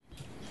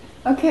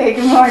Okay,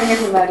 good morning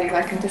everybody,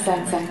 welcome to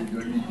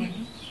Satsang.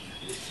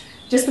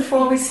 Just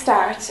before we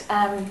start,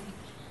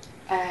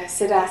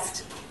 Sid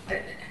asked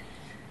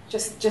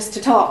just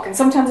to talk, and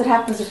sometimes it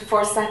happens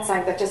before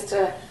Satsang that just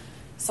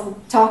some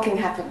talking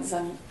happens,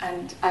 and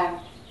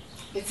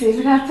let's see if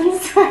it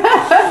happens.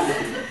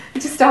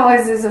 It just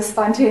always is a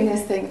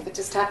spontaneous thing if it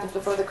just happens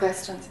before the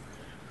questions.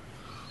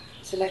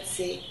 So let's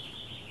see.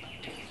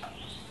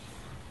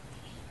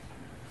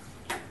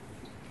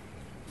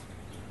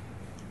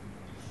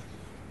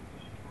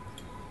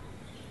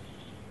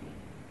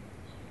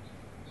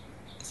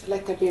 So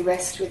let there be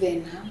rest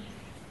within, huh?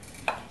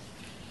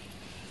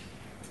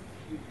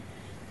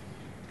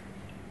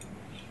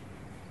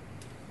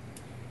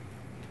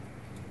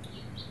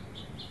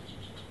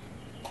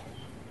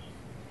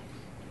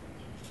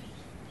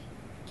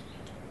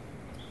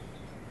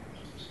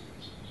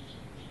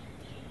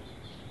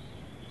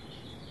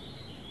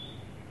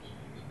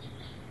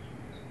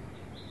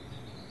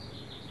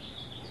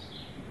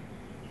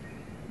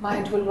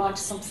 Mind will want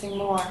something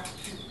more.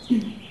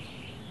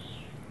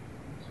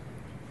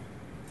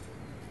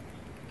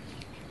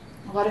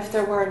 What if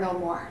there were no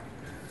more?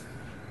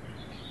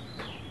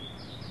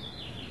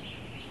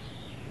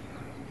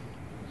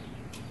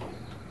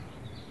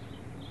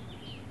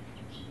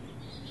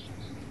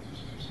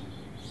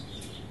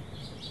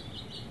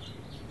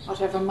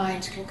 Whatever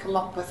mind can come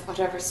up with,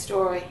 whatever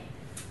story,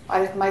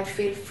 while it might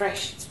feel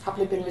fresh, it's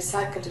probably been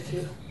recycled a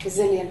few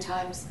gazillion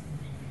times.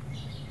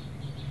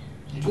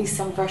 At least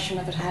some version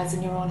of it has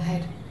in your own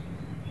head.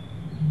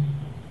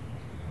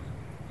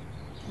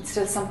 And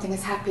still something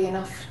is happy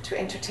enough to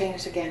entertain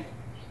it again.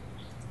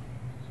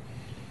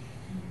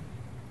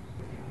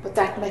 But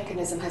that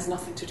mechanism has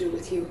nothing to do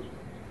with you.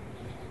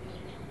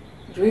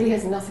 It really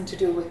has nothing to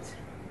do with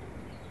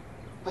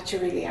what you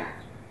really are.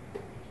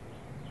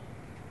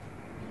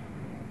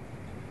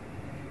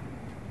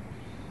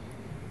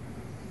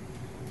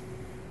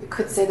 We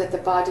could say that the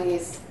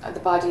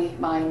body,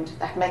 mind,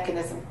 that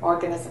mechanism,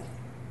 organism,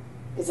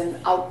 is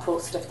an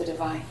outpost of the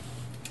divine.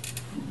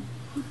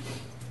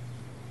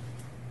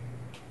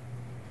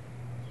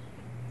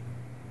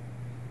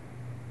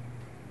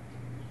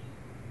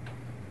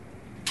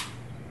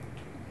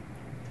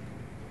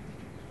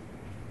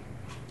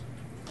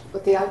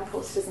 But the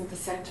outpost isn't the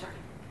center.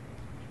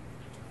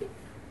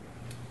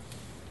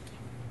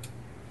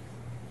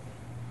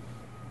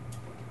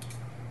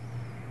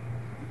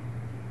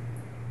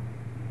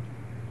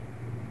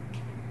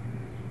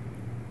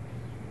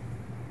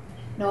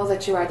 Know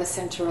that you are the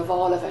center of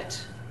all of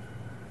it.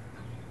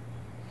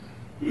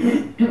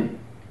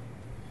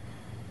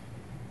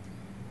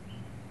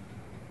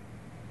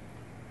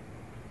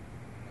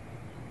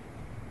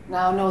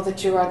 Now know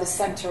that you are the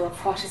center of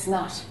what is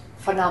not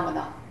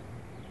phenomena.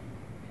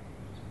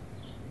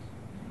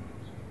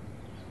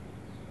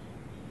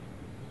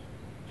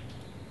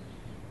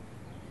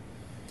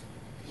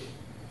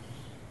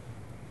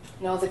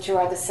 Know that you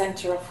are the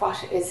center of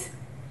what is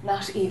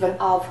not even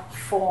of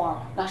form,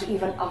 not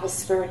even of a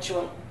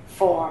spiritual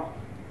form,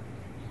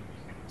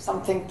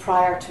 something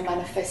prior to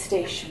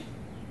manifestation.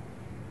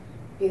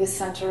 Be the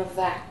center of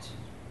that.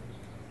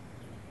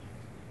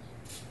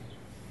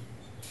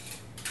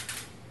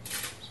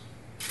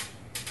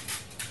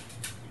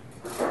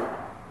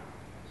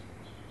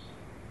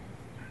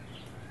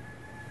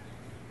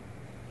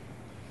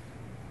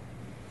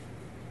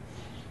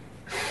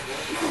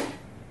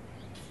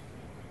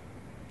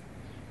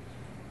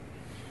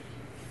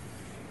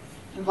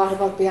 And what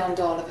about beyond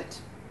all of it?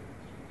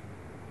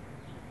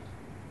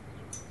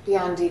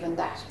 Beyond even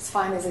that. As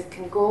fine as it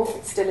can go,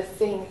 it's still a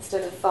thing, it's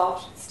still a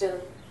thought, it's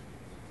still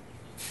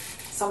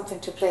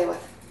something to play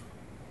with.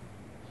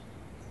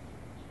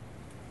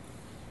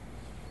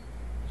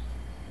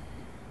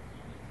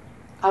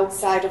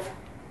 Outside of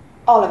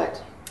all of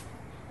it.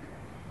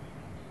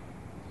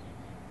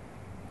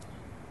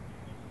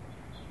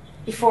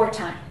 Before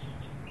time.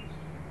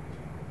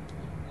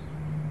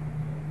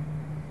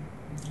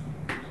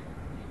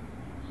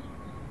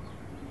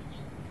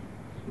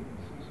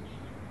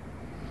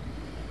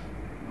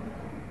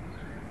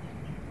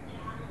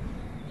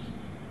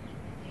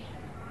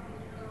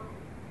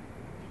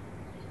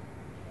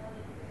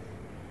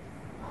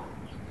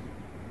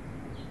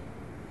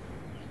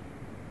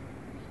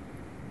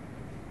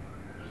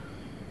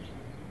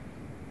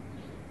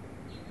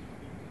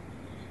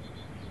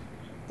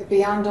 The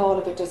beyond all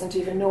of it doesn't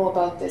even know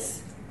about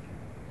this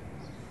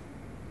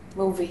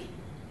movie.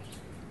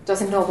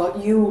 Doesn't know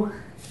about you.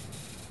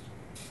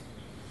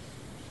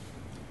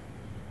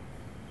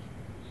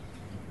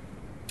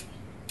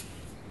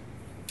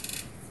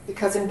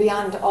 Because in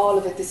beyond all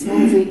of it, this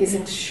movie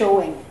isn't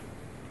showing.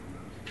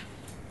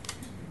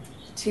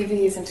 The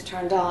TV isn't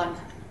turned on.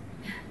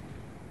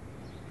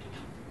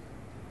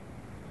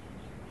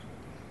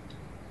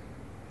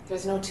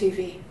 There's no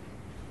TV.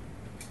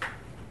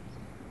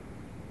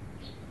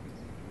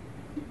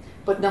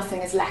 But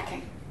nothing is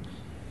lacking.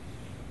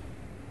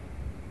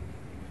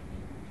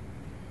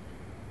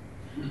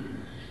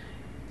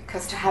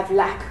 Because to have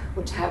lack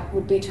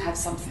would be to have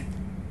something.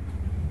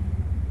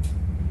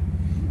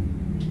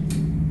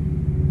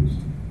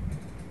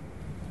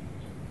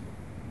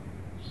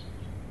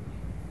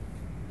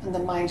 And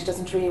the mind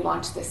doesn't really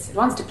want this. It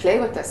wants to play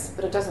with this,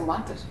 but it doesn't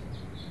want it.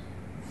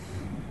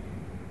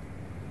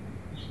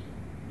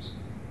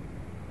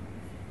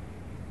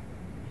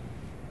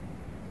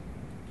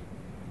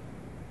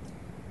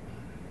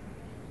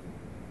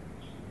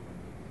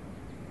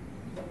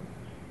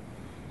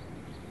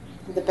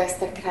 And the best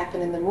that could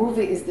happen in the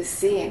movie is the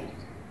seeing.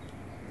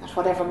 That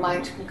whatever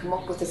mind can come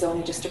up with is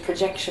only just a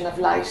projection of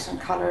light and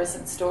colours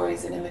and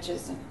stories and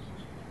images. And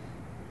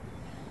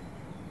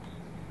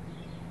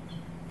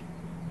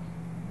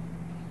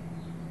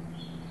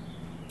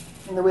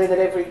in the way that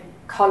every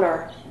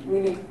colour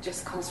really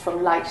just comes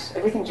from light.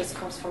 Everything just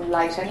comes from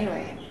light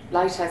anyway.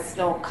 Light has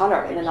no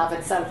colour in and of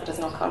itself. It has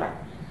no colour.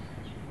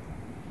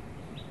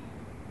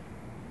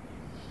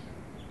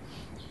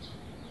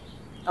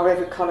 Or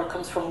every colour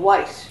comes from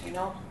white, you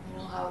know? You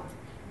know how...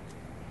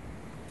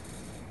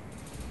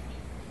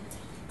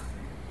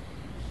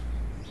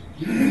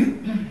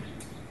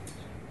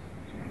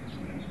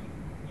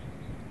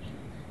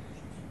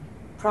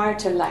 Prior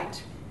to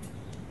light.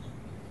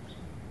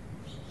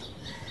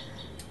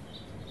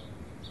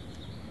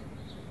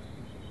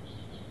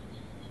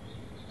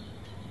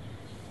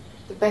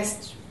 The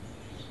best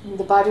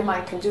the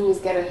body-mind can do is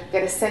get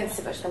a sense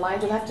of it. The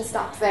mind will have to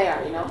stop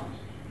there, you know?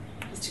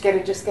 Is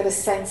to just get a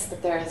sense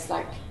that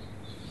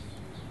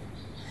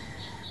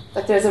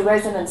there's a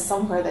resonance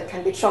somewhere that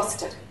can be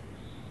trusted.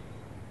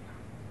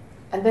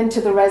 And then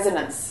to the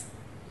resonance,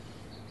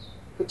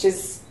 which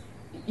is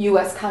you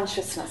as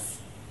consciousness,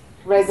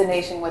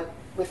 resonating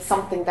with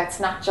something that's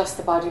not just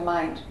the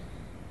body-mind,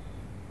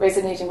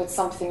 resonating with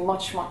something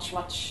much, much,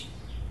 much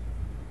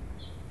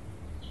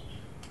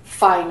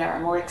finer,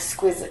 more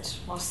exquisite,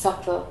 more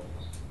subtle.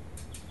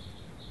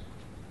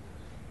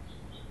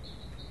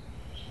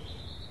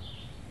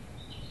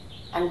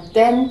 And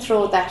then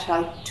throw that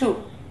out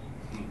too.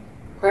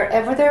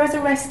 Wherever there is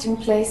a resting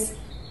place,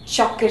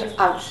 chuck it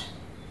out.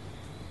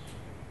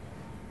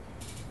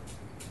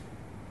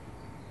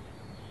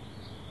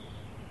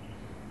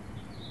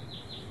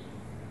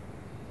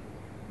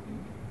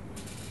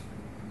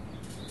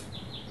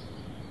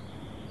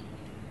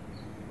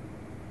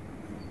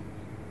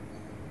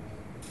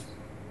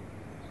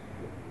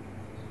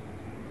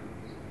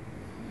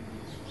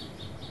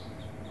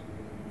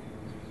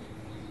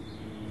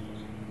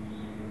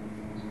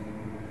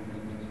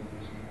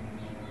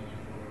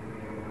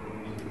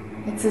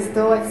 It's as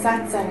though at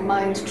satsang,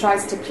 mind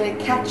tries to play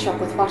catch-up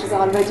with what is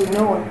already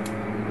known.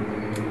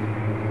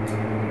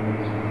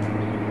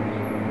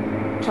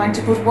 Trying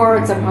to put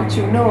words on what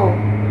you know.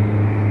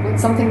 But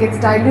something gets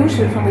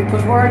diluted when we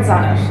put words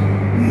on it.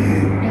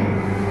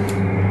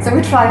 So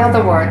we try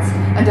other words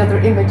and other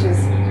images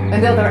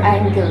and other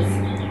angles.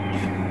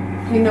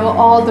 You know,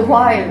 all the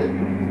while,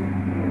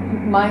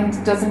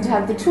 mind doesn't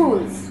have the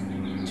tools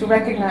to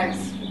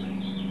recognize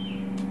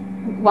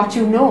what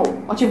you know,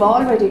 what you've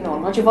already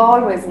known, what you've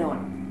always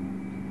known.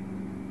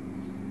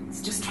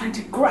 It's just trying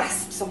to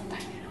grasp something,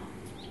 you know.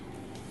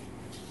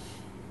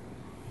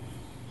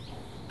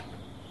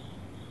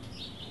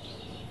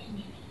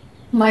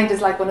 Mind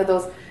is like one of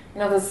those, you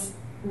know, those,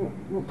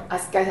 I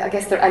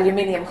guess they're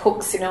aluminium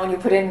hooks, you know, and you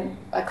put in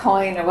a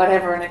coin or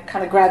whatever and it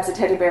kind of grabs a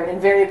teddy bear, and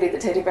invariably the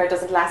teddy bear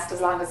doesn't last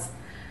as long as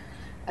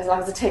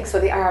it takes for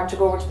the arm to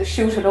go over to the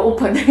chute and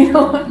open, you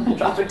know, and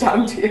drop it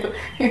down to you,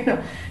 you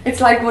know. It's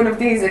like one of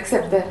these,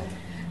 except the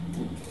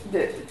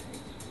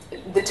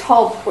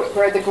tub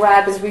where the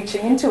grab is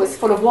reaching into is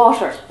full of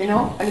water, you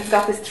know, and it's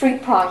got this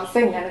three-pronged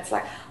thing, and it's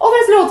like, oh,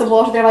 there's loads of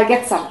water there, I'll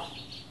get some.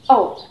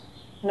 Oh,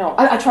 no,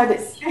 I'll try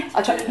this.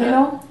 I'll try, you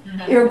know.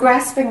 You're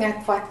grasping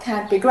at what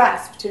can't be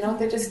grasped, you know.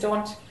 They just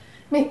don't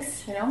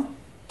mix, you know.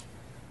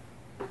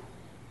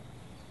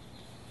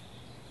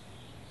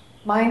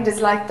 Mind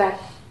is like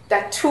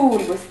that tool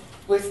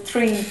with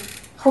three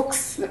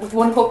hooks, with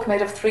one hook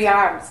made of three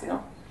arms, you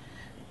know.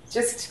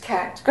 Just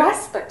can't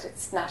grasp it.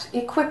 It's not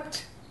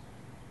equipped.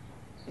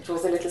 It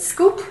was a little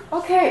scoop,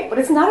 okay, but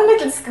it's not a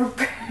little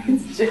scoop.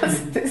 It's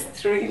just these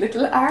three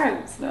little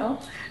arms, no?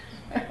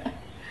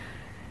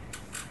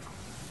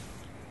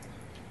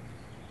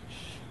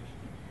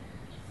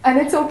 And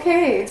it's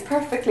okay. It's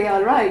perfectly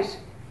all right.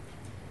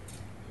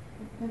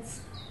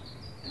 It's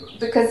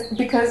because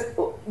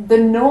the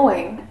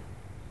knowing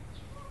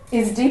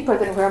is deeper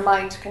than where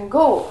mind can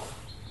go.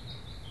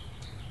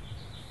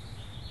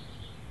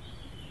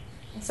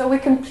 So we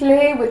can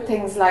play with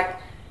things like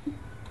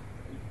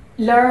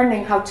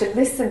learning how to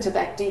listen to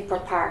that deeper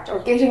part, or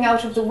getting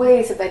out of the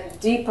way so that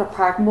deeper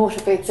part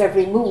motivates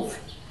every move.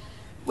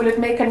 Will it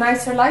make a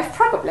nicer life?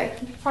 Probably.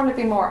 It'll probably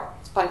be more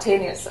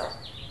spontaneous or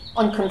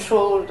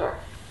uncontrolled, or,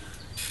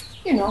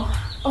 you know,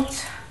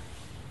 but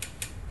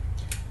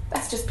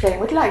that's just playing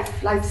with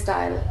life,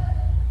 lifestyle,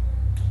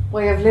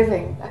 way of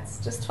living. That's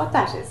just what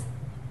that is.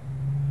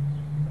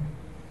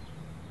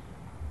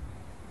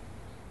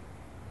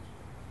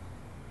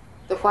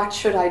 The what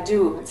should I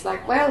do? It's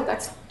like, well,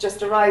 that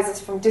just arises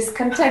from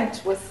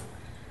discontent with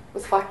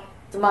what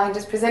the mind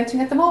is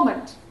presenting at the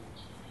moment.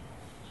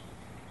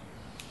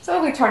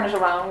 So we turn it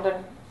around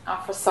and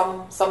offer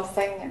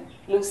something and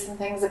loosen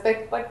things a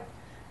bit, but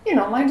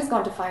mind is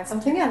going to find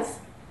something else.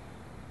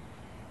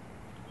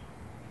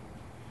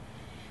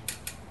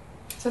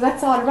 So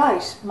that's all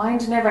right.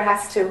 Mind never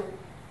has to,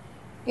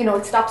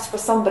 it stops for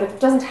some, but it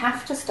doesn't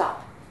have to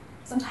stop.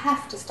 It doesn't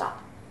have to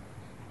stop.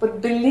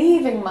 But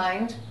believing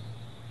mind,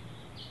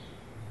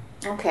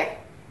 okay,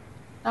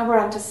 now we're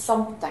on to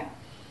something.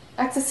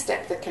 That's a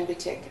step that can be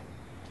taken.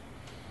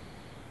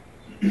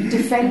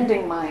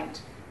 Defending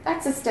mind,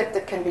 that's a step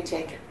that can be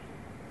taken.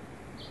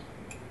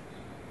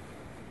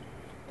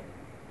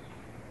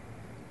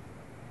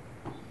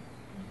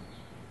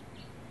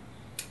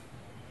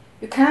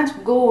 You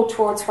can't go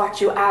towards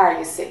what you are,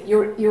 you see.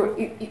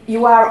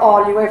 You are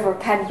all you ever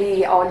can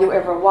be, all you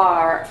ever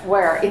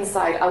were,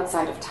 inside,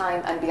 outside of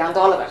time, and beyond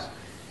all of it.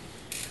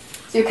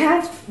 So you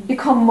can't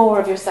become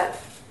more of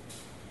yourself.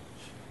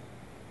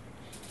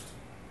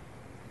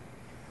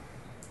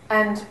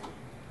 And,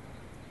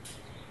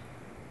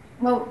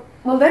 well,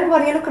 then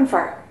what are you looking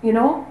for,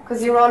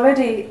 Because you're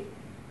already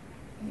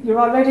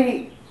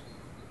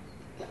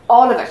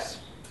all of it,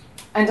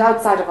 and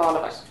outside of all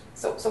of it.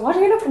 So what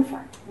are you looking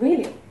for,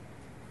 really?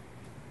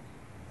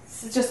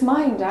 This is just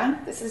mind,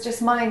 This is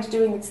just mind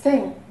doing its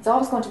thing. It's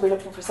always going to be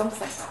looking for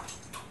something.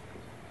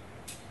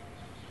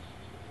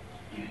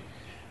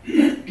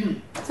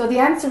 So the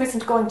answer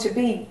isn't going to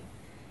be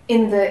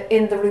in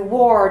the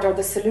reward or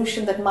the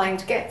solution that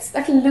mind gets.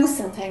 That'll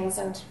loosen things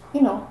and,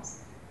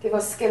 give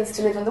us skills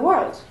to live in the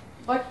world.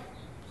 But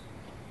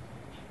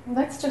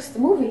that's just the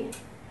movie.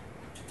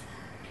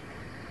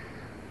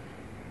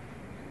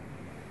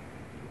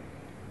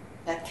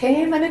 That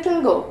came and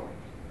it'll go.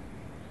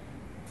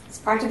 It's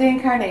part of the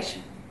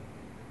incarnation.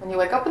 When you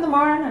wake up in the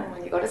morning and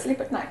when you go to sleep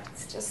at night,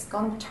 it's just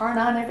going to turn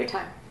on every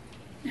time.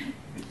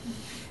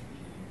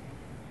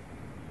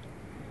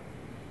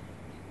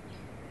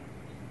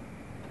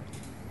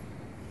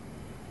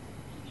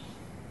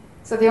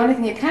 So the only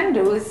thing you can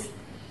do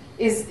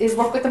is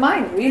work with the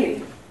mind,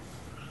 really.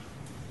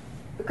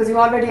 Because you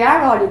already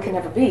are all you can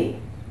ever be.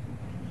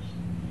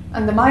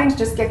 And the mind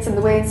just gets in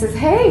the way and says,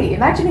 hey,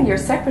 imagining you're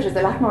separate is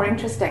a lot more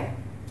interesting.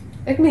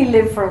 Let me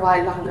live for a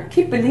while longer.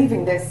 Keep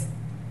believing this.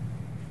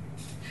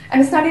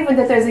 And it's not even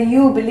that there's a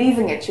you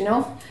believing it,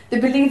 The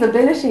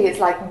believability is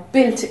like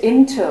built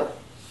into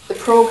the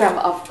program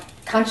of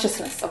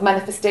consciousness, of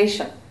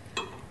manifestation.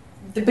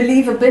 The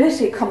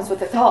believability comes with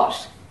the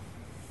thought.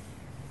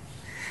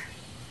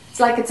 It's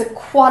like it's a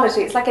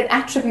quality, it's like an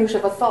attribute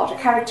of a thought, a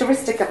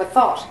characteristic of a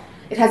thought.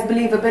 It has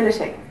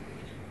believability.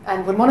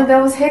 And when one of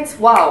those hits,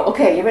 wow,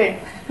 okay, you're in.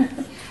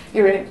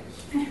 You're in.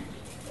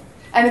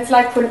 And it's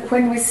like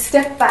when we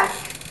step back,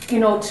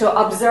 to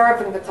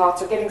observing the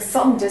thoughts or getting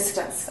some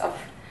distance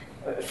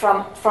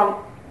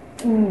from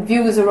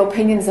views or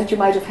opinions that you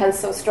might have held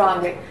so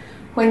strongly.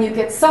 When you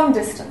get some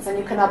distance and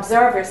you can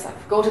observe yourself,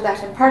 go to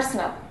that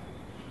impersonal.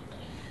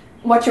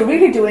 What you're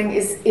really doing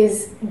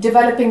is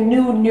developing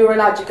new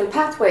neurological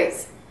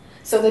pathways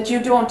so that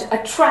you don't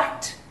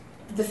attract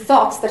the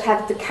thoughts that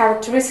have the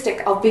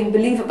characteristic of being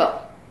believable.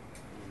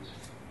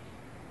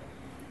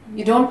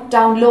 You don't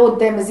download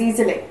them as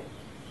easily.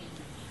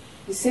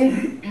 You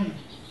see?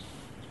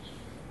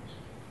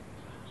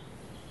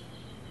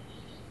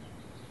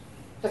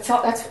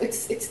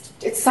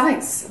 It's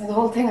science. I mean, the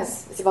whole thing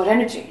is about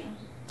energy.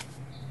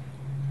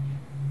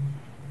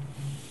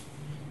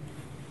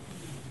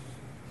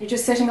 You're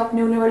just setting up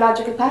new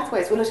neurological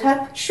pathways. Will it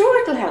help?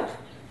 Sure, it'll help.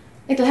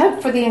 It'll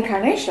help for the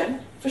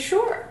incarnation, for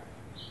sure.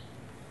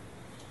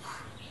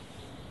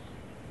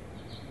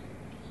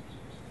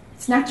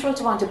 It's natural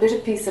to want a bit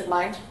of peace of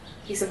mind,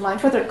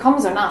 whether it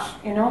comes or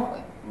not,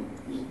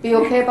 Be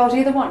okay about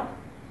either one.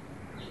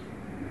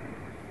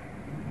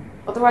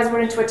 Otherwise we're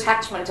into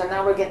attachment and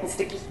now we're getting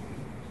sticky.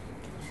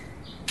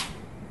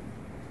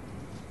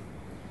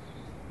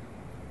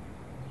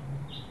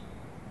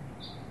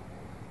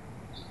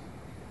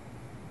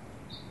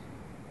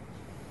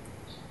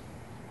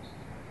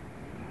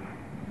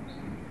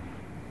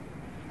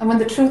 And when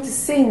the truth is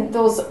seen,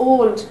 those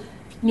old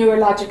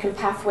neurological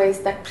pathways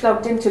that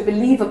plugged into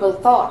believable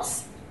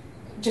thoughts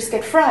just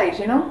get fried,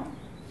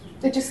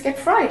 They just get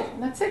fried,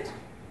 and that's it.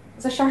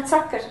 It's a short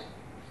circuit.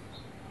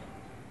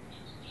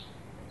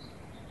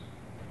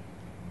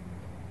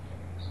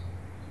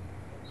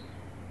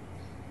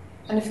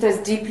 And if there's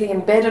deeply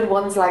embedded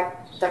ones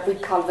like that we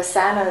call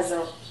vasanas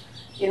or,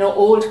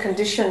 old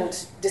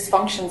conditioned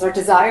dysfunctions or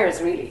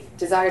desires really,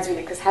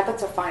 because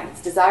habits are fine.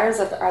 It's desires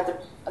are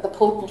the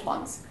potent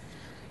ones.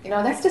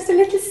 That's just a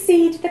little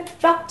seed that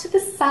dropped to the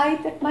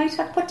side that might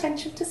have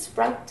potential to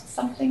sprout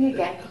something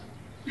again.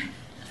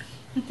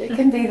 They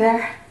can be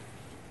there.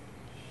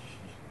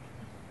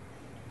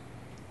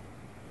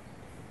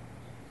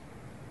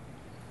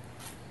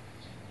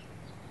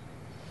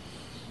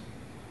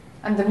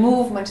 And the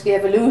movement, the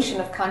evolution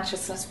of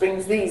consciousness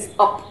brings these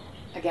up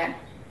again,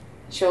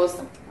 shows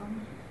them.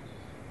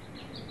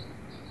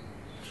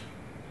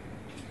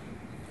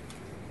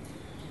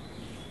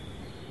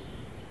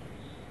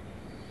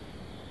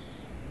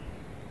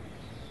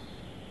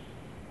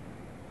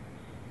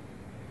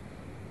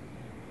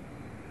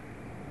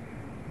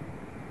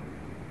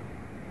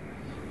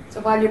 So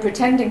while you're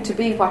pretending to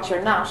be what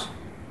you're not,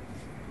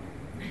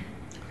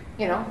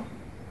 you know,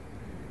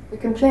 we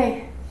can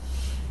play.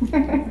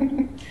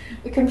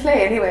 We can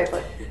play anyway,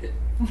 but...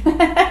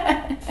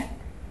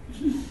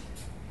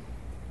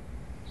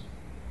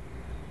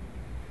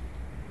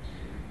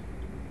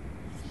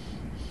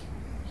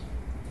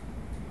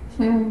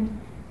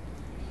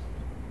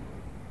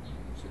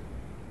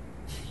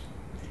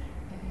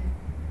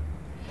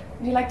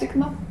 Would you like to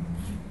come up?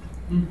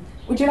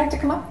 Would you like to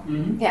come up?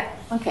 Mm-hmm. Yeah,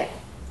 okay.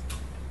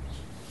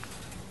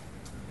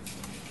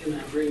 Can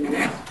I bring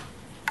this?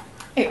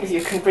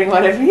 You can bring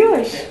whatever you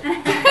wish. I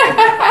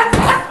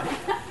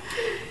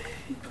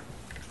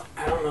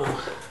don't know.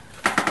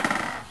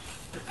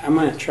 I'm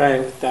going to try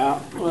it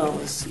without. Well,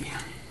 let's see.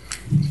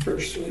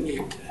 First, we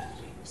need to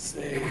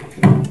say.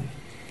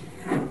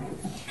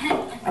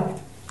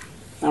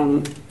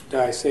 Do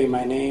I say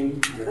my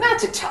name? Or?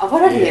 Not at all.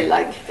 Whatever you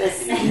like.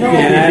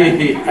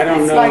 I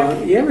don't know.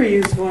 Like, you ever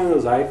use one of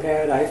those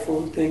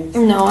iPhone things?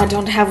 No, I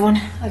don't have one.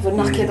 I have a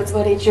Nokia that's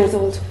about 8 years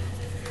old.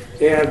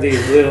 They have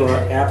these little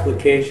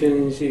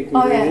applications you can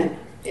bring in.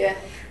 Yeah.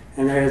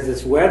 And there's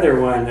this weather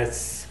one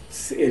that's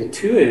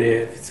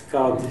intuitive. It's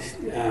called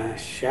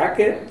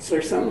Shackets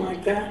or something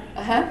like that.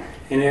 Uh-huh.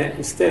 And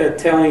instead of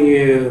telling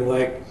you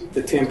like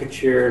the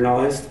temperature and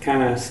all this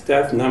kind of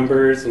stuff,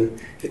 numbers, and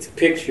it's a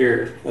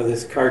picture of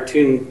this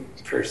cartoon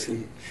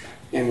person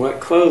and what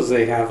clothes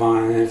they have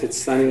on. And if it's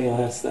sunny, you'll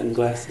have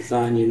sunglasses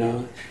on, you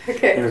know.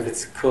 Okay. And if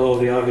it's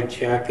cold, you'll have a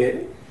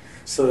jacket.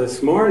 So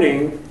this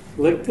morning,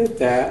 looked at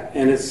that,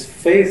 and his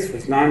face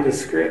was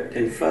nondescript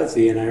and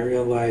fuzzy, and I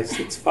realized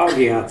it's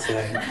foggy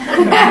outside.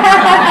 Isn't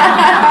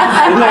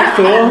that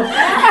cool?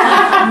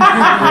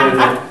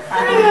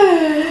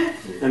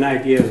 An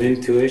idea of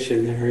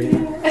intuition there. You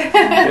know?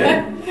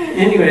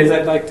 Anyways,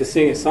 I'd like to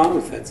sing a song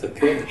if that's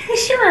okay.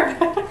 Sure.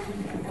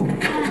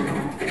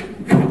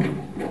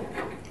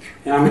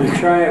 And I'm going to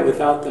try it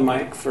without the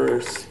mic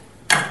first.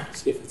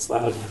 See if it's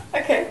loud enough.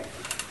 Okay.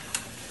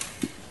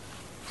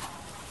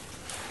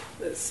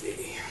 Let's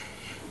see.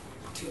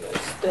 Too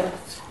much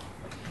stuff.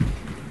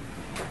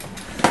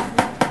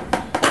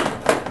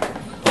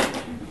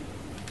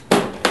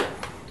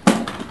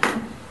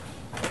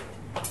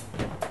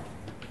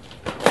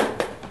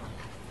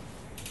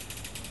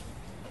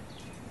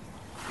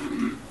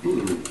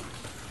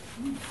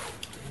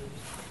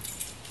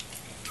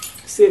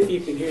 See if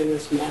you can hear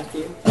this,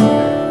 Matthew.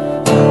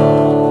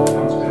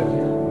 Sounds good,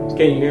 yeah.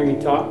 Can you hear me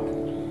talk?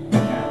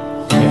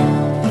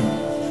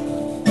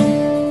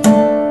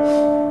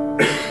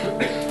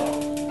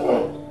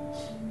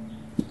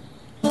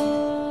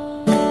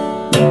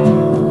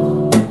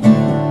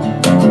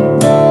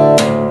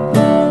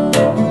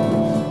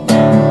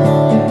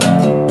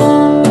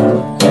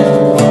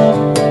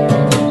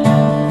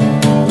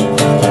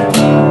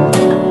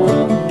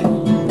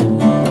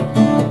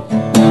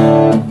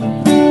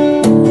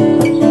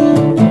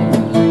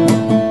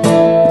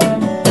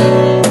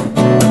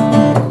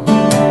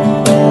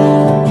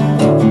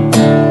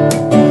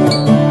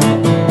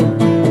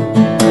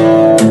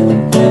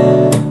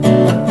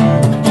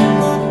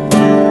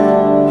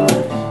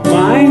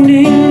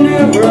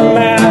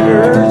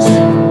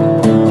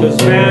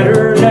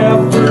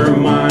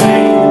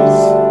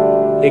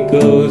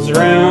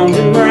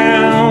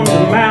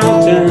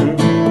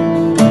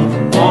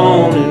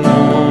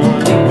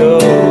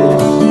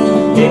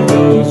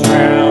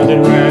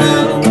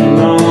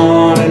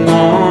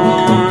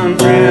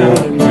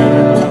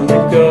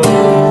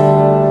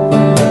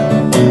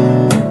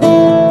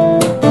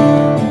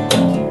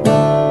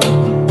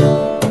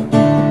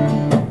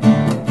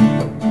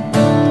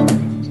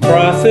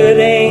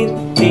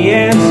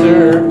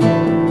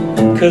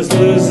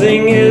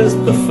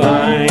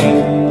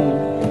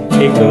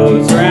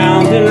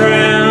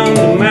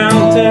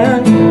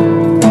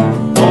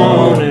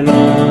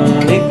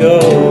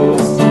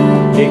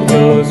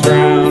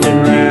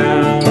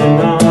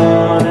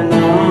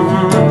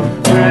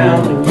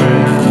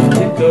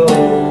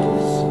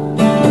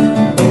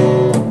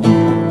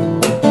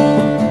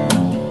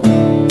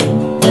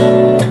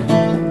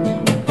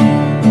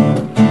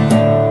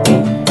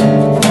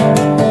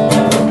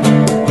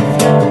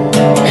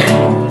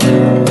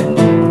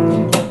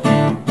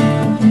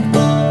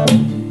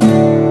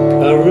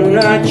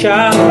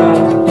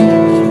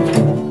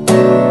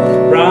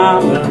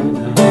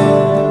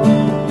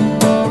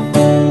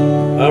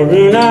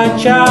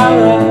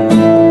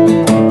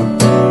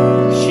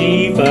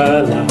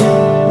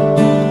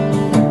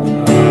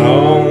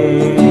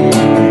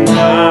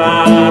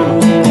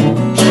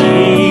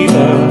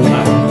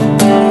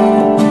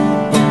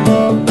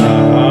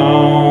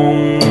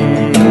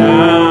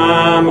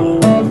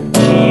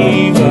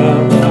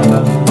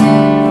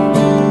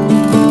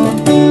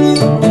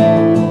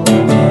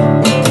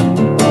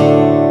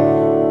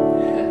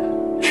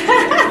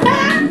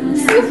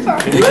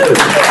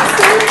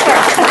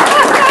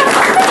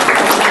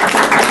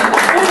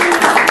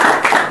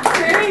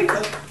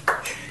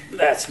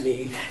 That's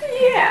me.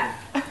 Yeah.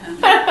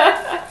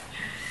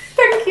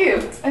 Thank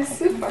you. That's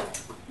super.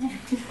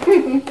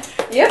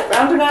 Yep,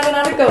 round and round and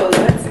on it goes.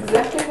 That's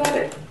exactly about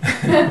it.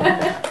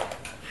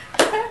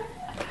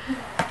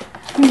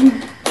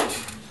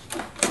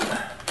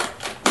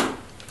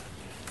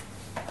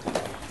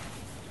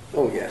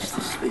 Oh yes,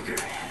 the speaker.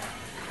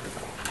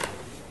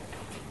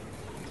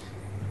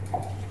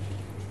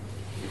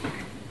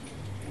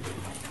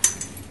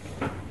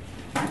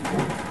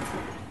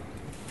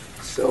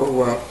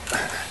 So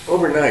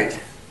overnight,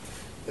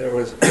 there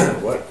was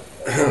what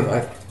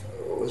I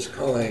was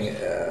calling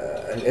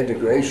an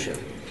integration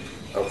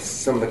of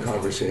some of the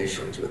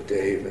conversations with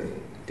Dave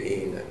and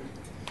Dean and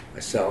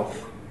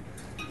myself.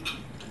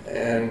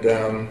 And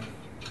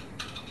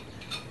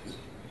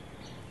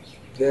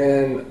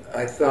then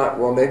I thought,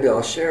 well, maybe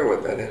I'll share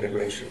what that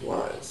integration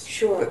was.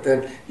 Sure. But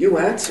then you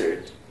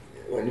answered,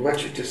 when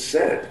what you just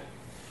said,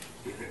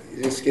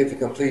 you just gave the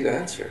complete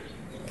answer.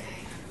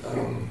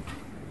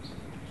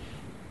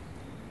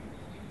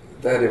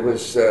 That it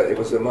was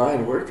the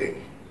mind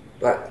working,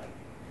 but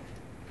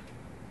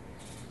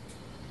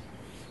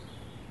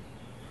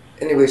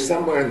anyway,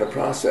 somewhere in the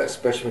process,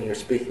 especially when you're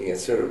speaking,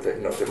 it's sort of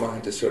the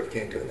mind just sort of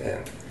came to an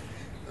end,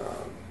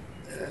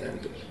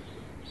 and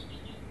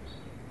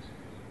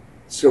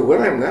so what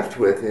I'm left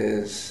with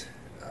is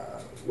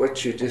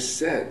what you just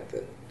said.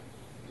 That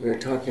we were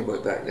talking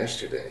about that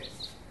yesterday,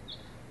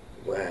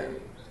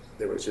 when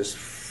there was just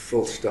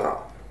full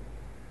stop.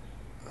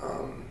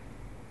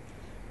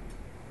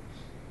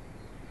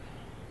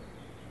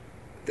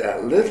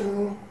 That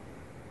little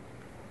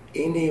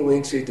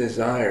eeny-weensy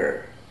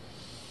desire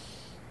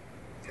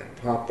can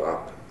pop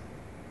up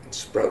and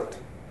sprout.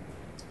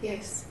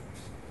 Yes.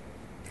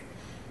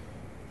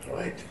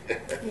 Right?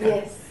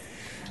 Yes.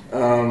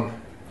 And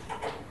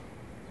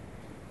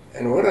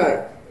what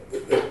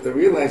the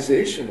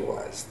realization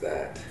was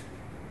that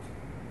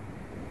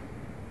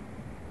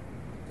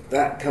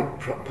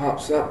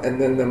pops up, and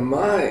then the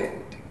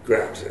mind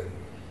grabs it.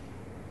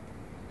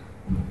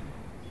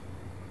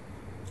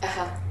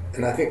 Uh-huh.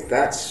 And I think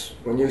that's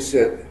when you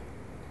said,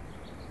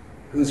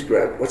 what's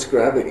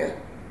grabbing it?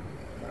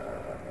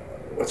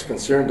 What's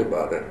concerned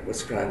about it?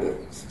 What's trying to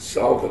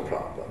solve the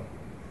problem?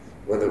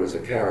 Whether it was a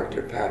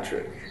character,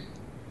 Patrick,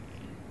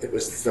 it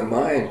was the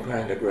mind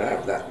trying to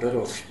grab that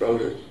little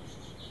sprouted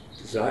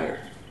desire.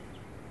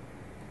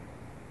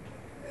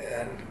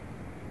 And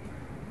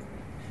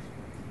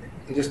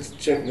just to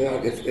check me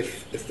out,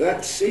 if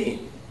that's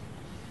seen,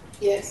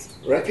 Yes.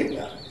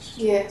 recognized,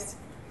 Yes.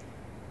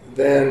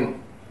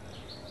 then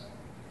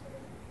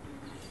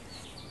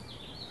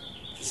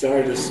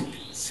desire just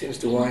seems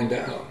to wind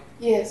down.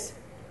 Yes.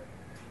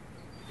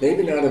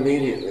 Maybe not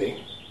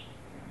immediately,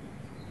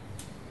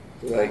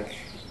 like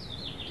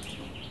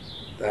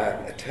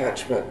that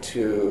attachment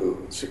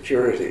to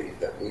security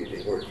that we've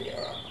been working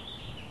on.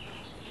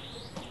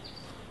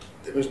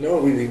 There was no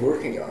really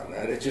working on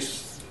that. It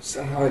just,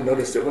 somehow I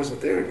noticed it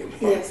wasn't there anymore.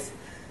 Yes.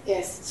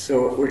 Yes.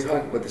 So we're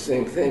talking about the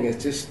same thing.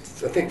 It's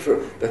just, I think for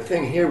the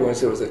thing here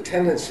was there was a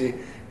tendency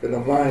for the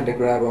mind to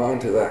grab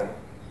onto that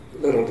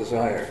little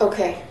desire.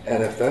 Okay.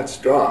 And if that's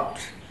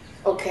dropped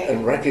Okay.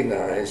 and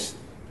recognized,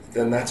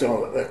 then that's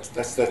all.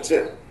 That's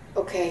it.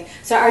 Okay.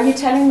 So are you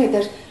telling me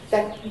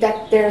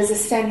that there is a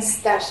sense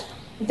that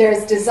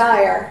there's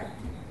desire,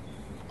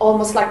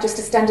 almost like just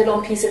a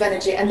standalone piece of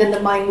energy, and then the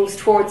mind moves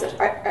towards it?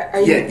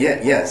 Are you?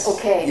 Yes.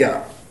 Okay.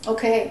 Yeah.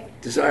 Okay.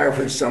 Desire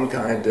for some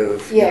kind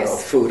of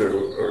Yes. food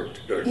or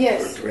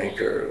Yes.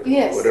 drink or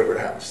Yes. whatever it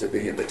happens to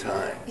be at the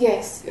time.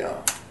 Yes. Yeah.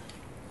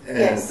 And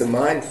Yes. the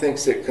mind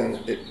thinks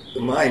the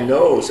mind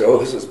knows, oh,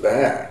 this is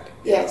bad.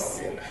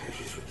 Yes.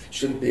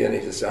 Shouldn't be any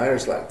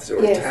desires like this,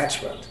 or Yes.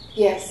 attachment.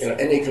 Yes.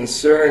 Any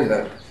concern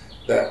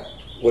that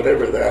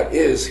whatever that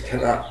is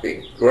cannot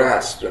be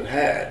grasped and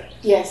had.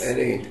 Yes.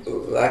 Any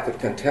lack of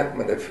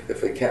contentment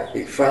if it can't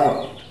be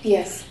found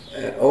Yes.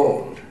 and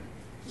owned,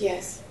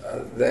 Yes.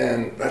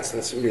 then that's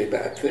a really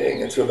bad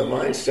thing. And so the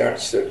mind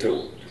starts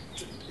to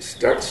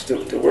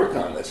work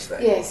on this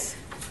thing. Yes.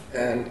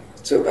 And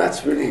so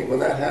that's really, when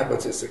that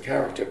happens, it's the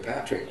character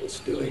Patrick was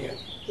doing it.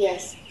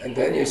 Yes. And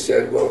then you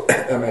said, well,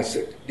 and I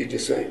said, did you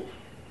say,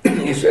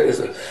 you said, is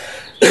it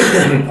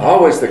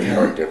always the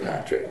character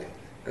Patrick?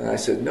 And I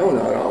said, no,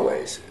 not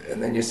always.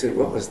 And then you said,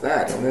 what was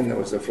that? And then there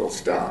was a full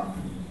stop.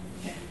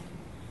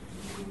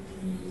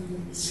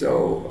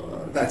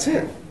 So that's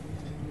it.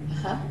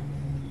 Uh-huh.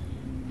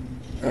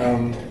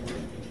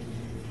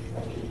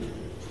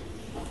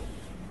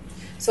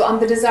 So on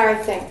the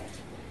desire thing,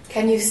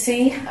 can you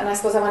see, and I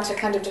suppose I want to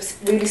kind of just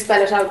really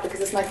spell it out because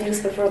this might be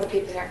useful for other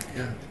people here.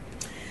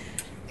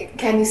 Yeah.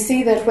 Can you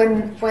see that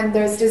when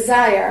there's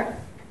desire,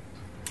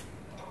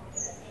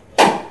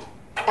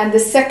 and the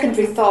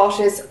secondary thought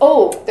is,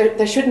 oh,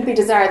 there shouldn't be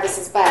desire, this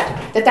is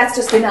bad, that's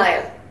just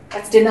denial.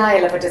 That's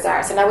denial of a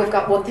desire. So now we've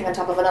got one thing on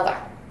top of another.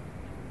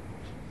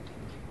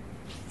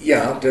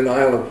 Yeah,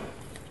 denial of,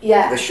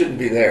 Yeah. that shouldn't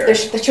be there.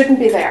 That shouldn't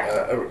be there.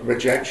 A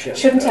rejection.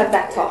 Shouldn't have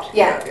that thought.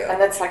 Yeah. Yeah. And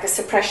that's like a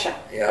suppression,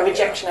 Yeah, a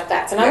rejection of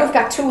that. So now Yeah. we've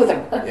got two of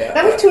them. Yeah,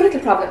 Now we've two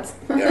little problems.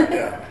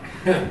 Yeah.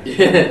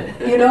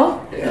 You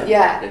know?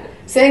 Yeah.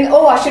 Saying,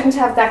 oh, I shouldn't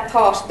have that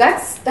thought.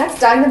 That's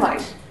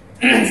dynamite.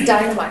 That's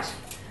dynamite.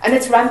 And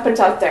it's rampant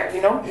out there,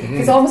 you know. Mm-hmm.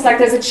 It's almost like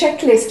there's a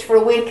checklist for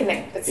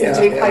awakening that seems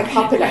to be quite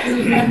popular,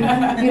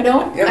 you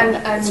know. Yeah.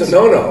 And It's a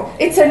no-no.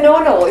 It's a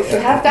no-no. If you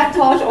have that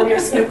thought, or you're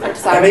snookered,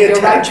 sorry, Any you're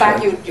right back.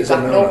 attachment You is a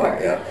got no-no. nowhere.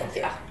 Yeah,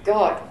 okay.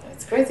 God,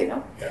 it's crazy,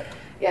 no?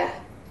 Yeah.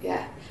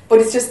 Yeah. But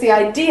it's just the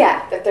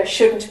idea that there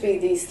shouldn't be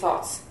these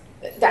thoughts.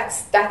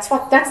 That's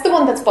the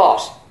one that's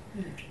bought.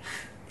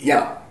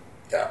 Yeah.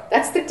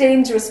 That's the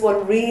dangerous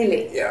one,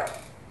 really. Yeah.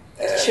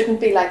 It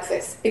shouldn't be like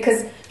this,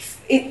 because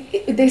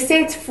they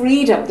say it's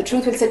freedom. The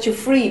truth will set you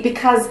free,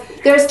 because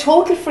there's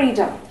total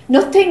freedom.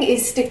 Nothing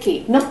is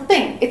sticky.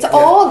 Nothing. It's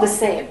all the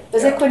same.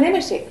 There's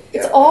equanimity.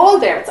 It's all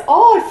there. It's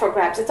all for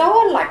grabs. It's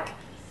all like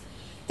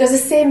there's a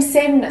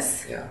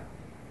sameness. Yeah.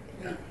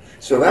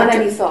 So that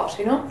on any thought,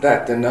 you know.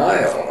 That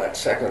denial, that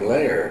second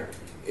layer,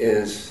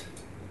 is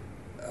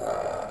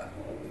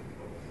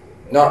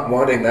not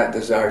wanting that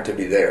desire to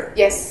be there.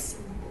 Yes.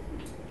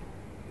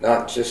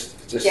 Not just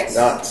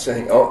not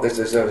saying, oh, there's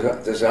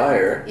a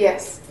desire.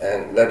 Yes.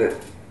 And let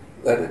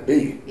it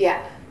be.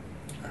 Yeah.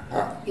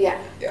 Uh-huh. Yeah.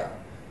 Yeah.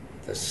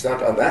 That's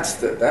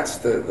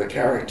the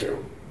character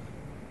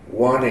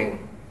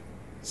wanting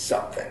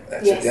something.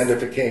 That's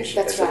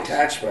identification. That's right.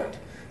 Attachment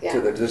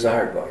to the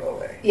desire going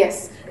away.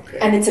 Yes. Okay.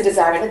 And it's a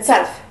desire in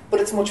itself, but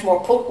it's much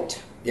more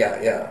potent.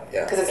 Yeah.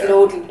 Because it's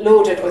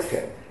loaded with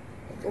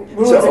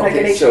rules and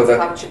regulations so of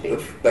how it should be.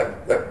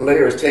 That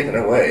layer is taken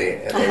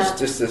away, and there's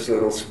just this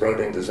little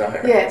sprouting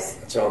desire. Yes.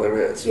 That's all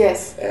there is.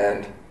 Yes.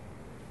 And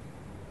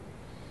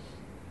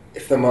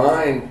if the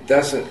mind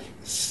doesn't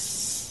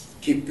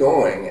keep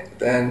going,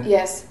 then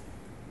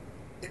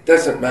it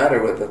doesn't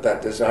matter whether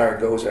that desire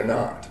goes or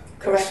not.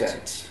 Correct. In a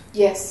sense.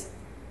 Yes.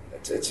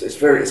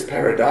 It's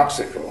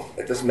paradoxical.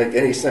 It doesn't make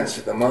any sense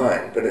to the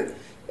mind, but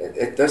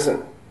it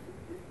doesn't.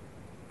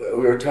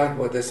 We were talking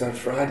about this on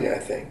Friday, I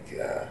think.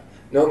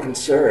 No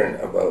concern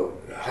about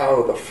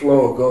how the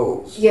flow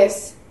goes.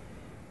 Yes.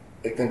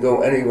 It can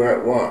go anywhere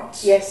it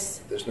wants.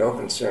 Yes. There's no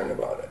concern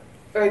about it.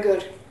 Very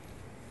good.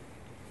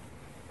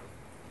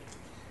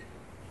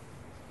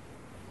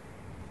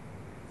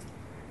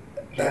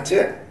 That's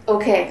it.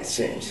 Okay. It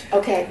seems.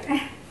 Okay.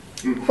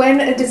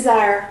 When a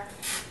desire,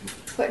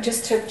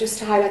 just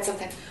to highlight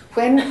something,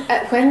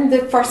 when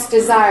the first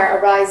desire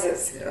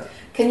arises,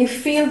 can you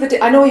feel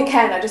I know you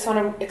can. I just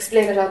want to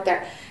explain it out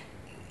there.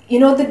 You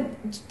know,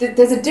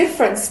 there's a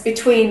difference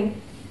between,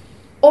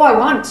 I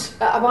want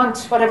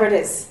whatever it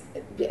is.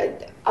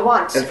 I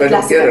want. And if I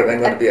don't get it, I'm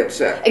going to be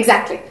upset.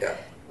 Exactly. Yeah.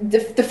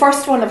 The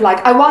first one of like,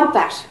 I want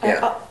that.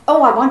 Yeah.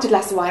 I want a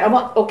glass of wine.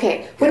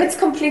 Okay. When it's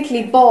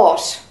completely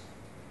bought,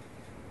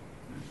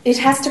 it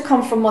has to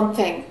come from one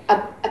thing.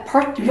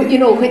 You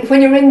know,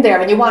 when you're in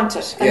there and you want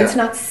it, and it's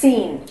not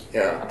seen.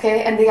 Yeah.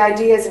 Okay. And the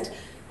idea isn't,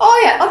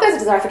 there's a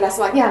desire for a glass of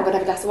wine. Yeah, I'm going to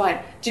have a glass of wine.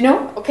 Do you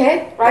know?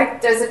 Okay,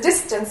 right? There's a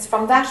distance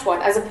from that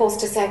one, as opposed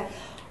to saying,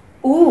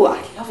 ooh,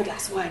 I love a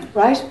glass of wine,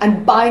 right?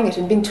 And buying it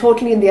and being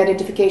totally in the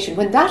identification.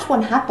 When that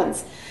one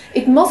happens,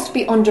 it must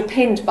be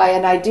underpinned by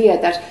an idea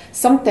that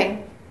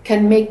something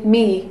can make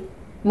me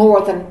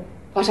more than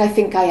what I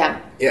think I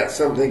am. Yeah,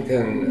 something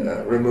can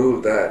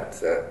remove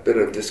that bit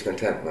of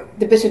discontentment.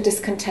 The bit of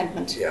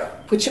discontentment. Yeah.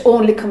 Which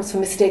only comes from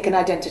mistaken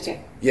identity.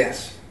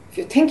 Yes. If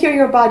you think you're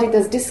your body,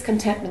 there's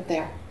discontentment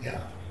there.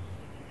 Yeah.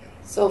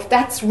 So if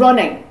that's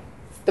running,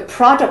 the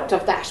product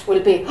of that will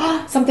be,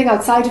 something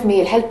outside of me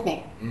will help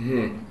me.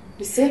 Mm-hmm.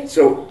 You see?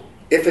 So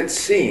if it's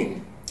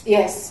seen,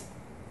 yes,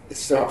 it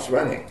stops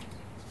running.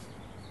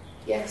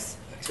 Yes.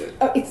 That's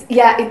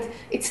it.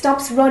 It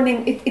stops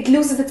running. It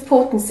loses its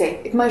potency.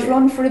 It might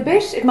run for a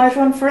bit. It might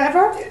run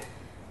forever,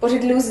 but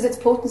it loses its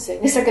potency.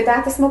 Mr.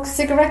 Gaddafi smoked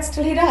cigarettes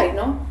till he died.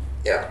 No.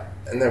 Yeah,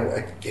 and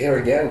then here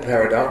again,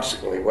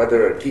 paradoxically,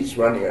 whether it keeps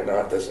running or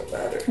not doesn't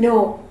matter.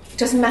 No, it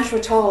doesn't matter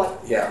at all.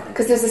 Yeah.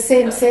 Because there's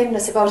the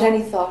sameness about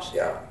any thought.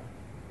 Yeah.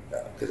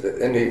 Because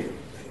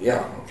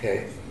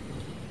okay.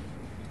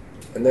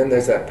 And then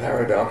there's that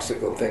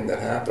paradoxical thing that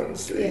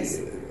happens. Yes.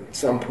 At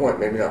some point,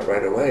 maybe not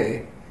right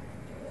away,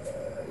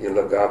 you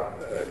look up,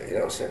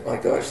 say, my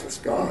gosh, it's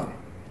gone.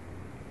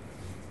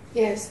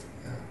 Yes.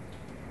 Yeah.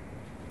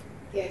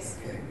 Yes.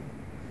 Okay.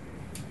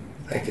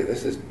 Thank you.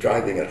 This is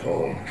driving it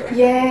home.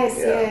 Yes,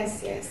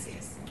 Yeah.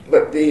 yes.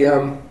 But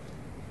the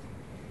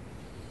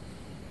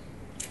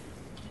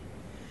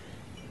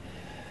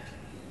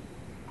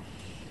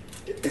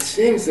it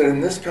seems that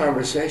in this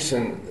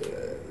conversation,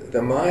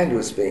 the mind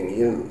was being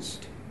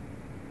used.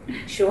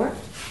 Sure.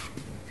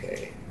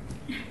 Okay.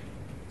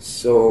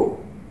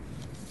 So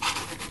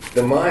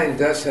the mind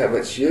does have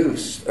its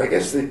use. I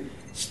guess the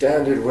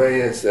standard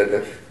way is that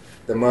if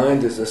the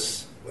mind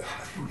is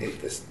I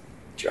hate this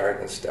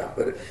jargon stuff,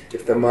 but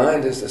if the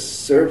mind is a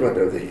servant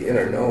of the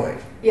inner knowing,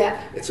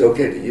 it's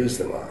okay to use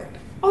the mind.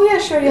 Oh yeah,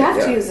 sure, you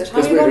have to use it.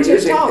 How are you going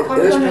to talk? How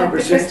are you going to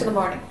be dressed in the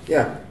morning?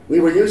 Yeah,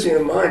 we were using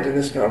the mind in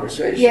this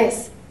conversation.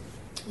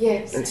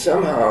 Yes. And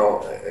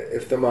somehow,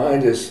 if the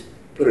mind is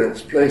put in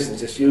its place and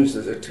just used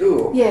as a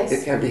tool,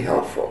 it can be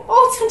helpful.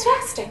 Oh, it's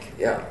fantastic.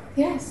 Yeah.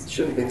 Yes. It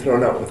shouldn't be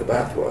thrown out with the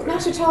bathwater.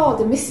 Not at all.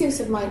 The misuse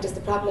of mind is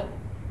the problem.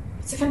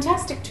 It's a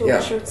fantastic tool.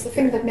 Yeah. Sure, it's the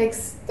thing that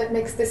makes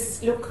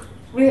this look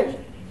real.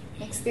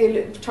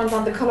 turns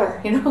on the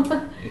colour, you know,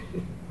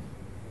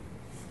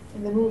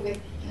 in the movie.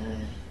 Yeah.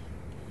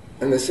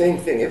 And the same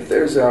thing, if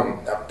there's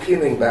a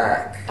peeling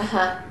back,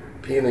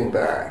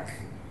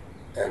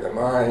 and the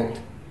mind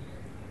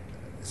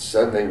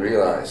suddenly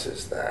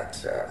realizes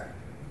that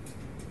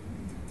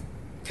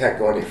can't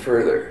go any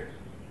further,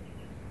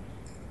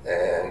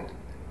 and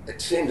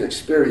it seems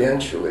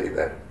experientially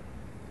that,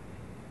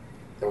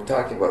 and we're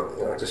talking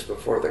about, just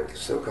before the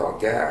so-called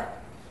gap,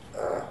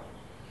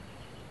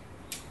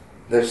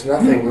 there's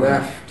nothing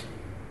left.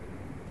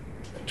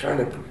 I'm trying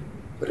to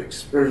put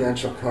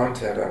experiential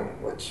content on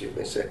what you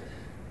may say.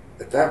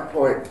 At that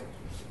point,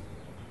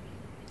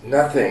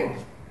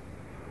 nothing,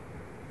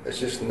 there's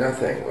just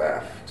nothing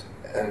left.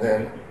 And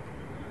then,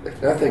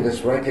 if nothing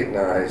is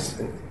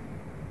recognized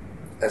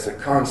as a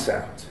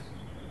concept,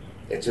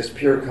 it's just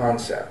pure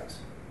concept,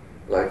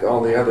 like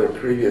all the other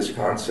previous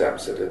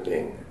concepts that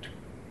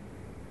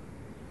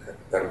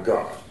have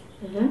gone.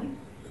 Mm-hmm.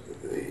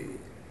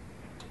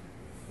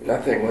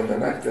 Nothing, when the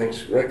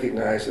nothing's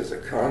recognized as a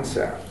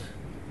concept,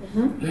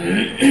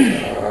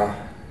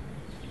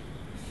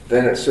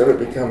 then it sort of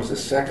becomes a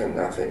second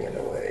nothing in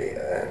a way.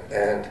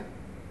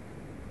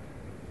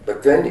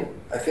 But then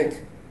I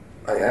think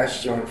I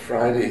asked you on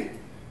Friday,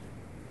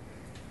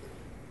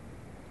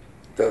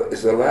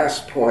 is the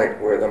last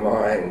point where the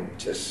mind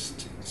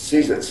just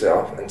sees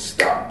itself and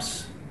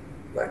stops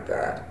like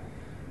that.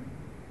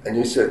 And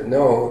you said,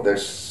 no,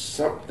 there's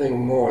something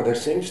more. There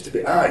seems to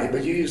be,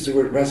 but you used the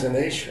word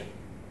resonation.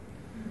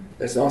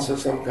 There's also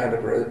some kind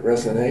of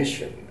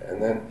resonation.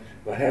 And then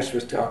Mahesh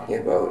was talking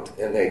about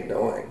innate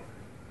knowing.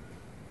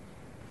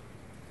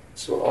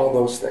 So all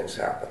those things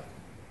happen.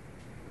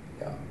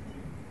 Yeah.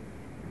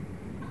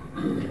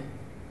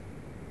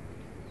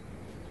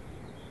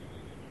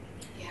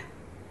 Yeah.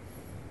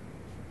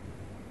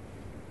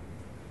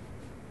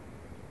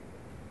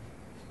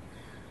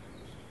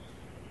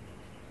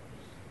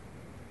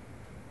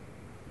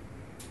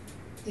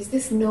 Is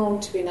this known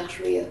to be not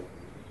real?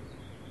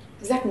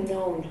 Is that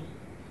known?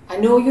 I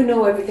know you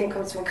know everything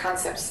comes from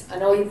concepts. I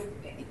know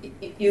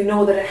you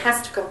know that it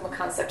has to come from a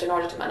concept in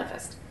order to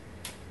manifest.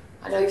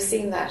 I know you've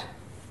seen that.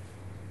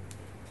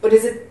 But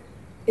is it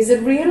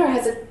real, or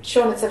has it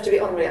shown itself to be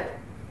unreal?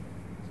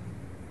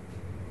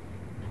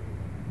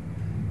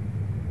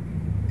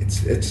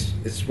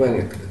 It's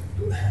when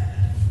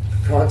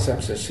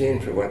concepts are seen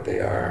for what they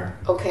are.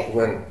 Okay.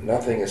 When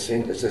nothing is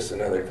seen as just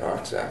another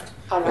concept.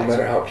 All right. No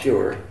matter how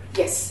pure.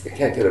 Yes. You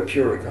can't get a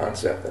purer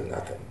concept than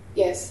nothing.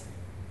 Yes.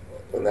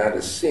 When that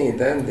is seen,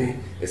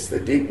 then it's the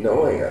deep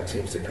knowing that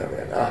seems to come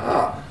in.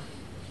 Aha.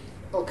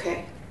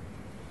 Okay.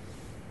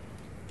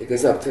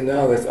 Because up to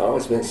now, there's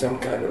always been some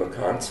kind of a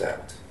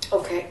concept.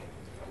 Okay.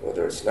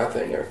 Whether it's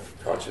nothing or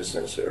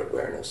consciousness or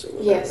awareness or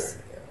whatever. Yes.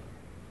 Yeah.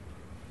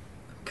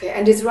 Okay,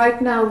 and is right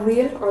now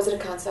real, or is it a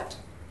concept?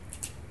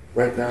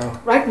 Right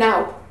now. Right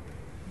now.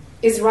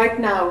 Is right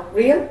now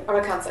real or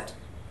a concept?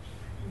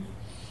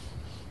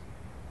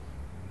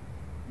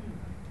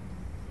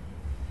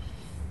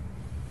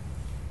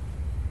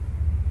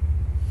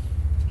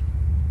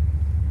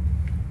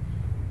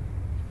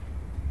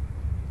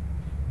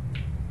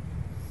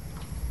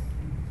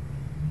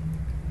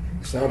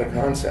 It's not a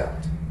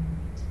concept.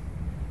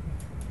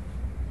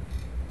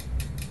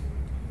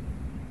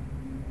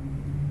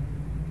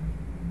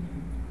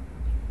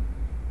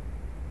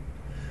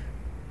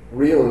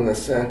 Real in the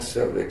sense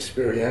of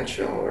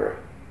experiential, or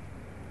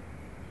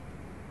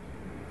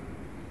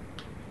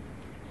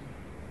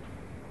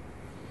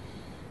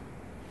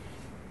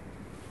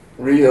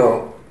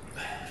real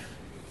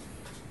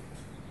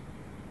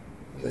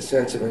in the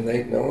sense of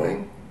innate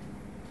knowing,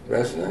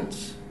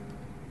 resonance.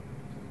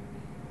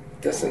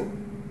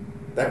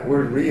 That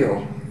word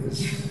real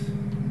is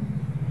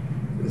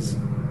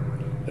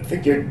I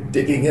think you're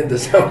digging into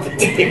something.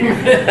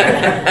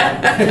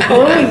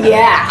 Oh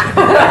yeah.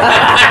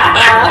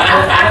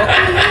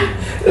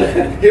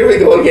 Here we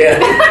go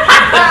again.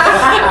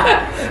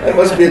 I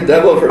must be a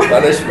devil for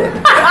punishment.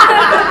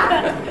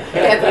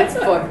 Yeah, but it's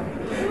fun.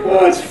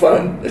 Oh, it's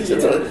fun. It's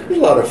a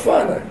lot of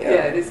fun.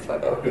 Yeah, it is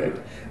fun. Okay.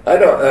 I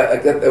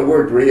get the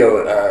word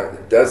real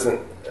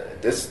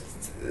this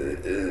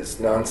is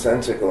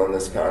nonsensical in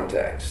this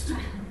context.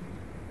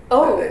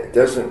 Oh. It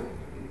doesn't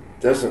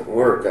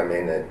work. I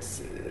mean, it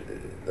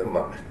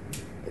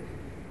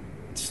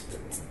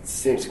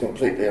seems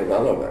completely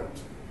irrelevant.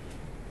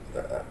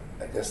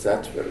 I guess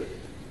that's what it is.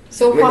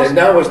 So and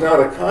now it's not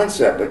a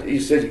concept, but you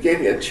said you gave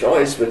me a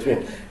choice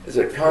between is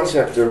it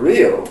concept or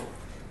real,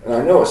 and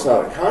I know it's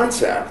not a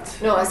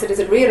concept. No, I said, is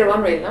it real or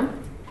unreal? No?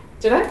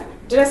 Did I?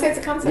 Did I say it's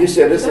a concept? You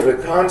said, is it a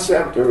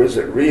concept or is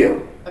it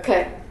real?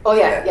 Okay. Oh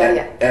yeah,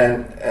 yeah.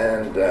 And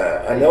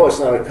I know it's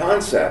not a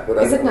concept, but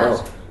I don't know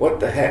what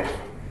the heck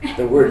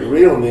the word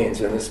real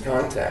means in this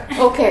context.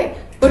 Okay,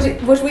 but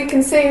we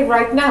can say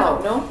right now,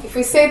 no? If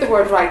we say the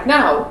word right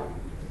now,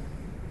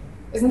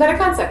 isn't that a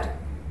concept?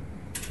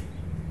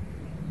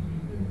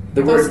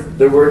 The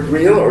word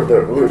real or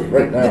the word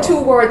right now? The two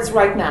words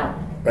right now.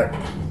 Right.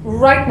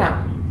 Right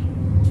now.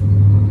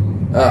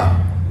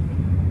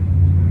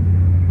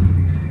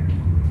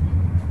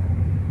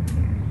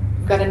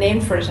 got a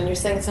name for it, and you're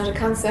saying it's not a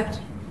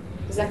concept.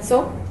 Is that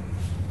so?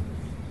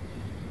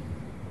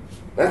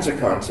 That's a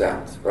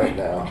concept right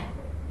now.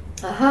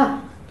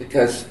 Uh-huh.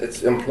 Because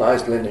it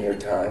implies linear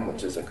time,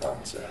 which is a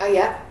concept. Oh,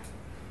 yeah.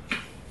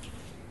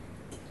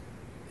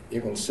 You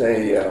can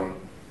say,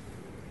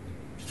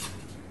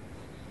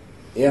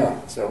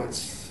 so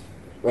it's,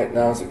 right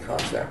now it's a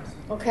concept.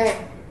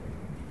 Okay.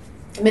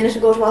 A minute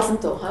ago it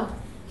wasn't though, huh?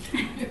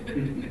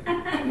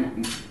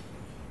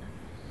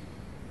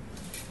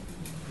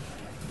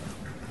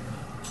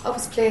 I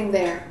was playing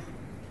there.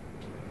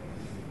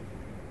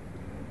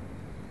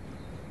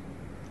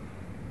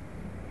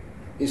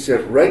 He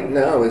said, right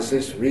now, is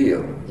this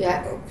real?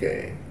 Yeah.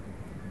 Okay.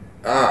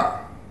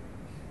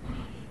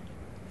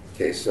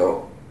 Okay,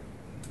 so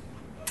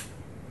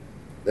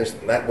there's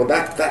that. Well,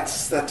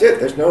 that's it.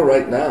 There's no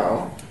right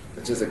now,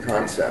 which is a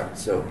concept.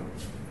 So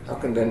how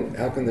can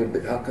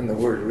the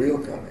word real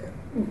come in?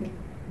 Mm-hmm.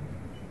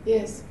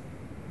 Yes.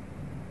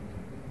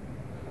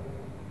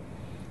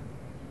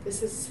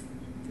 This is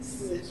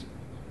it.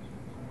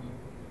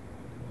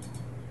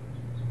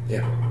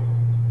 Yeah.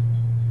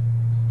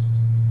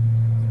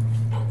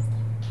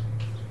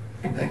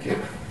 Thank you.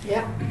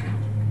 Yeah.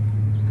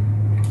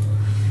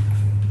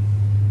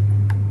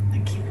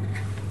 Thank you.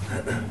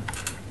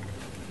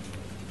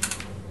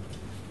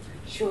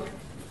 Sure.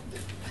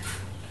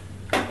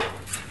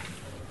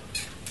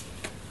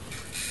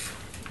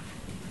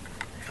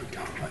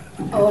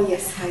 Oh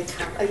yes, hi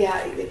Tom.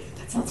 Yeah,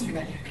 that sounds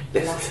familiar. I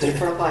lost you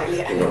for a while,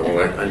 yeah.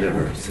 No, I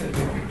never said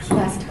it.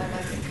 Last time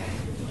I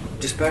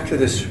think Just back to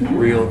this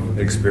real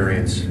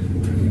experience.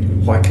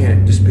 Why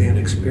can't it just be an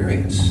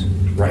experience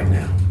right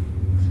now?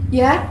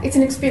 Yeah, it's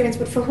an experience,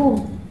 but for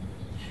whom?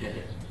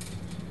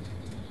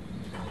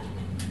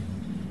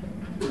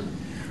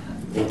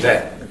 Well,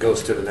 that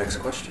goes to the next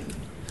question.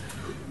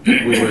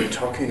 We were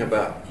talking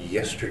about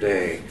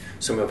yesterday,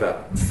 something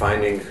about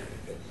finding,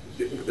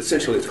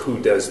 essentially it's who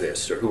does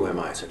this, or who am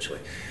I, essentially.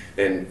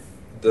 And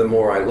the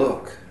more I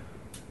look,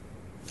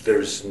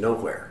 there's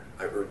nowhere.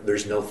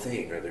 There's no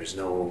thing, or there's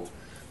no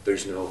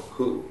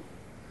who.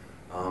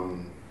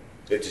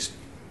 It just,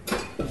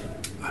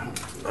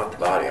 not the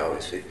body,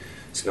 obviously.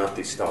 It's not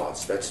these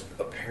thoughts. That's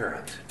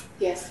apparent.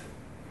 Yes.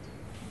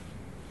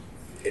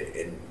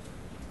 It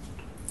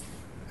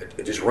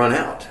just run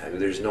out. I mean,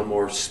 there's no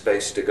more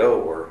space to go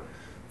or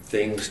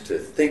things to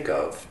think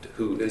of.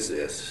 Who is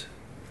this?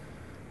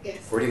 Yes.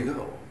 Where do you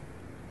go?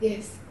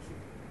 Yes.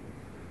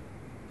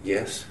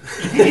 Yes.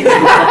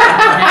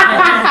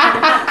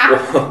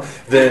 Well,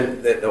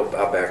 then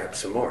I'll back up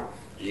some more.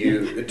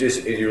 You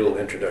just in your little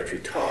introductory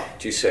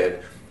talk, you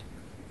said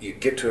you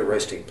get to a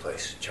resting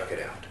place, chuck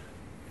it out.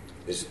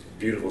 It's a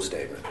beautiful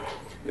statement.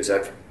 Because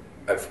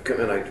I've come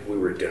and we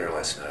were at dinner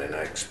last night, and I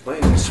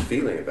explained this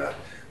feeling about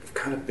we've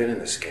kind of been in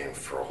this game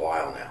for a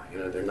while now. You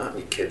know, there are not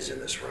any kids in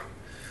this room,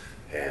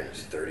 and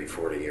it's 30,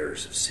 40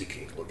 years of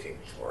seeking, looking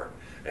for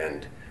it.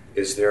 And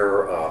is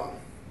there?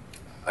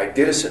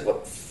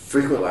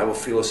 Frequently I will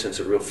feel a sense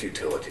of real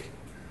futility.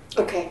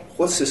 Okay.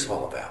 What's this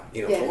all about?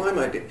 You know, Yeah. why am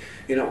I?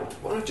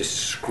 Why not just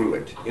screw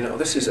it? You know,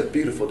 this is a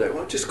beautiful day. Why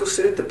not just go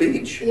sit at the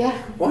beach? Yeah.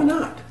 Why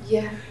not?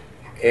 Yeah.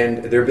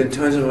 And there have been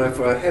times in my life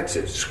where I had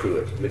said, screw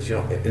it. But,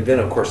 and then,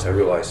 of course, I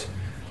realized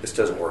this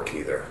doesn't work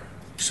either.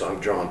 So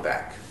I'm drawn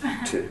back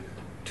to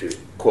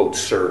quote,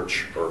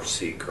 search or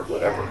seek or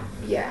whatever.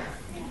 Yeah.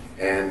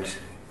 And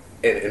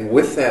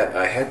with that,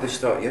 I had this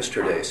thought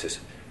yesterday. It says,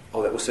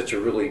 oh, that was such a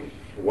really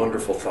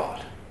wonderful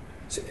thought.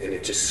 And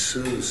it just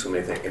soothes so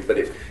many things. But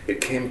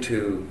it came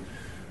to,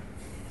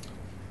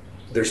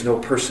 there's no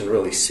person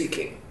really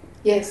seeking.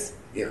 Yes.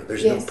 You know,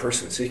 there's Yes. no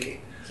person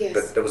seeking. Yes.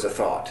 But there was a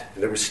thought.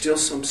 And there was still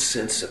some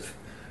sense of,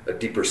 a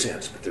deeper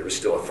sense, but there was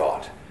still a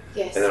thought.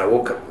 Yes. And then I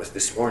woke up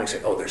this morning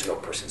saying, oh, there's no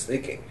person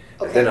thinking.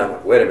 Okay. And then I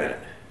went, wait a minute.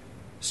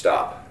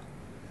 Stop.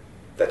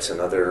 That's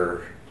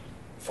another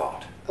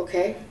thought.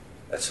 Okay.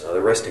 That's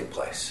another resting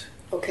place.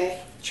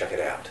 Okay. Check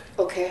it out.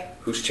 Okay.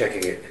 Who's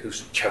checking it?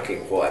 Who's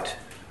chucking what?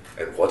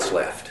 And what's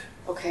left?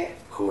 Okay.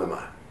 Who am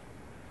I?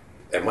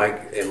 Am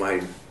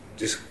I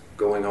just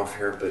going off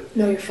here? But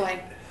No, you're fine.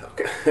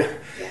 okay.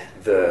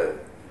 Yeah.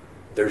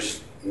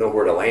 There's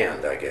nowhere to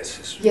land, I guess,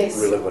 is Yes.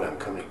 really what I'm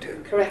coming to.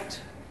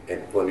 Correct.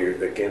 And when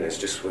it's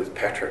just with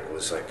Patrick, it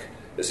was like,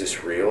 is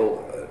this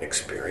real an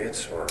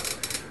experience? Or,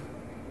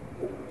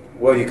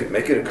 well, you could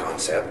make it a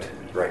concept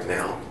right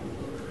now,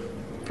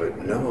 but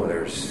no,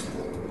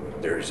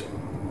 there's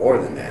more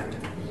than that.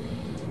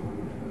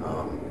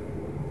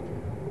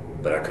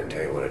 But I couldn't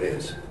tell you what it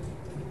is.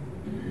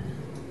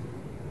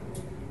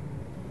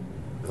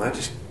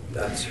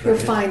 You're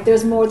fine.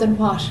 There's more than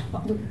what?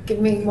 Give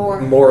me more.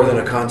 More than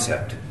a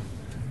concept.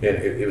 And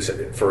it was,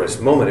 for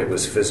a moment, it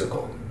was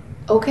physical.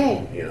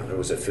 Okay. You know, there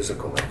was a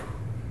physical,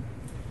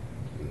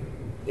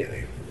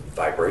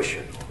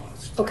 vibration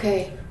almost.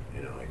 Okay.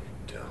 You know,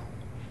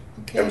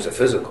 Okay. that was a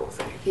physical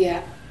thing.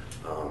 Yeah.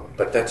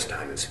 But that's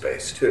time and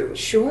space too.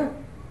 Sure.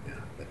 Yeah,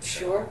 that's,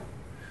 Sure.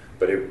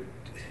 But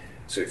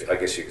I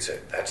guess you could say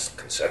that's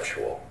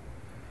conceptual.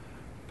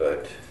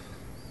 But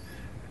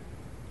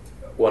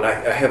Well, I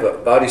have a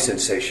body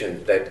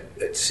sensation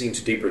that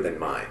seems deeper than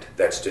mind.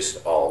 That's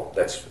just all.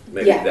 That's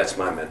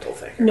my mental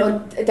thing. No,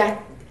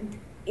 that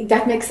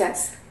makes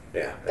sense.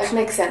 Yeah, that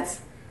makes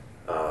sense.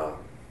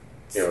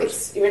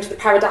 You're into the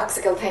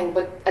paradoxical thing,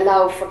 but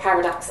allow for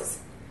paradoxes.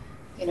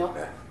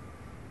 Yeah.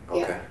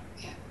 Okay.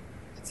 Yeah,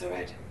 that's all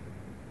right.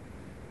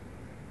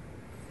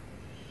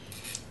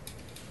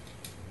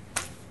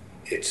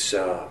 It's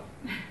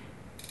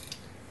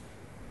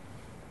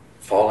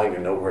falling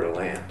and nowhere to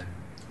land.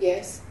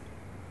 Yes.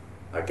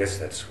 I guess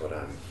that's what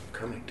I'm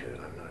coming to.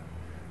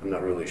 I'm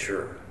not really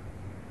sure.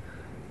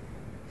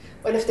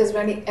 Well, if there's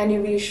any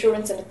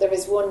reassurance in it, there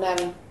is one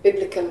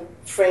biblical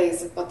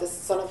phrase about the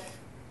Son of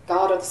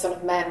God or the Son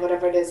of Man,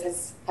 whatever it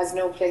is, has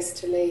no place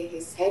to lay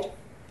his head.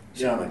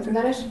 Yeah, Isn't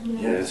that it?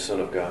 Yeah, the Son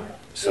of God,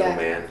 Son of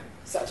Man.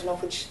 So I don't know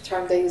which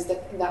term they used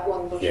in that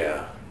one, but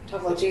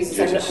talking about Jesus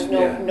has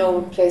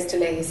no place to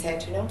lay his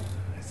head, I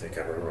think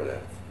I remember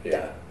that.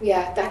 Yeah.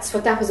 Yeah, that's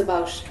what that was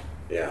about.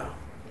 Yeah.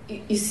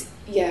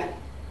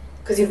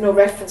 Because you've no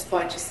reference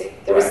point, you see.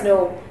 There is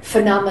no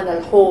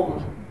phenomenal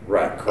home.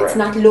 Right, correct. It's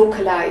not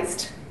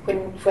localized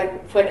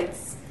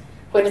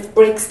when it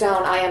breaks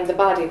down, I am the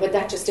body, when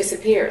that just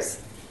disappears.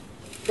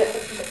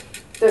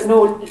 There's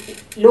no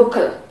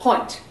local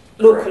point,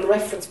 local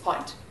reference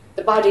point.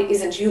 The body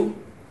isn't you.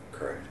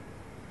 Correct.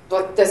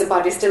 But there's a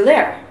body still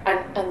there,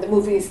 and the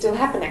movie is still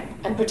happening,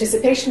 and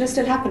participation is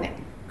still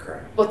happening.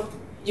 Correct. But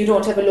you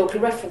don't have a local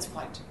reference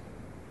point.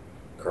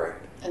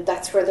 Correct. And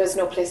that's where there's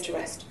no place to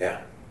rest.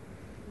 Yeah.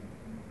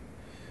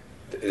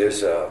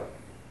 There's a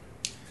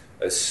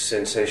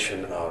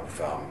sensation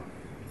of,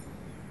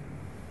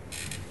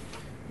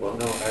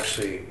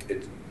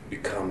 it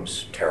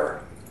becomes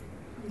terror.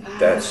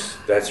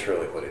 That's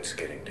really what it's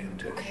getting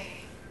into. Okay.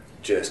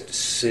 Just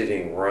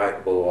sitting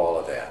right below all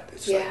of that.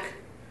 It's like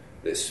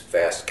this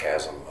vast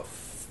chasm of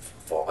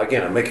fall.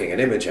 Again, I'm making an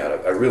image out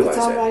of it. I realize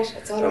that.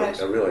 It's all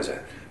right. I realize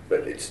that.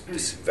 But it's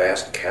this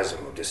vast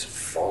chasm of just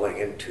falling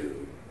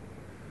into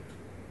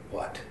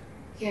what?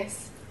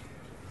 Yes.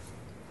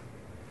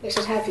 Let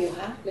it have you,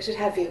 huh? Let it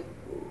have you.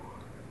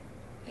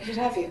 Let it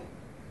have you.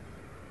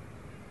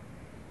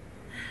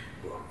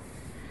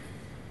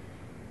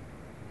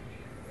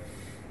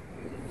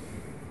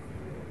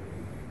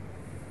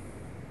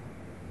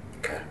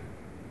 Okay.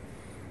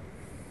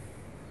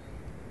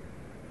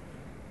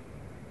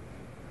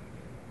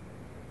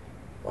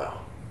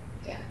 Wow.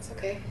 Yeah, it's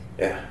okay.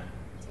 Yeah.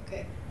 It's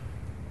okay.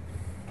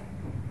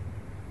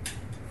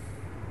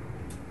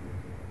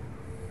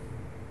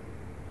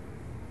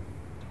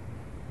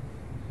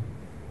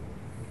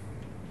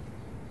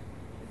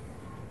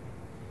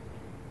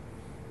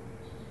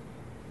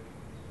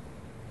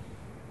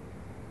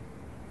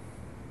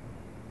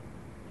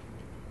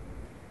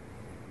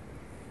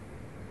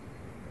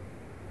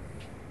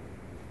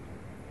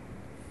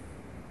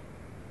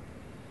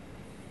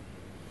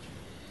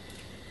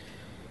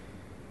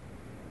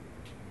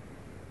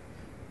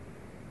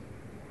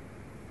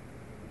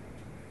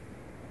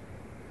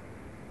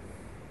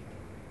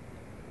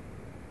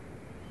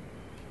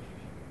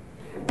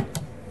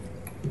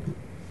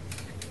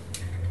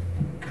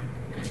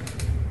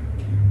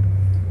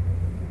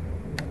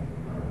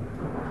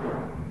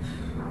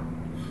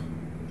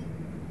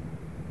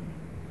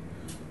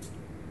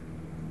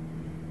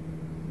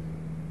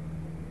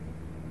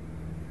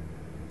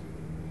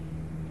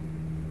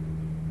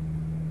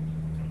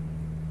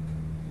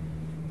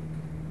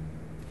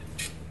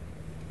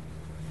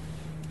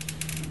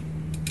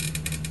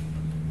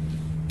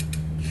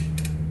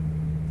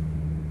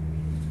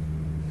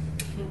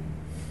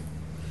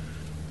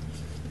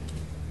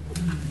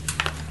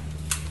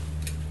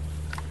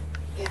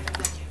 Yeah,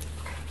 thank you.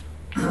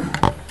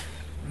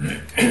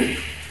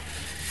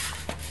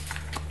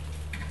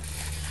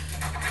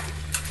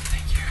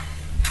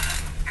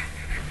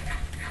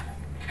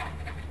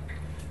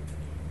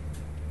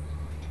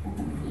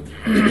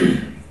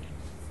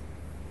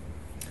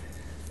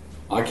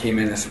 I came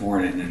in this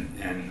morning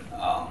and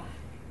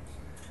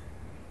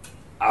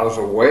I was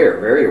aware,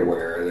 very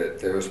aware, that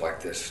there was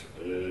like this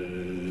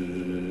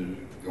going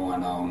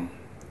on,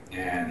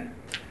 and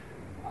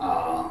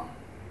I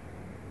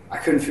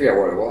couldn't figure out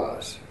what it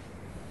was.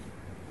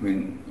 I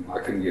mean, I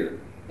couldn't get it.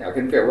 I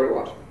couldn't figure out what it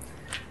was.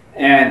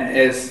 And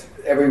as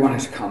everyone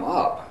has come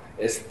up,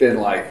 it's been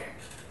like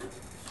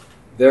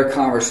their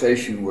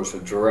conversation was a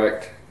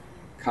direct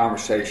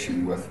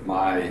conversation with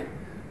my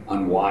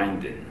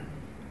unwinding.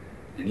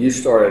 And you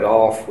started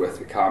off with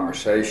the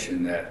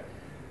conversation that,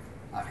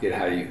 I forget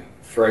how you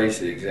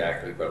phrased it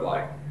exactly, but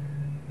like,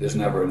 there's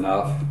never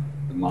enough.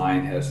 The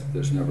mind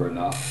there's never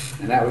enough.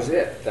 And that was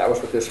it. That was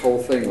what this whole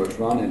thing was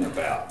running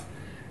about.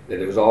 That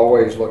it was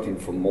always looking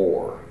for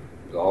more.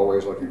 It was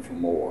always looking for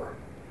more.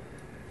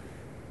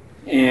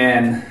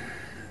 And,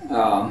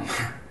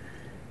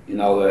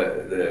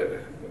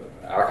 the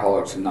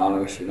Alcoholics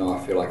Anonymous,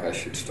 I feel like I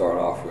should start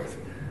off with,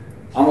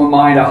 I'm a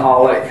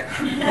mindaholic.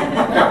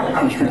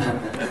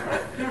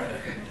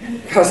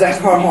 Because that's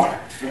what I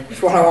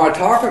want to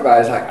talk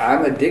about. Is like,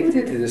 I'm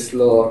addicted to this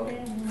little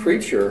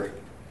creature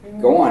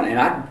going, and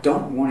I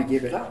don't want to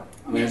give it up.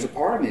 I mean, there's a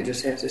part of me that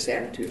just has this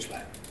attitude. It's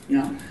like, you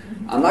know,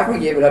 I'm not going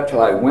to give it up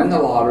till I win the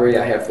lottery.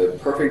 I have the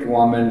perfect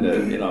woman.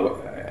 You know,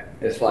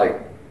 it's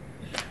like,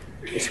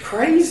 it's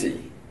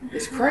crazy.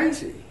 It's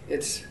crazy.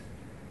 It's,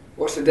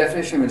 what's the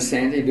definition of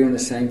insanity? Doing the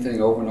same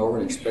thing over and over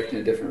and expecting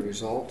a different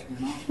result.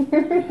 You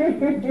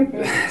know,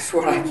 that's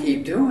what I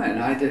keep doing.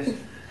 I just,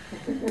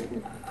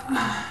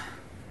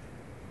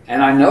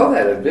 and I know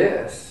that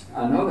abyss.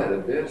 I know that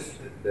abyss.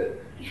 That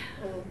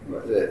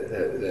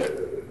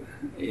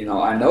you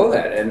know, I know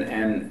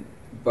that,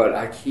 but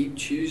I keep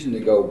choosing to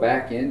go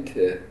back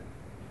into.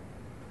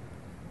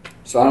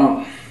 So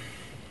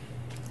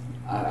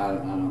I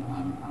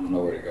don't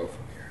know where to go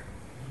from here.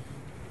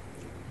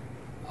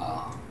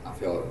 I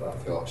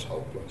feel it's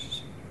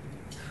hopeless.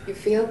 You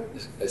feel?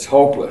 It's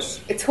hopeless.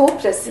 It's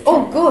hopeless.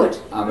 Oh, good.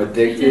 I'm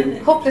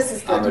addicted. Hopeless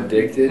is good. I'm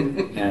addicted,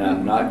 and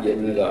I'm not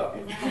giving it up.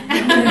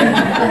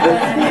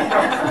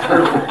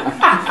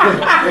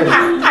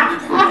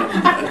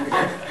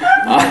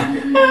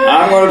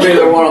 I'm going to be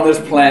the one on this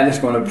planet that's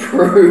going to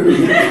prove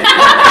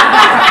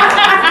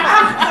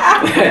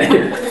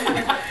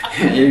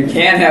you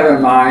can't have a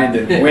mind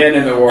and win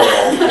in the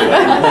world.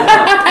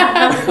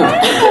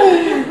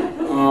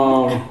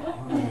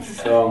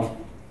 So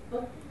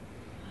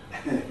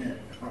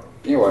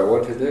anyway,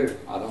 what to do?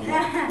 I don't know.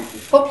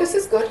 Hopeless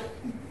is good.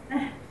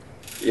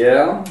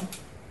 Yeah,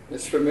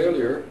 it's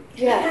familiar.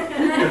 Yeah.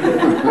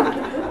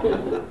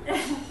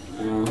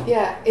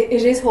 Yeah,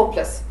 it is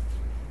hopeless.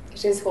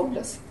 It is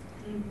hopeless.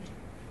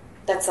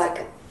 That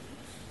cycle.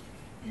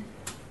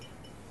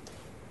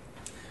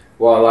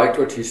 Well, I liked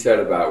what you said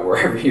about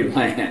wherever you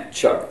land,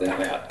 chuck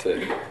them out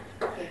too.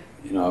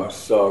 You know,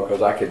 so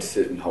because I could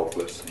sit in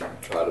hopeless and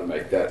try to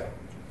make that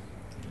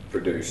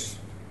produce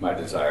my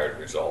desired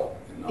result.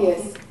 You know?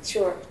 Yes,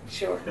 sure.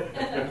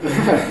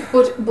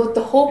 But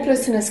the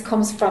hopelessness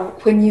comes from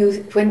when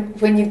you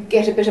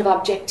get a bit of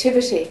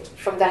objectivity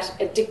from that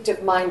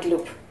addictive mind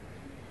loop.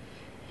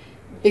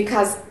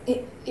 Because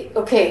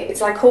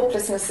it's like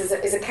hopelessness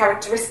is a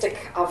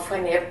characteristic of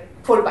when you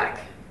pull back,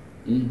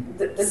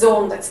 the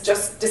zone that's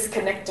just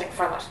disconnecting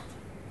from it.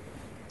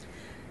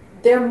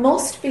 There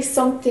must be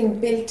something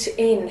built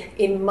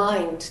in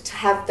mind to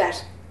have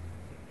that.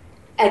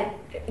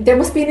 There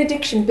must be an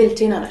addiction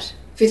built in on it,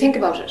 if you think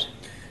about it.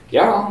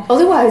 Yeah.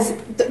 Otherwise,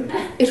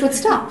 it would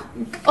stop.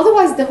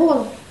 Otherwise, the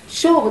whole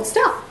show would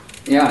stop.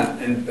 Yeah,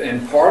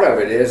 and part of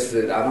it is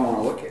that I don't want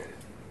to look at it.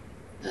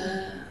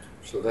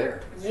 So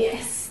there.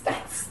 Yes,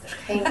 that's the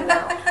thing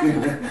now.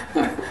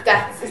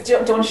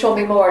 Don't show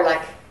me more,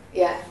 like,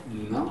 yeah.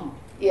 No.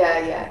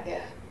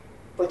 Yeah.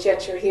 But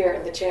yet you're here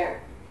in the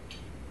chair.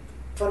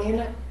 Funny, isn't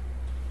it?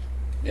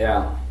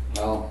 Yeah,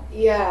 well.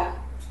 Yeah.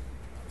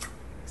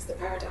 It's the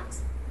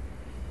paradox.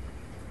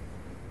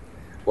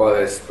 Well,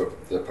 it's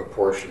the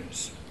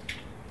proportions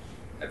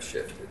have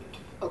shifted.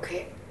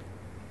 Okay.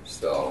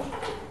 So,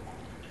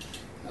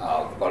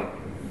 but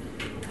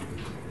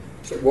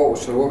so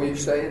what were you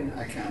saying?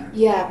 I can't.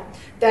 Yeah,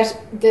 that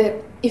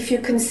if you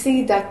can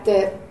see that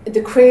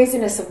the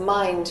craziness of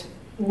mind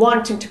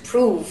wanting to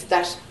prove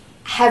that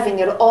having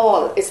it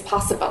all is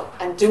possible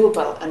and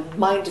doable, and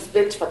mind is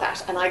built for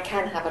that, and I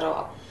can have it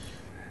all.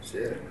 That's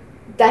it.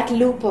 That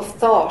loop of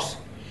thought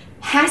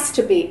has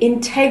to be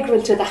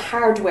integral to the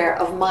hardware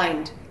of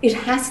mind. It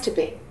has to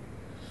be.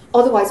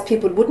 Otherwise,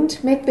 people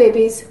wouldn't make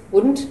babies,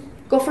 wouldn't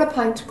go for a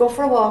pint, go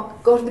for a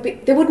walk, go to the beach.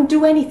 They wouldn't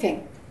do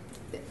anything.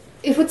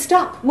 It would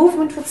stop.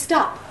 Movement would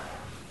stop.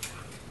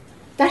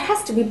 That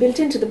has to be built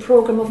into the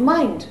program of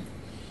mind.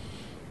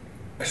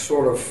 A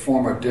sort of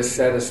form of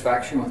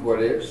dissatisfaction with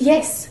what is?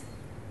 Yes.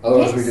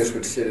 Otherwise, we Yes. just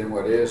would sit in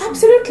what is.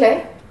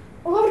 Absolutely.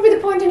 Well, what would be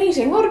the point in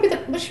eating? What would be the...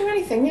 But sure,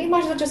 anything. You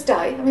might as well just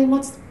die. I mean,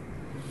 what's...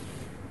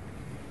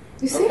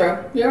 You see?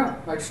 Okay, yeah,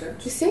 makes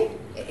sense. You see?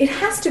 It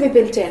has to be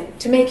built in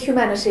to make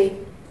humanity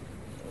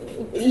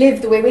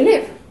live the way we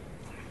live.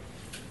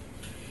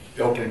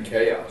 Built-in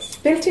chaos.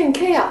 Built-in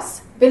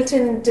chaos,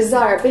 built-in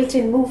desire,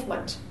 built-in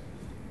movement,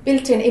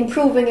 built-in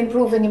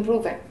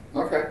improving.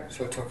 Okay,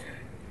 so it's okay.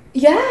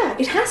 Yeah,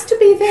 it has to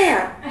be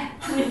there.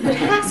 It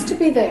has to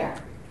be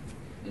there.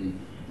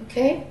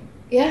 Okay?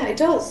 Yeah, it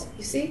does,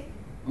 you see?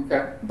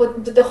 Okay.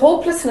 But the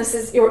hopelessness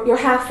is, you're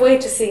halfway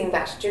to seeing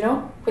that, do you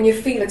know? When you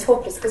feel it's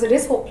hopeless, because it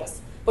is hopeless.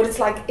 But it's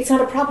like, it's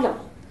not a problem.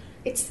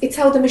 It's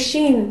how the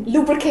machine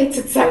lubricates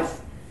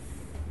itself.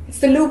 It's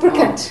the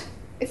lubricant.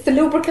 It's the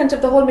lubricant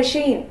of the whole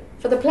machine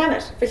for the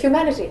planet, for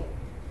humanity.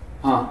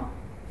 Huh.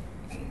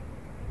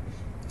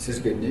 This is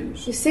good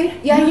news. You see?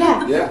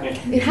 Yeah. Yeah.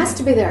 It has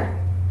to be there.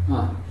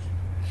 Huh.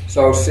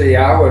 So, see,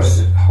 I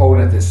was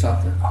holding it to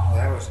something.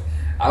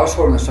 I was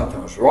holding to something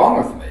that was wrong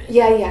with me.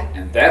 Yeah.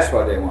 And that's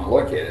what I didn't want to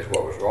look at, is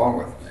what was wrong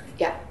with me.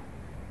 Yeah.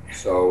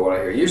 So what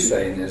I hear you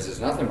saying is there's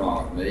nothing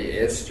wrong with me.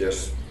 It's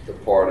just the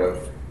part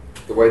of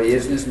the way the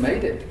isness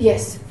made it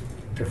Yes.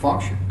 to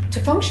function. To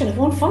function. It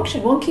won't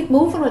function. It won't keep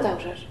moving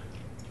without it.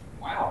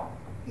 Wow.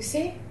 You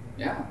see?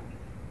 Yeah.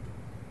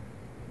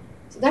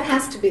 So that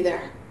has to be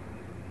there.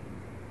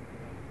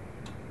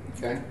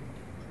 Okay.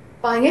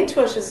 Buying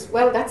into it is,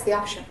 well, that's the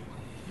option.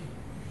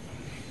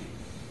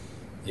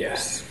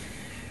 Yes.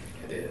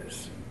 it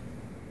is.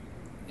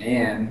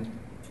 And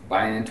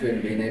buying into it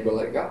and being able to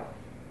let go.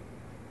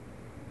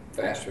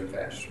 Faster and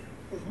faster.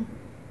 Mm-hmm.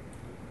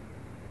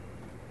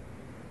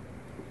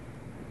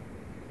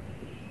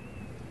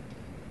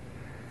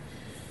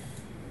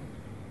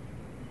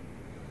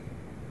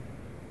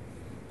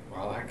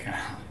 Well, that kind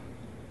of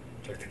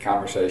took the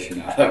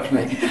conversation out of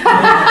me.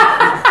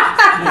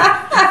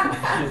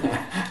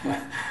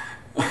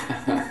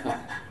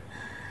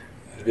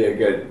 That'd be a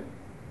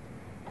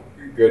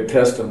good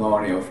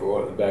testimonial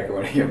for the back of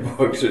one of your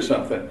books or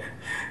something.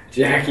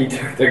 Jackie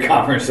took the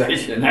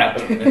conversation out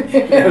of me.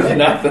 There was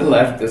nothing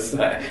left to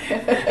say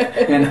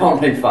in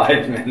only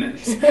 5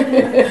 minutes.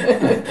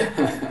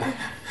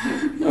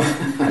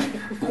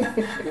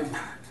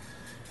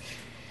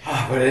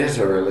 But it is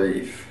a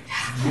relief.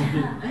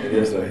 It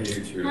is a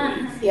huge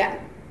relief. Yeah.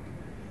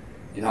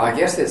 You know, I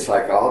guess it's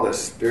like all the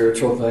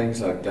spiritual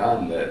things I've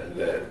done that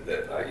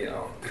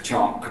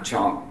ka-chonk,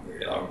 ka-chonk,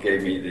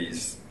 gave me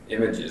these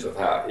images of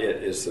how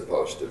it is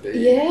supposed to be.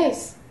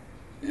 Yes.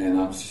 And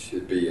I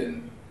should be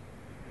in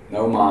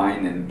no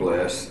mind and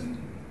bliss and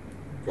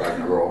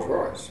driving a Rolls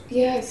Royce.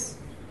 Yes.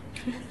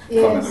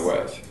 Come in the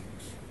West.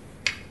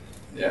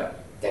 Yeah.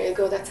 There you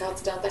go, that's how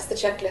it's done. That's the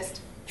checklist.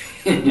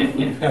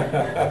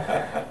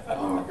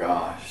 Oh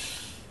gosh.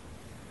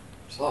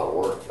 It's a lot of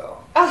work though.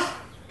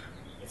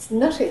 It's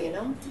nutty,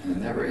 And it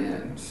never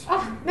ends.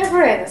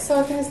 Never ends.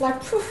 So then it's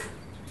like, phew,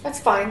 that's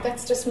fine.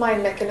 That's just my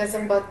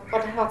mechanism. But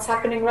what's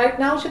happening right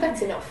now,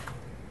 that's enough.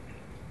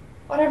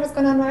 Whatever's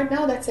going on right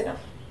now, that's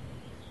enough.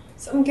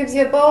 Something gives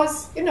you a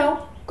buzz,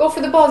 go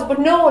for the buzz. But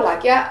no,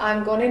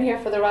 I'm going in here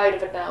for the ride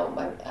of it now.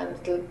 And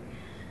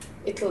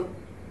it'll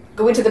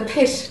go into the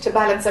pit to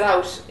balance it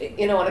out,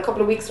 in a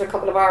couple of weeks or a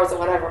couple of hours or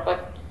whatever.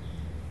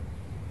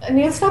 And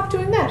you'll stop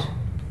doing that.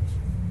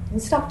 You'll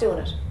stop doing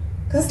it.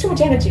 Because it's too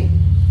much energy.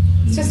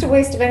 It's just a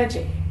waste of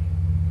energy.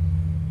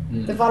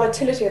 The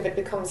volatility of it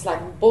becomes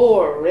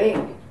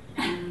boring.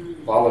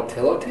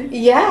 Volatility?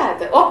 Yeah,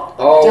 the up,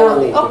 Oh, down,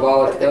 the up,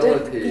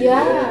 volatility.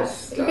 yeah,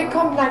 Yes. it'll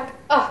become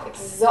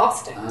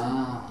exhausting.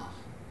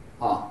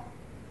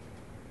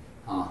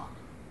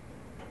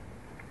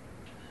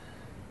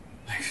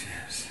 Makes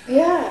sense.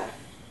 Yeah,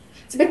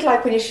 it's a bit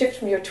like when you shift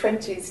from your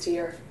 20s to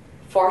your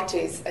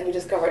 40s and you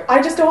discover,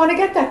 I just don't want to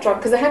get that drug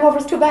because the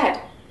hangover's too bad.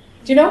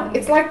 Do you know?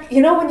 It's like,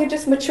 when you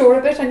just mature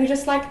a bit and you're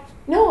just like,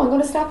 no, I'm going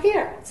to stop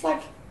here. It's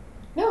like,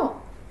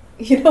 no.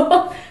 You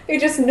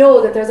just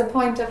know that there's a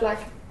point of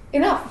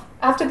enough.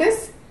 After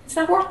this, it's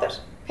not worth it.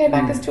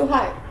 Payback is too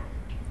high.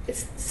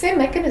 It's the same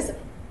mechanism.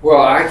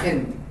 Well, I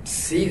can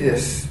see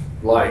this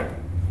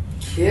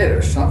kid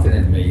or something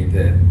in me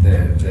that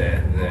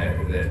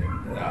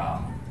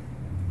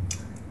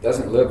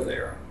doesn't live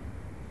there,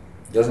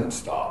 doesn't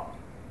stop,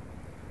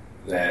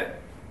 that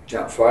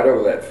jumps right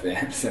over that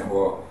fence and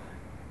will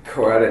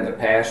go out in the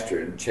pasture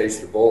and chase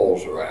the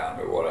bulls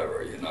around or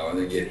whatever, and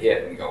then get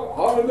hit and go,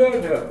 how did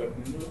that happen?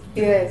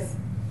 Yes.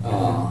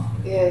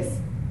 Yes.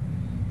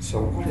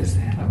 So what is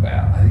that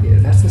about? I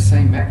think that's the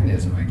same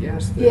mechanism, I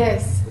guess.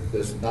 Yes. That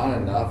there's not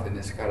enough and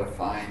it's got to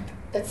find.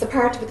 That's the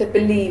part of it that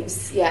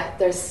believes,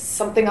 there's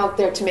something out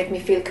there to make me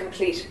feel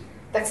complete.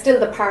 That's still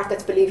the part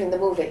that's believing the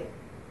movie.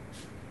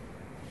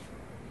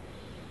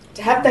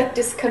 To have that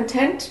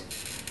discontent,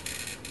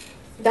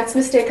 that's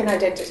mistaken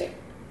identity.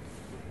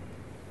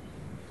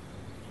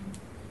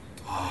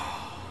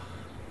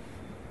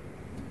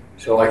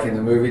 So like in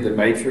the movie The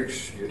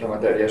Matrix, you were talking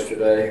about that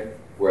yesterday,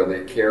 where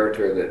the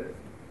character that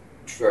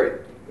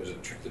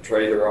the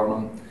traitor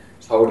on him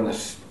is holding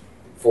this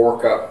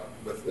fork up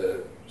with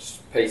the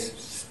piece of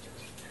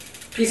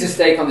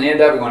steak on the end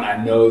of it going, I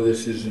know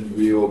this isn't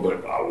real,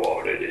 but I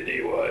want it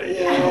anyway.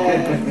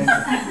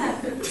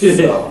 Yes.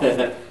 So,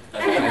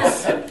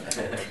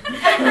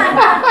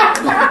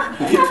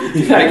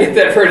 did I get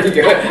that pretty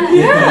good?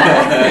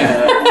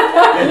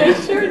 Yeah. You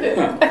sure did.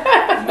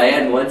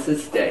 Man wants a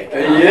steak.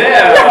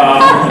 Yeah.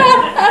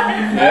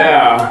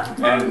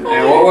 And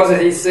what was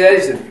it he said?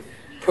 He said,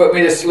 put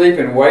me to sleep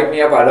and wake me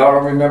up. I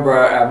don't remember.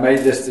 I made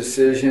this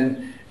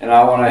decision, and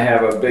I want to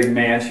have a big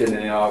mansion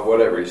and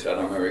whatever he said. I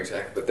don't remember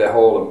exactly. But I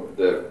don't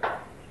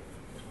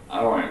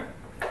want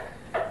to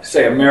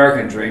say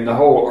American dream, the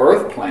whole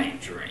earth plane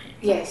dream.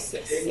 Yes.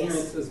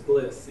 Ignorance is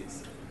bliss, he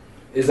said.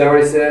 Is that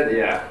what he said?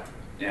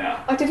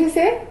 Yeah. What did he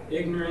say?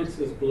 Ignorance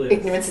is bliss.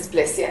 Ignorance is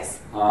bliss, yes.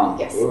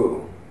 Yes.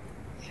 Ooh.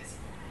 Yes.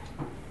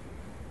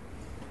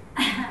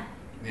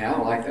 Yeah, I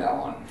don't like that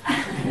one.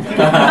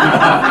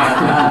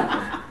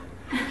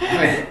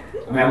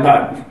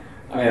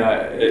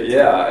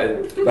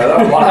 But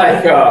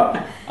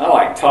I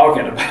like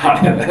talking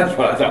about it. That's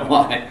what I don't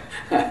like.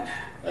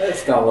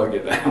 Let's don't look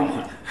at that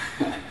one.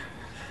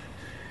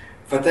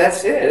 But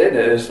that's it, isn't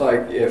it? It's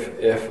like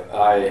if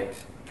I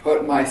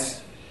put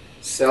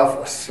myself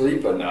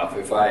asleep enough,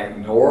 if I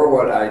ignore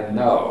what I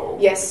know,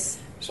 Yes.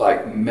 it's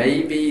like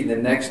maybe the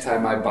next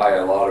time I buy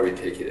a lottery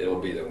ticket,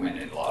 it'll be the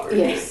winning lottery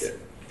ticket.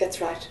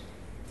 That's right.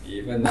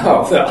 Even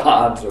though the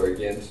odds are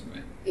against me.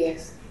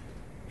 Yes.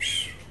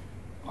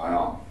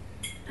 Wow.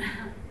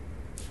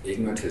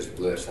 Ignorance is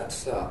bliss.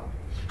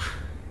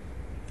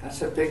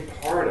 that's a big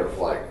part of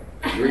like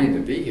agreeing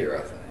to be here,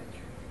 I think.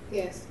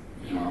 Yes.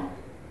 You know,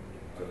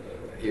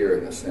 here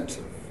in the sense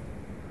of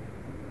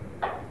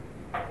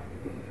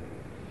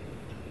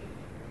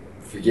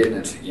forgetting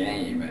it's a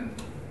game and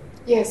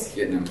Yes.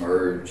 getting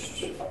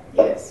immersed.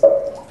 Yes.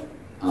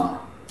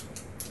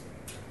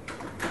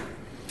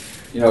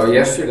 You know,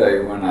 yesterday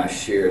when I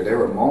shared, there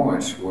were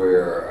moments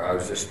where I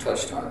was just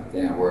touched on it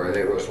then, where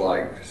it was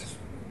like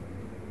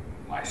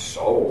my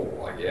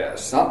soul, I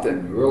guess,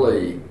 something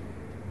really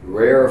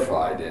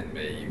rarefied in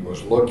me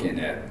was looking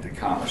at the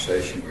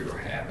conversation we were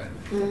having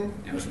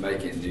and was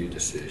making new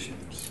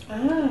decisions.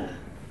 Ah.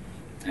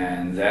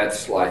 And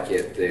that's like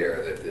it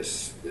there, that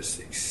this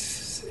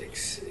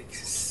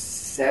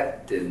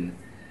accepting,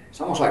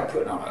 it's almost like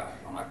putting on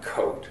a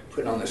coat,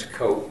 putting on this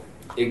coat.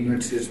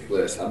 Ignorance is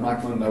bliss. I'm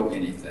not going to know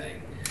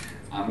anything.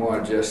 I'm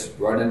going to just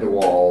run into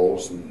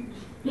walls and,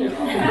 you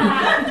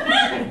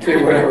know,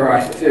 do whatever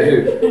I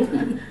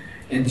do.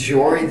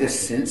 Enjoy the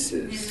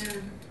senses.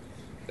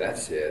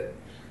 That's it.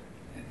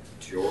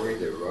 Enjoy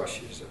the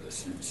rushes of the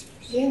senses.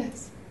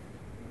 Yes.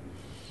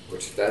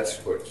 Which that's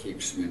what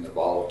keeps me in the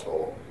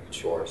volatile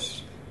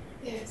choice.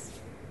 Yes.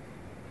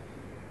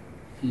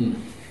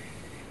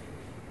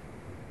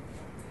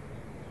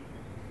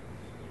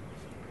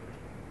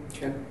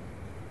 Okay.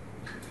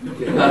 I'm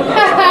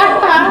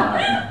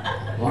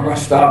going to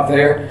stop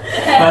there.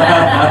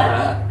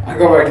 I'll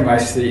go back to my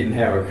seat and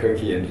have a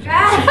cookie and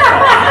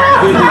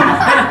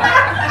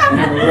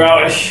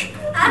relish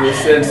the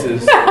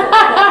senses.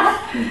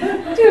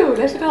 Do,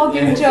 let it all be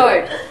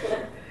enjoyed.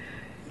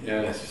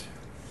 Yes.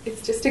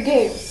 It's just a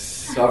game.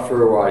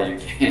 Suffer while you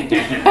can.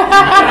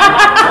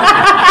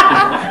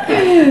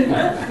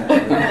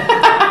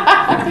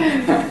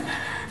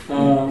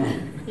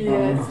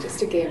 Yeah, it's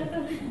just a game.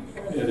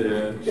 It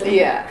is.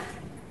 Yeah.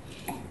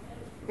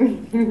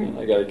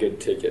 I got a good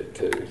ticket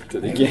to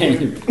the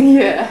game.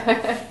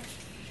 Yeah.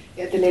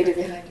 Yeah, the lady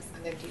behind us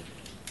on the deep.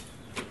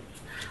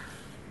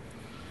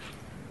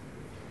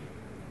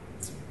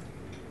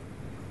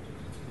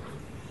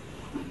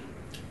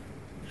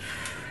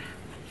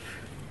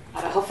 A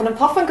lot of huffing and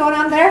puffing going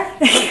on there.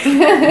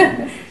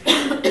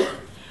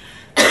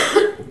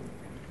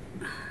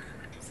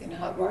 See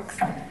how it works?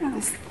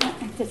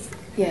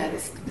 Yeah,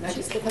 this. Can I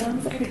just get that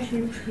on?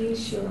 Okay.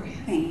 Please, Sure.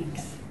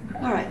 thanks.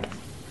 All right.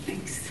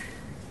 Thanks.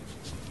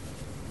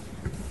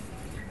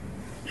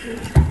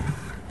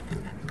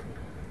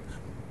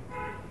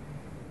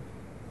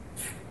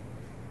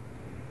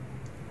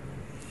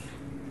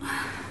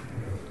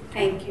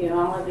 Thank you,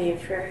 all of you,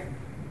 for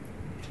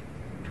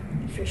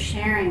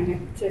sharing.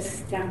 It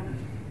just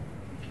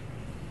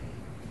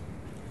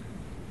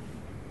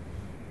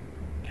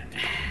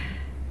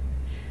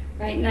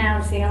right now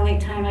is the only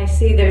time I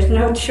see there's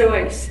no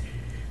choice.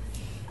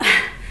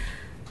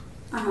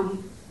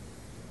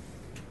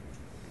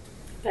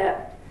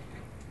 But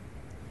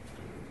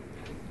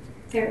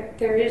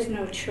there is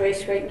no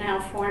choice right now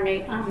for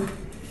me.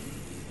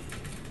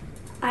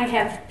 I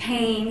have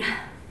pain,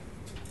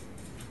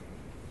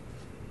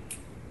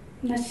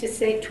 let's just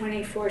say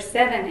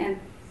 24/7,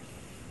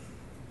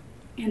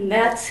 and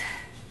that's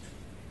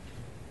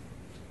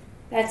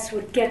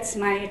what gets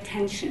my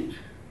attention.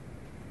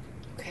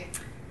 Okay.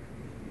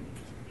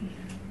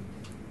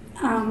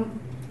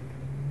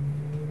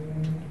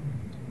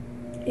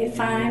 If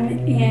I'm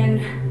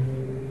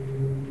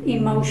in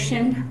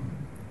emotion,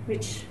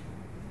 which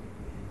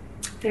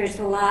there's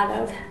a lot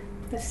of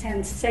the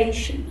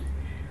sensation,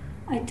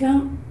 I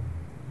don't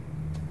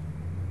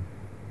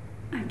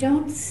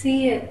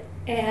see it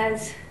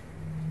as,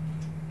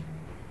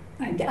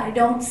 I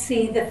don't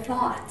see the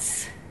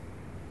thoughts.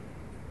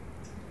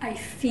 I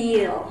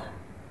feel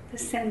the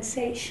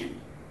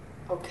sensation.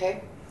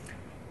 Okay.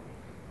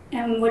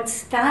 And what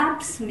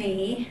stops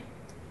me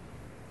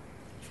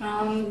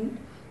from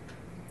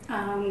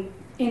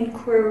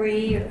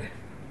inquiry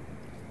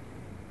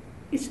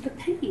is the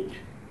pain.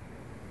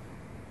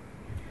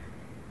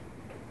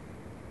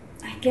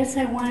 I guess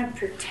I want to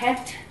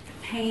protect the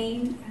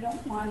pain. I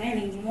don't want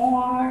any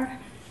more.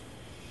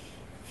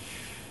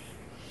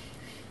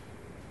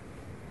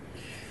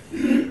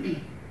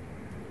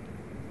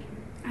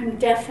 I'm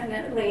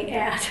definitely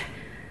at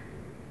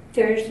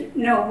there's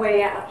no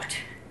way out.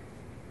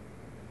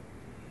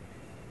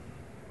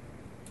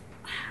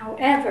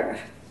 However,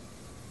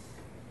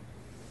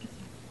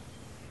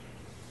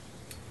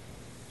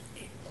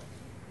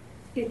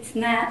 it's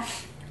not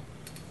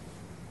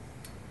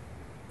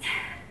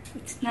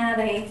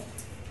a,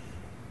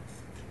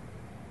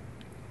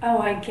 oh,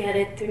 I get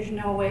it, there's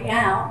no way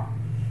out.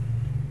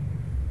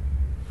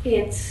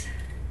 It's,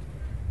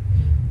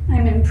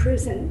 I'm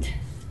imprisoned.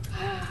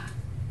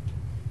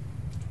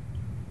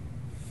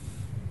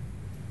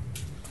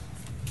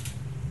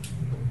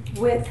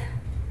 With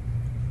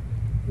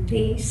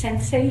the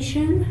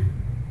sensation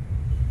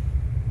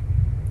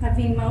of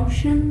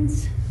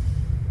emotions,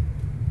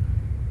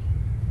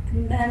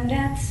 and then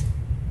that's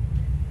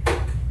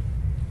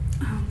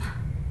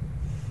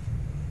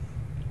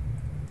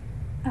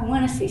I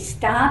want to say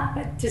stop,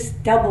 but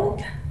just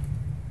doubled.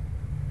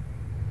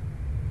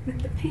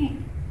 with the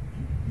pain.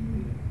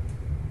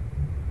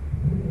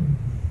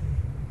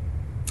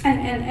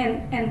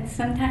 And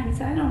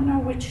sometimes I don't know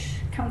which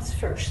comes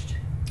first.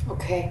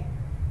 Okay.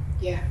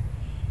 Yeah.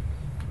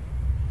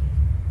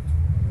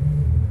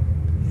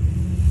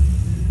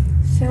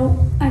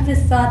 So I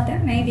just thought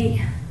that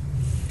maybe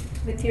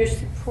with your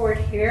support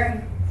here,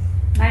 and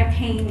my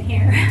pain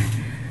here,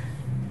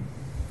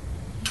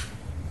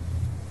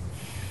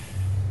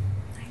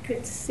 I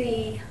could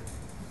see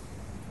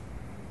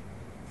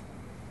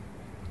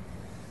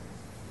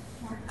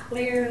more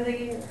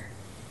clearly.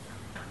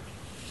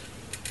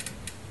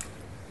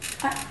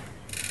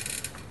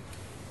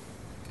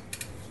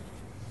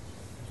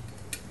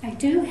 I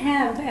do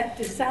have that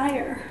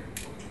desire.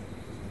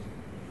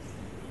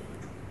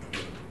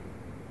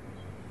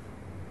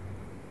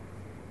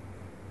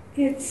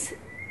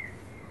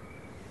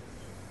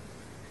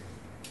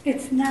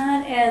 It's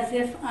not as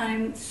if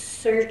I'm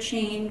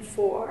searching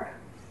for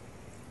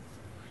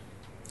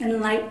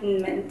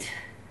enlightenment,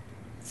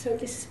 so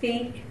to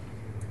speak.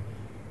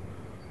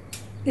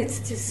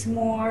 It's just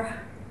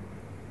more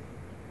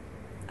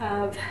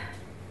of,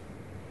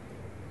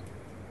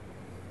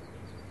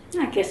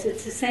 I guess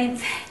it's the same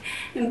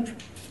thing,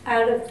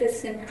 out of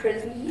this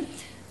imprisonment.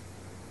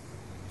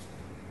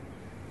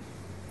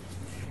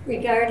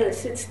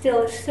 Regardless, it's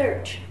still a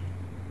search.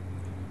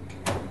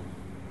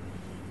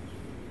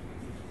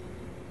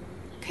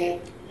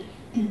 Okay.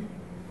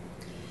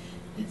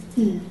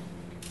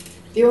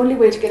 The only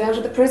way to get out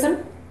of the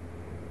prison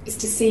is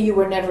to see you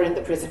were never in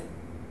the prison.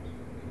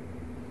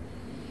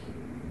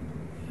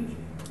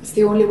 It's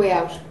the only way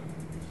out.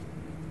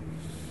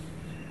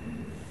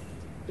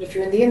 But if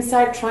you're in the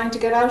inside trying to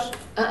get out,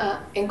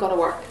 ain't gonna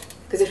work.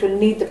 Because it will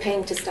need the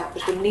pain to stop.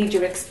 It will need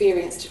your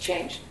experience to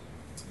change.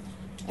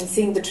 And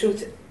seeing the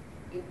truth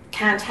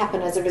can't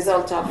happen as a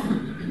result of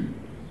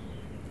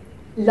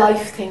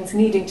life things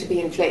needing to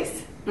be in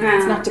place.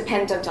 It's not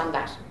dependent on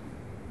that.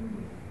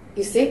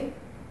 You see?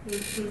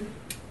 Mm-hmm.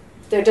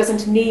 There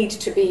doesn't need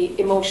to be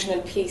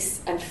emotional peace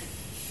and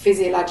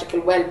physiological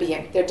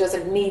well-being. There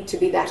doesn't need to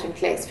be that in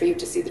place for you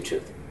to see the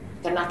truth.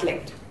 They're not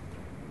linked.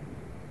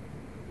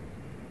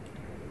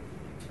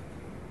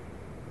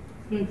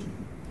 Mm-hmm.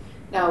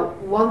 Now,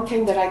 one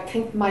thing that I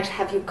think might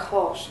have you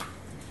caught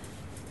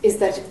is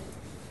that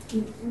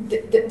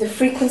the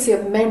frequency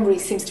of memory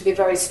seems to be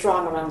very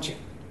strong around you.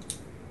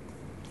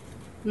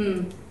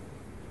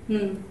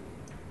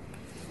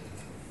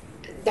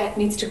 That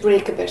needs to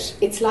break a bit.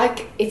 It's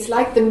like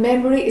the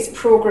memory is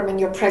programming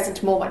your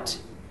present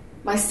moment.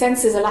 My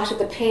sense is a lot of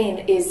the pain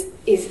is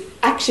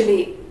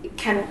actually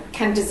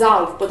can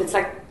dissolve, but it's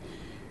like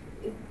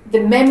the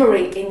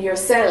memory in your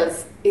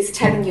cells is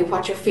telling you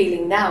what you're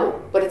feeling now,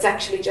 but it's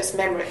actually just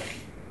memory.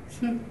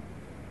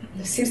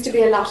 There seems to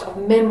be a lot of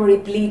memory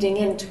bleeding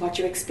into what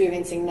you're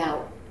experiencing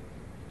now.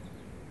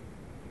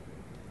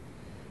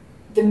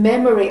 The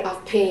memory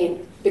of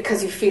pain,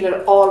 because you feel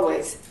it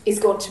always, is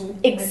going to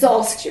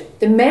exhaust you.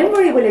 The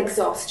memory will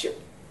exhaust you.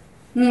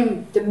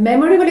 The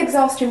memory will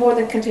exhaust you more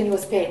than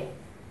continuous pain.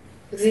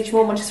 Because each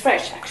moment is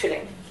fresh,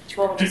 actually. Each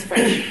moment is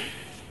fresh.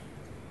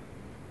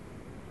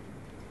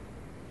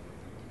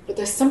 But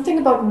there's something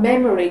about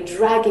memory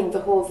dragging the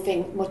whole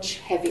thing much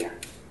heavier.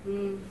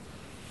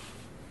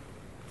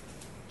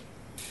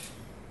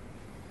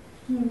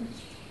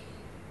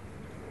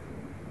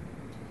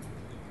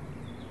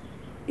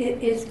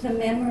 Is the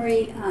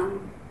memory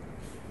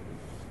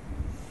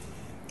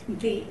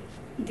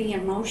the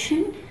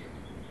emotion?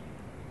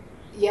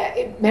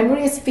 Yeah,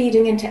 memory is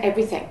feeding into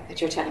everything that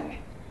you're telling me.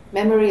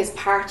 Memory is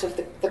part of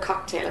the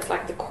cocktail. It's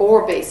like the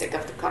core basic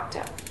of the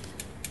cocktail.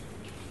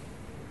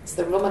 It's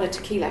the rum and a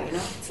tequila, you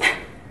know?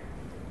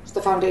 It's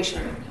the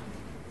foundation of it.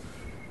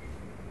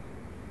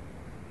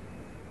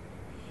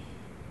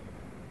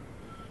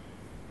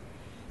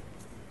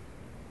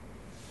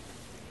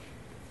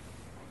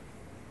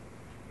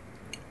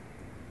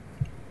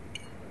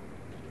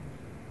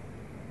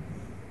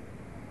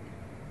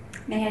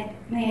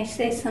 May I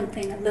say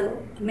something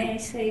may I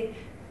say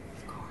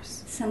of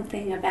course,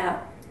 something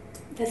about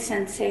the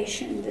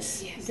sensation,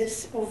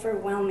 this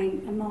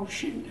overwhelming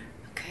emotion?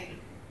 Okay.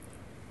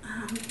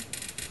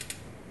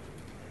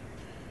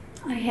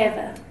 I have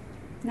a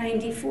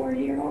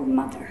 94-year-old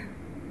mother,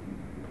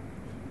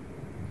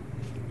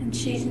 and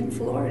she's in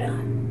Florida.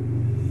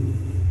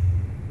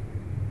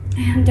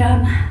 And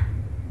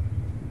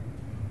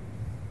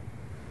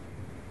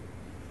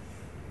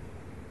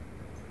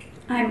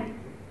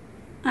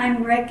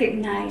I'm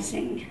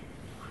recognizing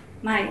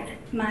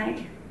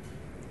my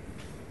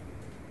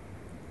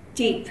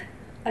deep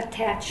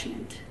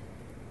attachment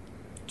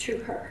to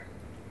her.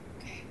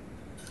 Okay.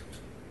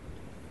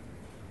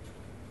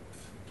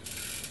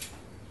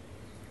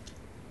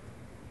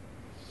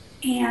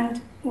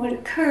 And what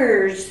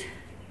occurs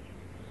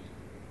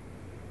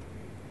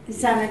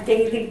is on a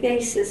daily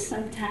basis,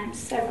 sometimes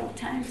several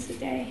times a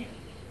day.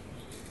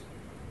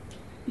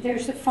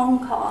 There's a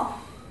phone call,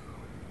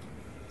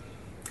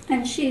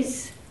 and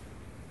she's,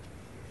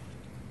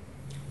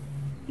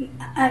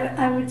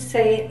 I would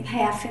say,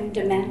 half in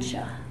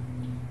dementia.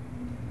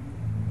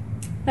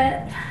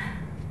 But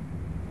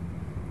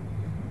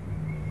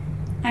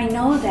I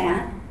know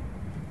that.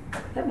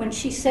 But when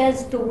she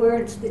says the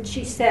words that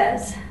she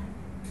says,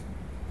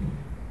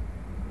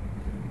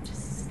 it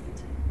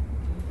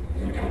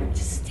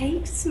just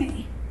takes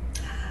me.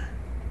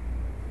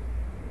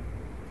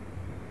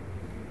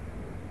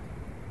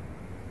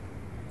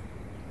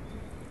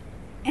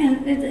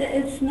 And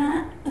it's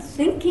not a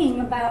thinking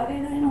about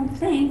it, I don't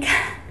think.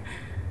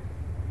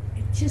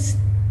 It just...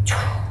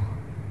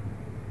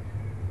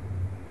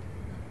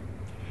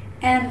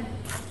 And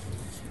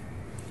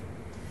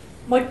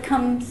what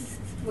comes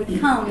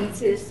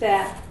is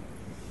that,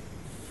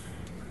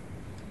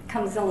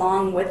 comes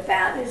along with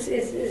that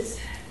is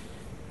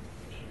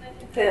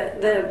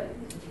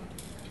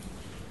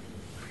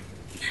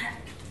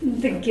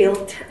the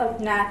guilt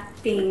of not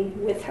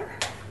being with her.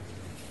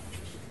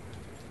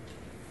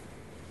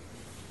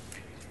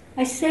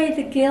 I say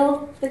the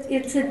guilt, but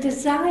it's a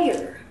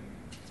desire.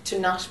 To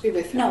not be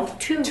with her? No,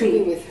 to be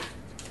be with her.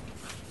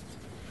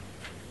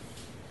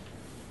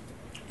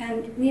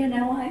 And, you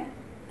know, I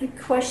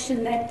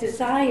question that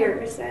desire.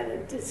 Is that a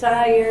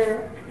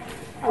desire,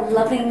 a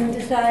loving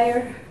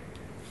desire?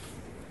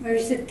 Or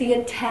is it the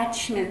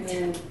attachment?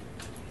 Mm.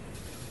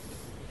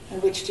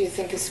 And which do you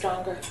think is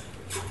stronger?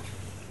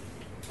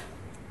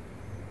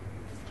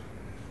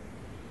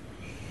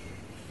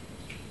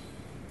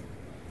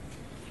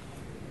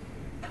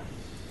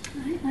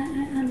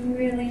 I'm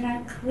really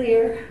not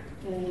clear.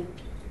 Mm.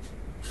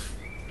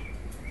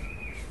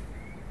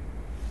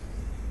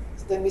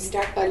 So then we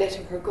start by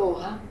letting her go,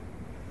 huh?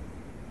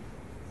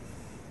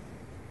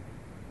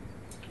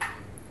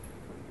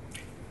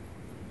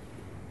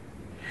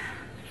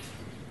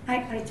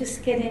 I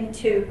just get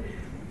into,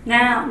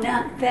 now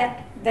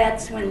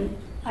that's when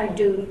I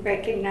do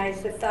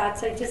recognize the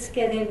thoughts. I just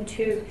get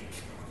into,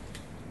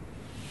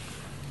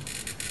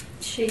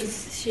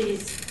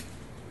 she's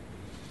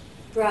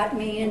brought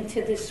me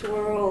into this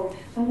world.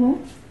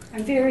 Mm-hmm.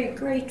 I'm very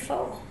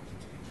grateful.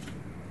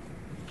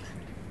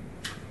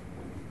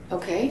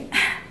 Okay.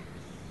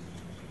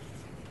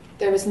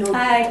 There is no...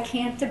 I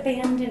can't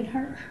abandon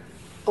her.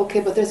 Okay,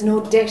 but there's no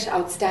debt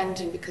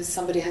outstanding because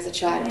somebody has a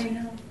child. I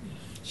know.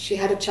 She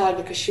had a child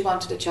because she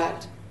wanted a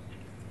child.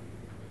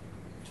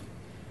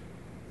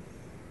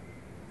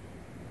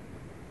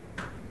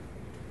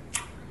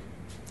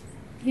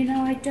 You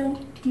know, I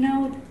don't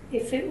know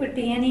if it would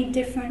be any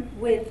different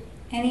with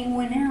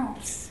anyone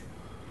else.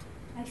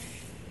 I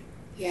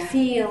Yeah.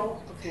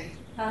 feel... Okay.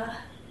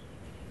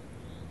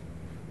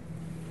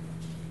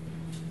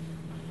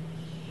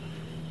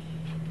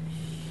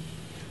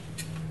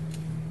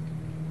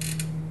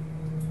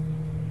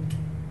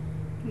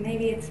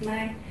 Maybe it's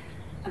my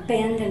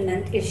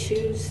abandonment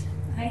issues.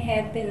 I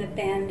have been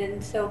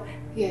abandoned, so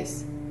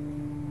Yes.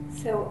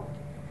 so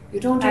You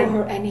don't owe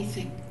her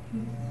anything.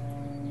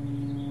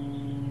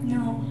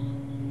 no.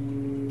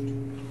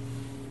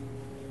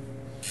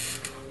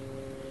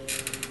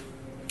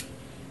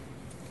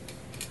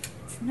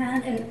 It's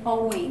not an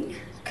owing.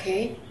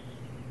 Okay.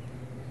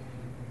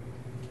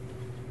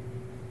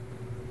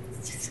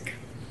 It's just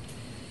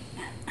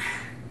I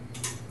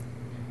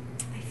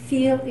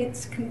feel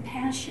it's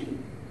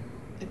compassion.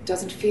 It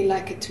doesn't feel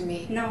like it to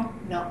me. No.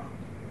 No.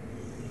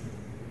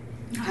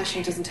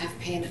 Passion doesn't have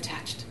pain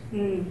attached.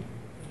 Mm.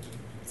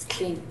 It's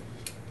clean.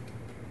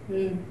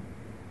 Mm.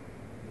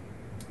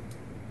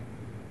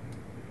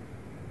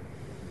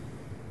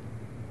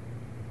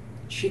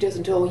 She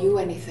doesn't owe you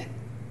anything.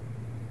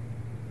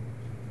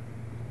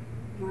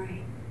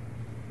 Right.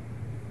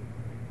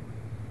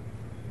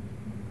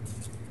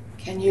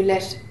 Can you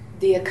let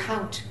the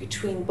account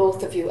between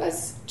both of you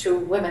as two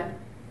women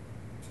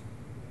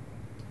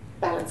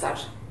balance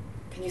out?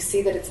 Can you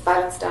see that it's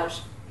balanced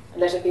out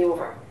and let it be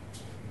over?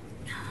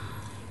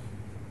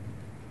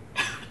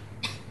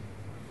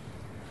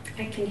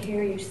 I can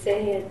hear you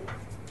say it.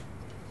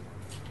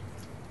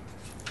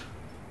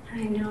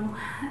 I know.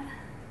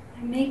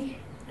 I make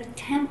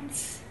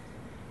attempts.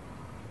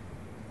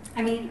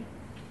 I mean...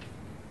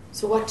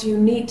 So what do you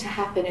need to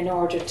happen in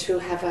order to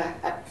have a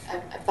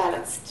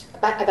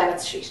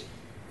balance sheet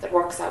that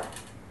works out?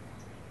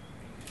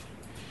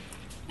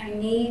 I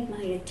need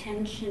my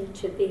attention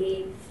to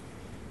be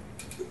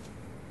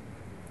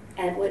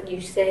at what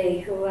you say,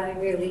 who I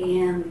really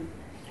am,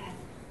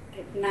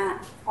 at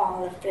not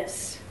all of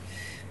this.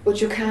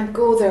 But you can't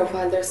go there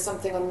while there's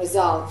something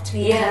unresolved.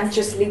 You can't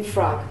just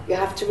leapfrog. You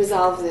have to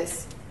resolve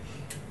this.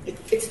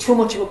 It's too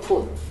much of a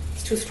pull.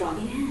 It's too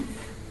strong. Yeah.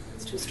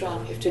 It's too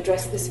strong. You have to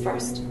address this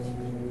first.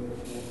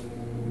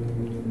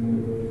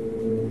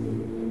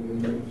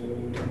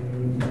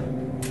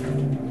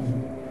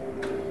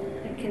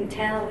 I can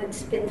tell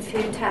it's been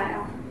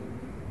futile.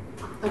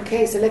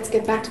 Okay, so let's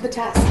get back to the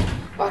task.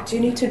 What do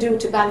you need to do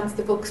to balance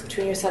the books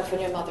between yourself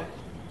and your mother?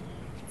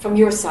 From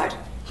your side.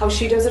 How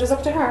she does it is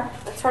up to her.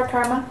 That's her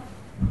karma.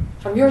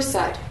 From your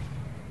side,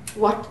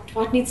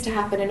 what needs to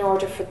happen in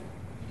order for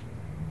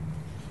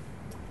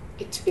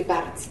it to be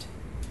balanced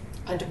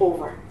and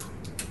over?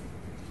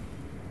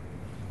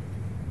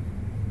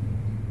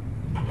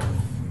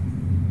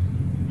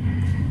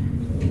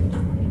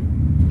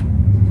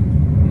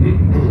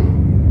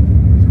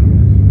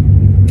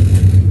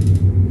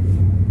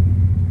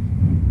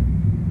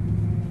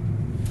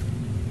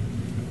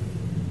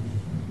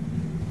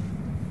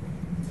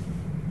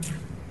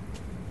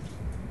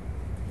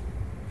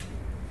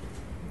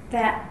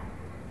 that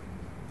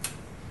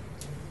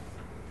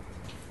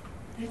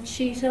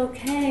she's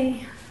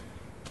okay.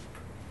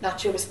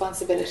 Not your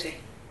responsibility.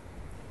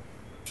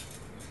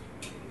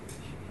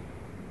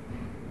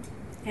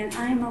 And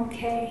I'm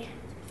okay.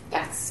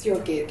 That's your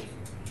gig.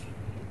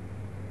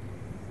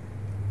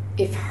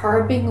 If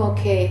her being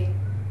okay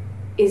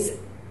is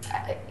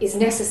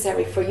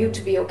necessary for you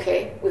to be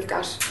okay, we've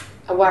got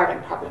a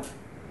wiring problem.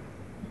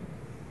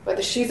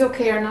 Whether she's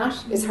okay or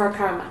not is her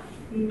karma.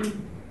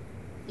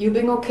 You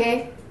being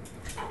okay,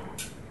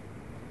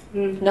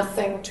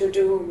 nothing to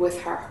do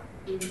with her.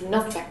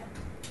 Nothing.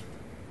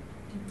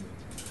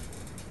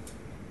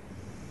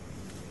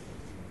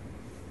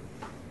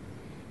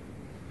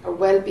 Her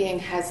well-being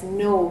has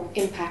no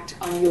impact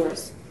on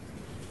yours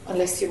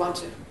unless you want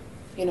to,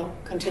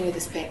 continue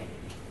this pain.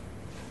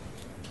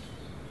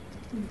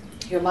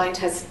 Your mind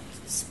has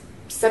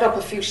set up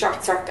a few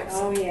short circuits.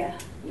 Oh, yeah.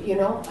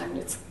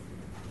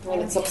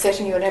 And it's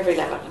upsetting you on every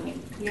level.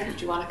 Yeah.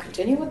 Do you want to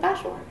continue with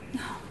that or?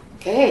 No.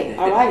 Okay,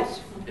 all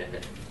right.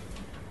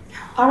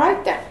 All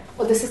right then.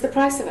 Well, this is the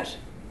price of it.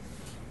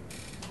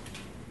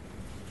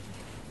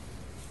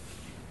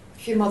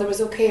 If your mother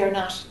was okay or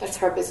not, that's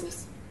her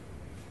business.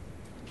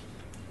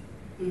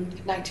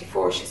 At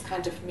 94, she's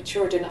kind of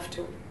matured enough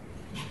to...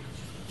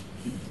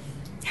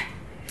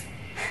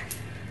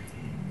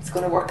 It's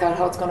going to work out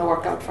how it's going to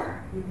work out for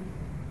her.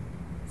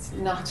 It's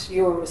not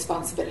your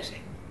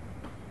responsibility.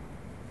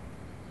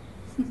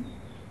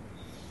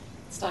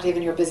 It's not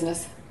even your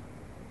business.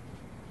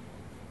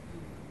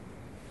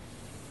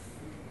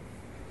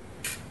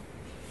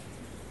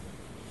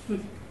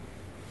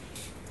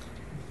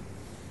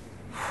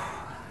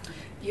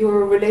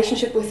 Your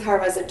relationship with her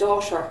as a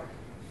daughter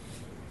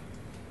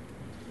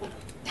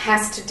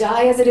has to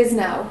die as it is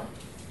now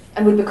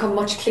and will become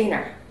much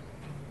cleaner.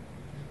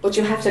 But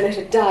you have to let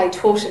it die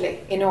totally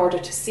in order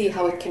to see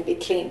how it can be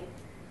clean.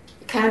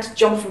 You can't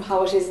jump from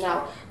how it is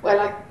now. Well,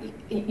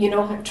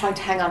 I'm trying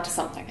to hang on to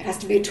something. It has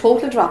to be a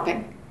total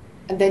dropping,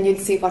 and then you'll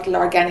see what will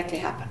organically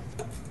happen.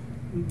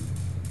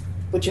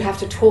 But you have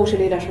to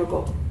totally let her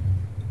go.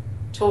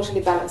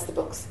 Totally balance the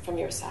books from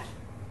your side.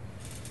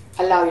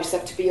 Allow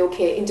yourself to be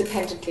okay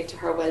independently to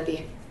her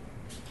well-being.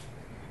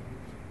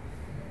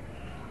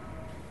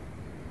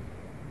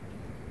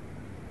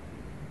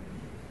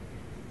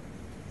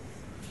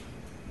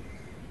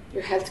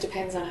 Your health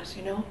depends on it,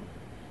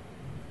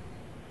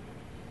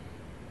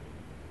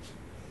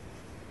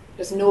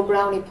 There's no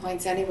brownie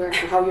points anywhere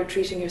for how you're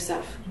treating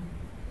yourself.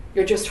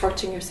 You're just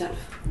hurting yourself.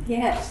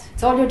 Yes.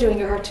 It's all you're doing,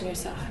 you're hurting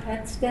yourself.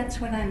 That's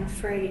what I'm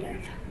afraid of.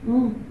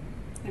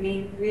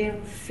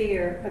 Real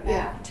fear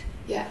about.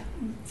 Yeah.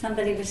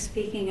 Somebody was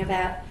speaking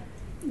about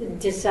the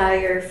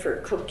desire for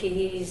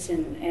cookies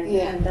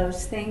and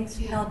those things.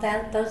 Yeah.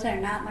 No, those are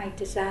not my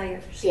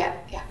desires. Yeah.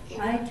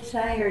 My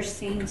desire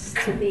seems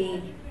to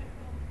be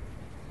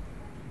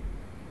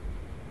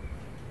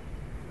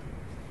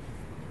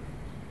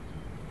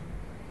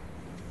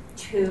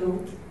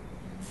to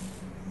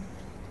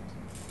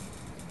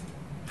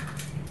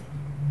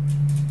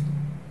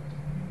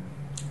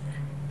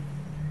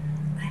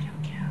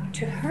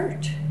to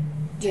hurt.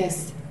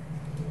 Yes.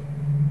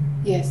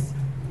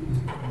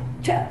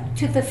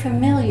 To the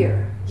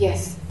familiar.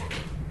 Yes.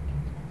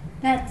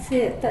 That's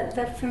it.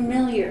 The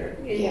familiar.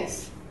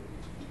 Yes.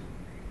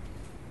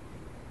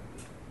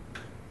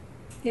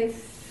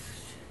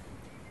 If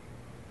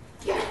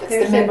that's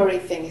there's the memory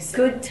thing. Is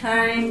good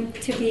time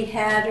to be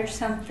had or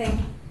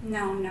something.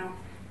 No.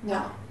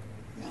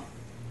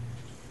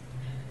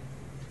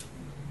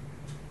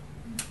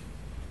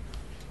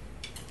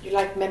 You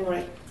like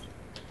memory.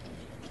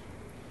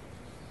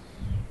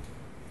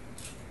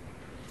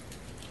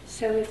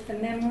 So if the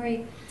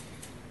memory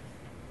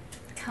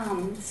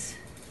comes,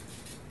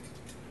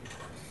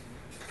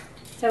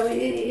 so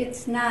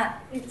it's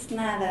not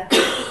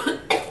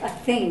a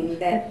thing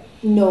that.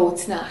 No,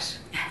 it's not.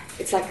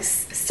 It's like a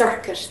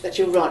circuit that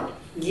you run.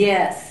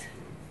 Yes.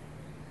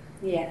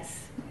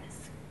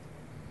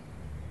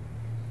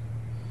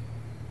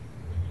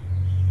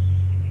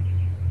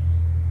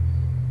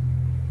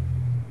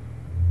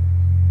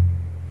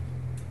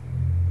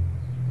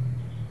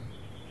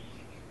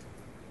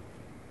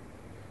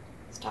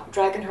 Stop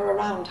dragging her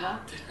around, huh?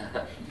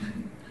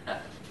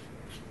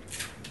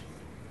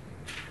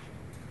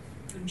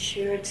 I'm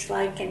sure it's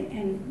like,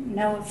 and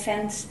no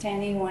offense to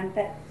anyone,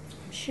 but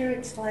I'm sure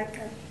it's like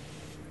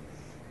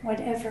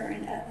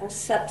a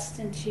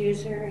substance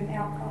user, an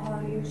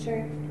alcohol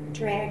user,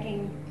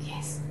 dragging.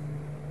 Yes.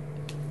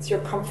 It's your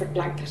comfort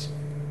blanket.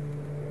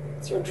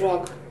 It's your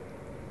drug.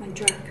 My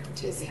drug.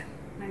 It is, yeah.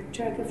 My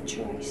drug of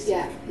choice.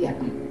 Yeah.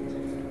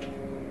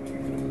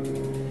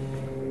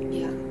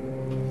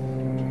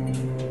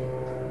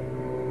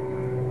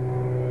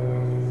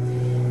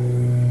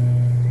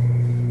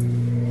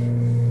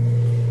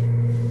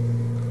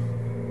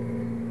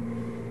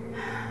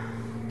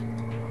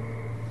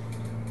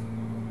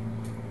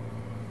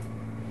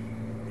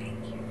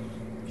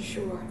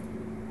 Sure.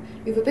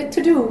 You have a bit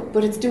to do,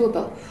 but it's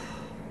doable.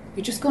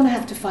 You're just going to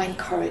have to find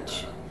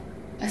courage.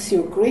 That's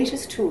your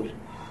greatest tool.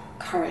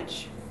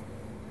 Courage.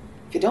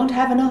 If you don't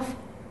have enough,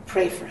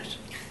 pray for it.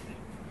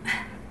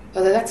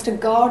 Whether that's to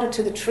God or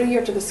to the tree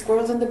or to the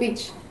squirrels on the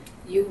beach,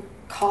 you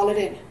call it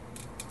in.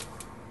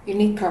 You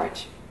need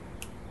courage.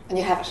 And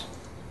you have it.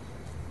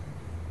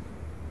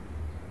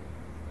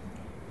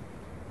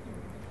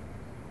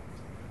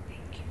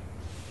 Thank you.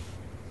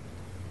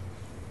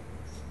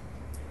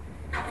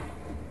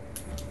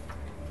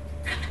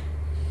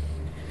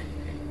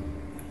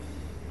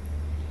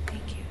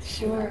 Thank you.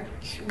 Sure,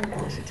 not at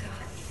all.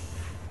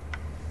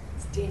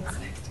 It's Dean's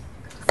next.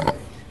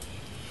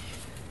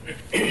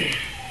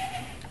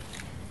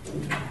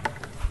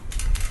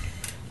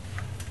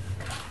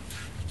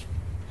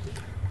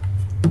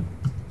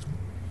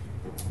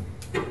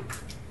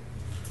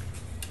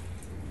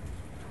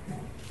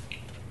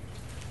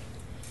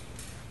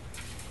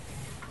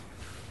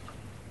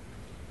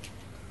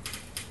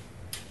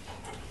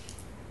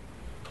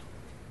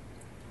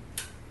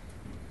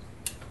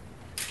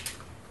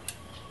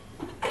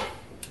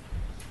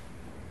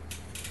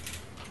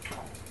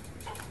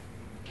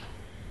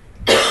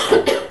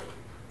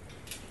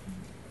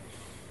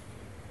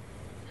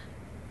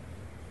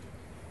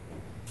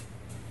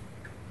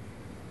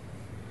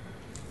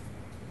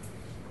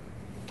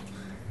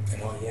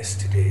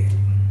 Yesterday,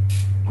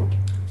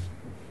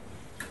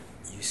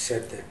 you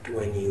said that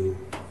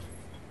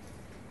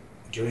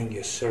during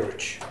your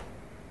search,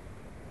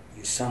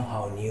 you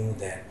somehow knew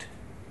that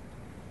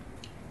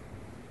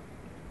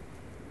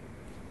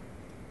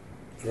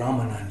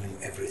Ramana knew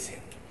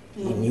everything.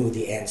 He knew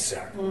the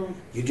answer.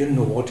 You didn't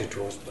know what it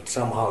was, but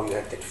somehow you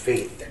had that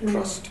faith, that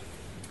trust.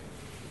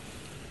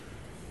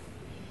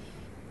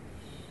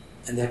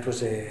 And that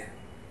was a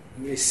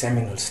very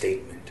seminal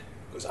statement,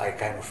 because I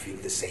kind of feel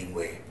the same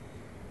way,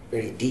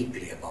 very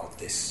deeply about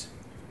this.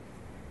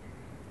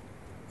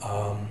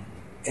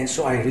 And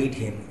so I read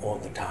him all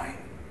the time.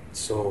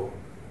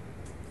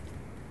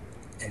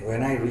 And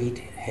when I read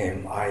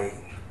him,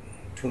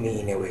 to me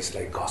in a way it's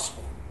like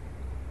gospel.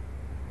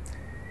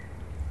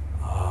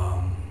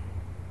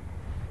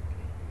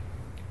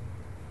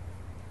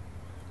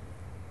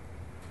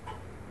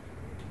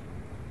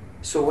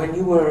 So when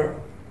you were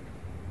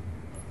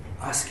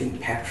asking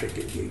Patrick,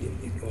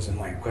 it wasn't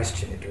my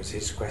question, it was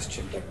his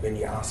question, but when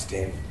you asked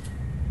him,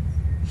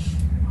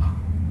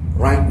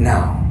 right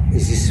now,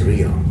 is this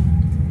real?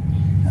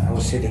 And I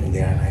was sitting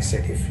there and I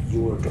said, if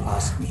you were to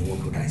ask me, what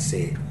would I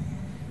say?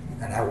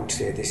 And I would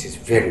say, this is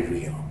very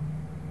real.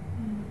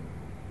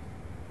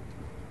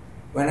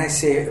 When I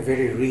say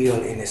very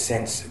real, in a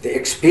sense, the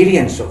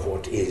experience of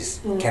what is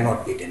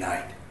cannot be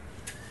denied.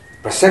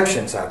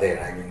 Perceptions are there,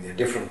 there are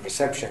different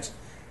perceptions,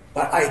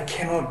 but I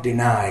cannot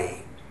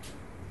deny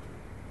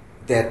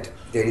that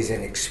there is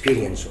an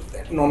experience of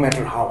that, no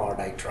matter how hard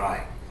I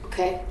try.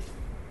 Okay.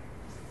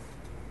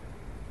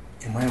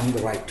 Am I on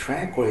the right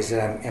track, or is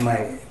it?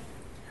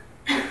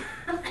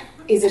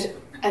 Is it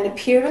an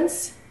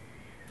appearance?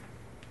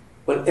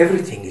 Well,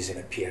 everything is an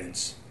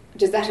appearance.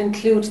 Does that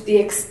include the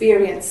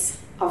experience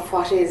of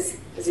what is,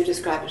 as you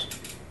describe it?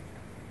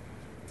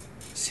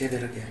 Say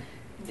that again.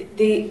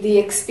 The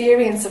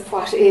experience of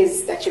what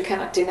is that you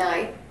cannot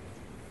deny.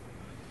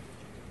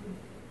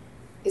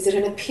 Is it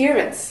an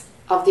appearance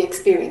of the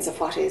experience of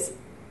what is?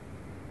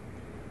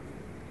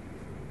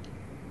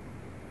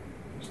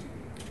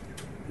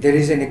 There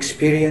is an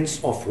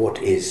experience of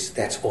what is.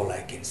 That's all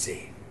I can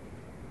say.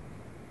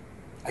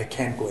 I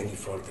can't go any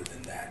further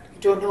than that.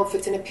 You don't know if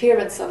it's an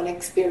appearance of an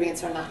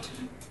experience or not.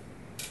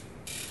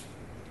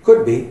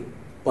 Could be,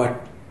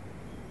 but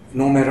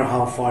no matter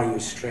how far you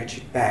stretch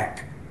it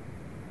back,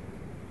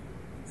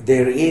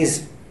 there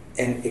is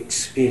an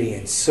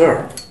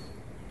experiencer.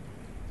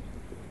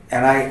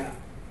 And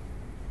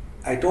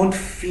I don't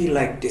feel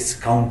like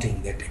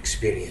discounting that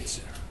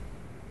experiencer.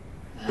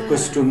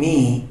 Because to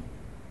me,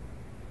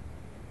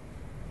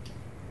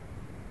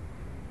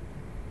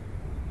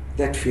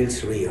 that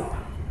feels real.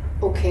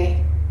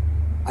 Okay.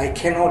 I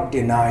cannot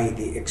deny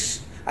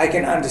I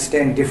can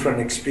understand different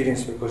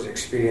experience because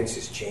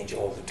experiences change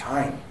all the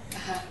time.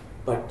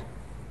 But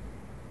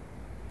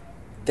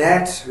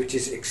that which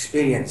is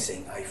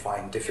experiencing, I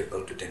find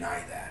difficult to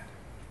deny that.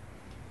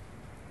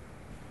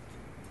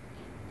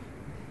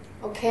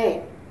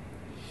 Okay.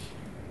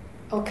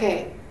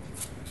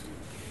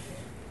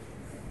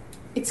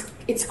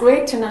 It's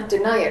great to not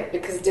deny it,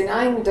 because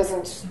denying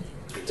doesn't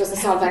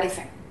solve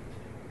anything.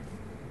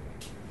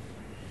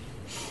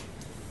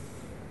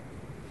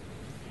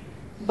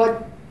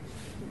 But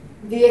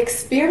the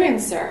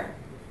experiencer,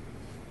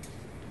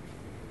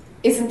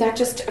 isn't that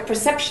just a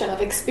perception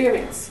of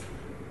experience?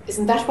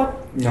 Isn't that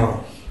what?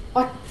 No.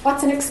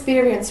 What's an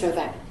experiencer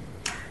then?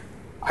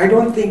 I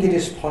don't think it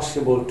is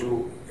possible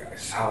to,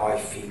 that's how I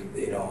feel,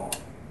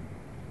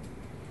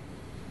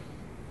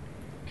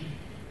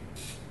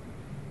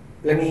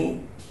 Let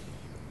me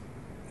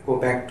go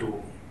back to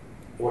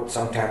what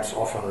sometimes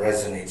often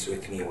resonates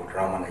with me, what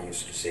Ramana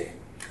used to say.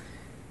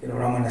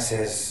 Ramana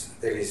says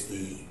there is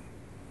the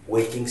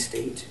waking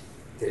state,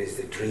 there is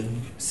the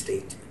dream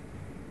state,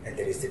 and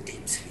there is the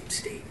deep sleep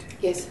state.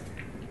 Yes.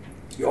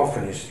 He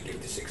often used to give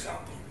this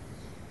example.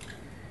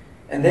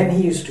 And then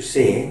he used to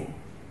say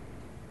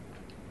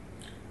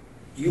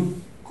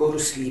you go to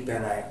sleep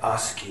and I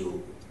ask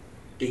you,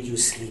 did you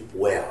sleep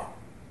well?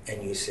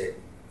 And you said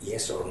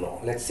yes or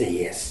no. Let's say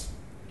yes.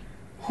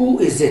 Who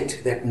is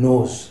it that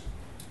knows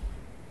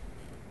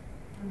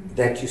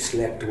that you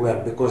slept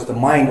well? Because the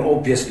mind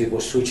obviously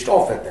was switched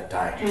off at that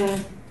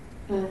time.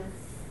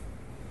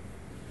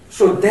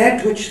 So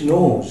that which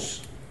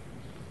knows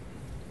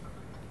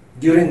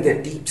during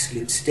the deep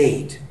sleep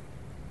state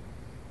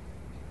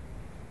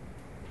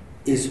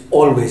is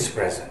always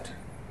present.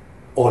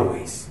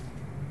 Always.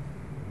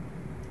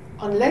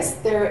 Unless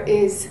there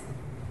is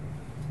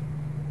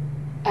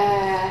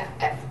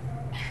a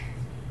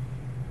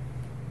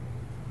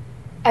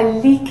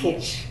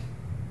leakage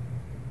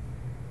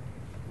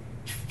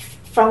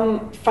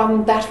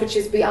from that which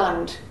is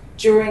beyond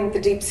during the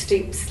deep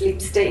sleep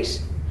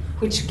state,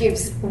 which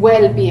gives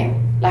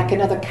well-being, like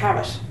another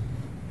carrot,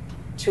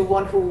 to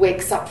one who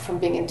wakes up from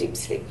being in deep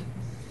sleep.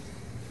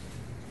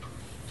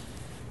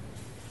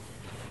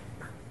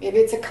 Maybe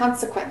it's a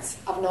consequence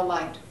of no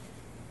mind,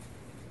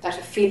 that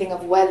a feeling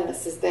of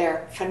wellness is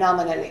there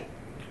phenomenally.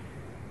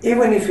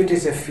 Even if it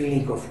is a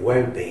feeling of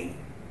well-being,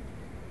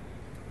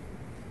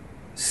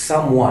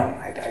 someone,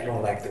 I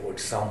don't like the word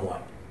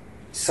someone,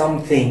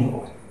 something,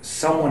 or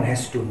someone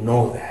has to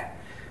know that.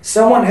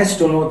 Someone has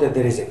to know that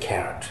there is a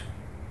carrot.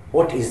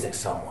 What is that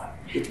someone?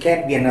 It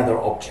can't be another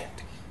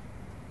object.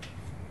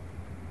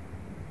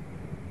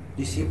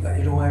 You see, you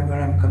know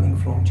where I'm coming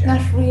from, Jack?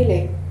 Not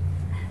really.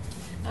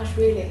 Not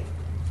really.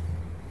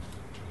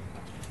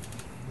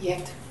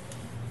 Yet.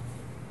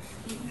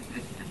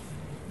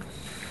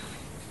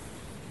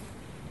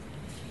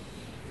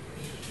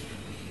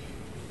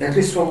 At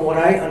least from what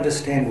I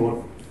understand,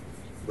 what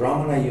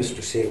Brahmana used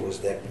to say was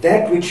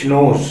that which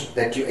knows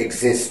that you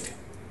exist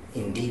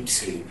in deep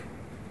sleep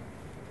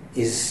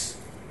is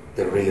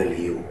the real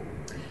you.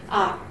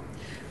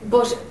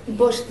 But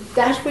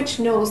that which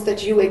knows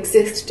that you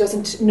exist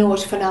doesn't know it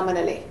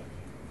phenomenally.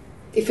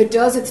 If it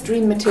does, it's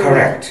dream material.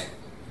 Correct.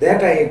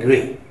 That I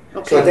agree.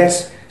 Okay.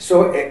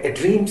 So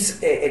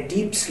a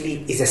deep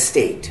sleep is a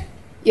state.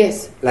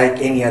 Yes. Like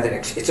any other,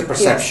 it's a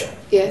perception.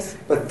 Yes.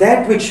 But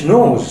that which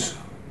knows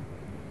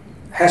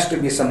has to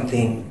be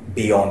something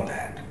beyond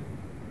that.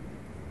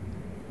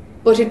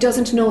 But it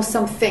doesn't know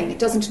something. It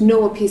doesn't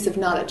know a piece of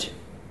knowledge.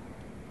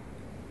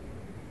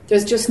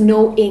 There's just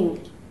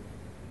knowing.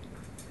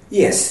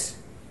 Yes,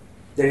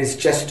 there is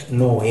just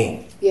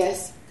knowing.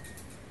 Yes.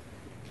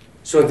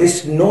 So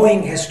this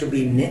knowing has to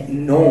be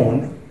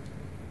known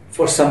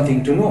for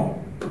something to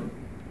know.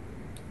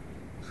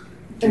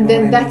 And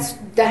then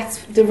that's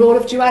the role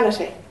of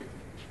duality.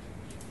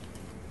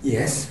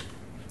 Yes.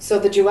 So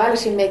the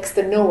duality makes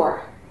the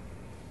knower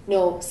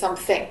know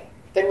something.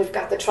 Then we've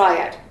got the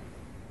triad.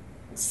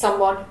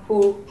 Someone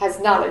who has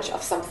knowledge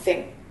of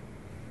something.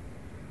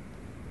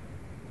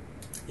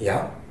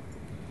 Yeah.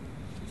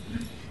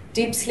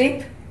 Deep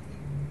sleep,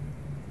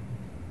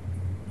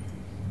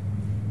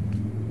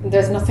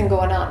 there's nothing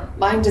going on.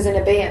 Mind is in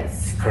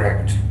abeyance.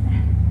 Correct.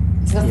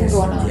 There's nothing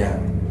going on. Yeah.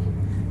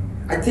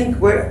 I think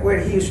where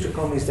he used to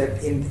come is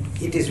that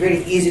it is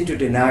very easy to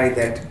deny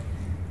that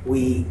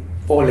we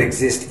all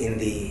exist in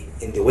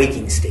the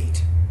waking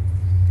state.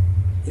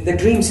 In the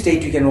dream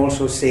state, you can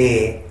also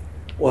say,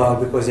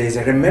 well, because there is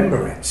a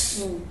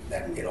remembrance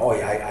that,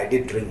 I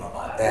did dream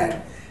about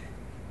that.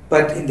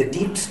 But in the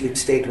deep sleep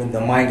state, when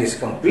the mind is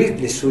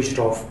completely switched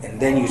off, and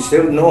then you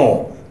still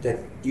know that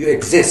you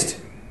exist,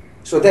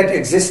 so that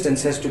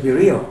existence has to be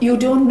real. You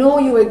don't know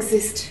you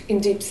exist in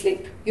deep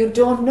sleep. You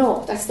don't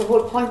know. That's the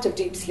whole point of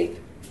deep sleep.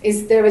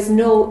 There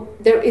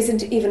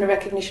isn't even a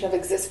recognition of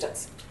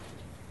existence.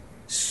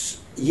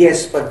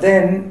 Yes, but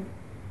then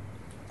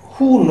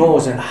who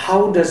knows and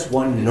how does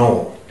one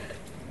know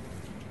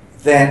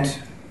that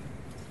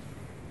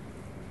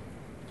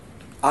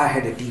I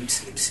had a deep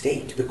sleep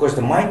state? Because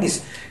the mind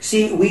is,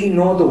 we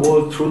know the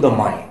world through the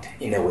mind,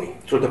 in a way,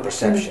 through the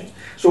perception.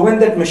 So when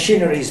that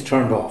machinery is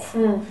turned off,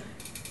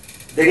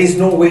 there is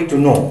no way to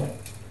know.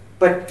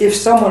 But if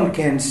someone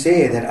can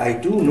say that I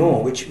do know,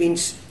 which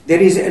means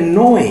there is a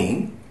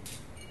knowing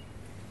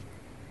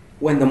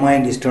when the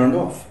mind is turned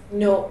off.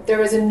 No,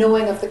 there is a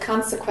knowing of the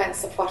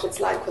consequence of what it's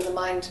like when the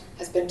mind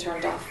has been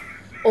turned off,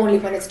 only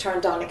when it's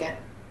turned on again.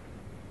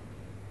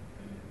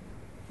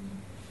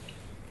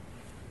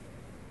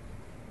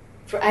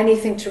 For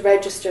anything to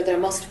register, there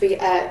must be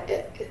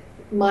a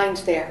mind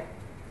there,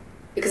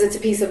 because it's a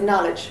piece of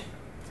knowledge.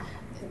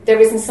 There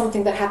isn't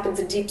something that happens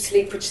in deep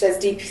sleep which says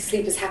deep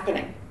sleep is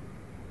happening.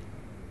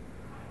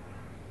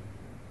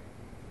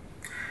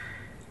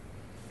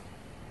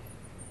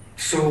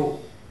 So,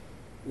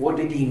 what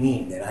did he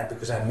mean then?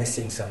 Because I'm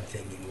missing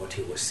something in what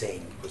he was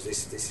saying, because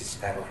this is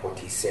kind of what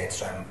he said.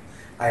 So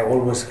I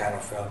always kind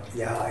of felt,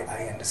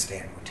 I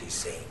understand what he's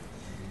saying.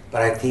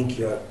 But I think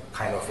you're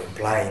kind of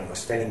implying,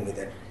 was telling me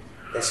that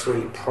that's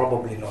really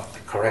probably not the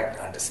correct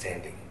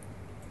understanding.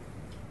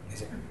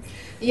 Is it?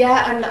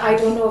 Yeah, and I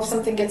don't know if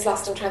something gets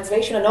lost in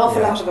translation. An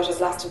awful lot of it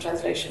is lost in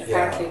translation,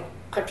 apparently.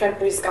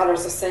 Contemporary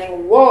scholars are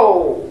saying,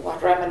 whoa,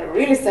 what Ramana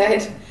really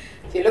said.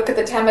 If you look at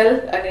the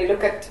Tamil and you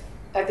look at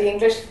the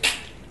English,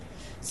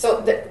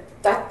 so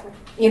That,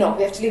 you know,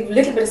 we have to leave a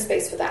little bit of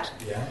space for that.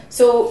 Yeah.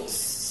 So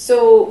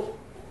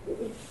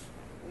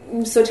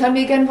tell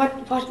me again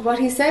what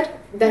he said,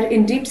 that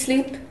in deep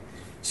sleep.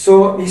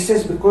 So he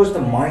says, because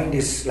the mind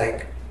is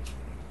like,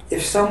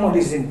 if someone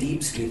is in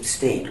deep sleep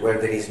state where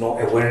there is no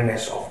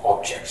awareness of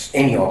objects,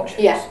 any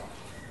objects, Yeah.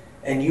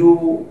 and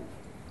you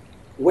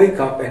wake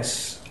up and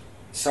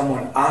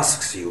someone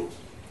asks you,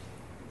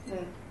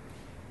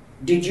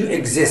 did you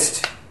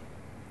exist?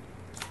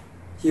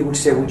 He would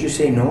say, would you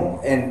say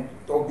no? And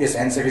the obvious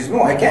answer is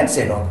no, I can't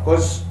say no,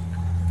 because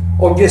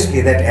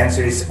obviously that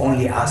answer is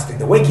only asked in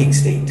the waking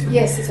state.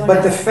 Yes, it's only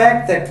But the asked.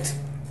 fact that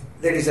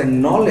there is a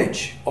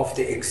knowledge of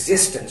the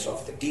existence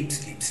of the deep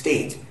sleep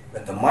state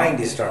when the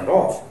mind is turned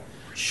off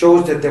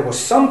shows that there was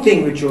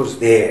something which was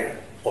there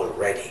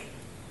already.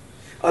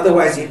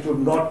 Otherwise, it would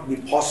not be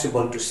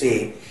possible to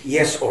say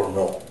yes or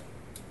no.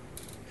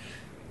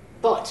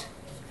 But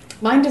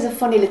mind is a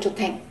funny little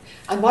thing.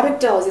 And what it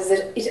does is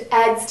it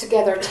adds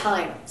together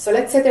time. So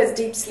let's say there's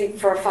deep sleep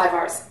for 5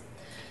 hours.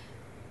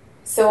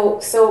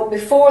 So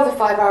before the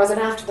 5 hours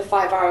and after the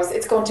 5 hours,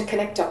 it's going to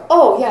connect up.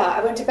 Oh yeah,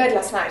 I went to bed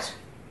last night.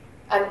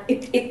 And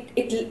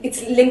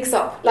it links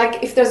up.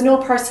 Like if there's no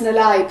personal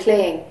I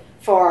playing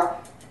for,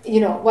 you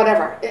know,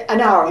 whatever,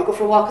 an hour, you go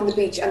for a walk on the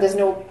beach and there's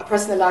no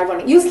personal I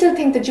running. You still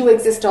think that you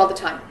exist all the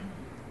time.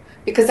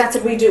 Because that's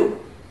what we do.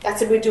 That's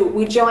what we do.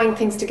 We join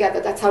things together.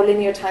 That's how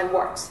linear time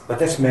works. But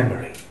that's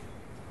memory.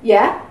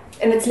 Yeah,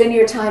 and it's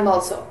linear time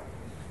also.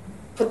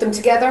 Put them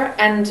together,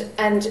 and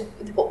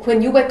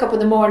when you wake up in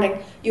the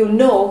morning, you'll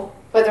know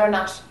whether or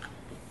not,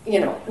 you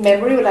know,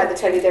 memory will either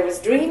tell you there was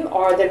dream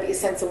or there'll be a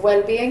sense of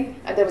well-being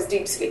and there was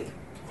deep sleep.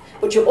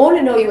 But you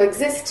only know you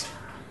exist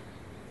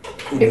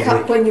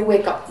because when you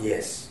wake up.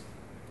 Yes.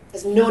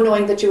 There's no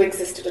knowing that you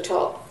existed at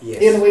all. Yes.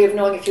 The only way of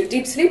knowing if you're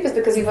deep sleep is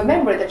because you have a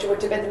memory that you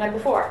went to bed the night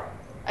before,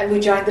 and we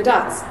join the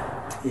dots.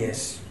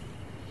 Yes.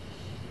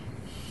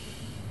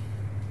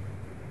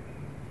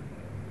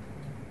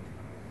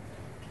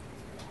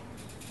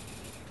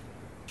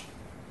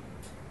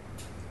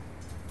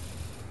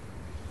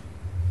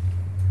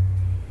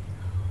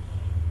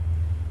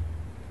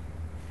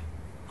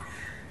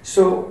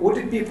 So would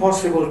it be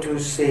possible to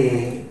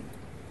say,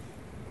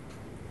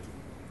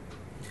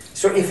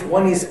 so if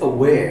one is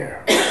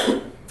aware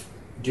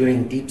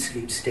during deep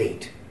sleep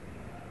state,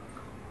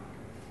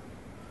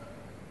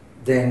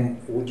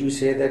 then would you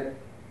say that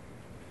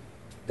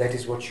that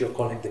is what you're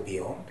calling the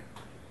beyond?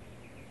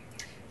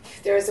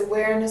 If there is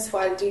awareness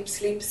while deep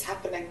sleep is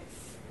happening,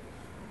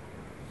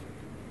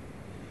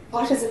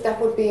 what is it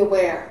that would be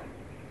aware?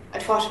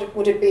 And what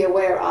would it be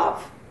aware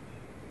of?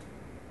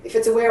 If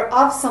it's aware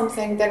of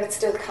something, then it's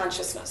still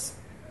consciousness,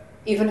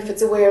 even if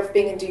it's aware of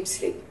being in deep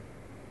sleep.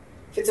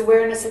 If it's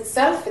awareness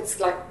itself, it's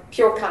like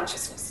pure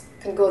consciousness,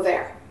 can go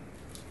there.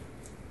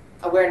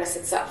 Awareness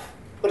itself.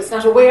 But it's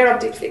not aware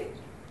of deep sleep.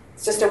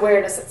 It's just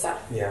awareness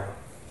itself. Yeah.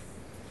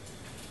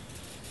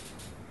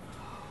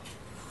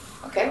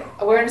 Okay?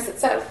 Awareness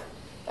itself.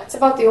 That's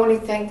about the only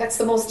thing, that's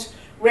the most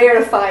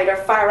rarefied or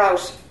far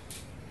out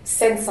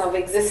sense of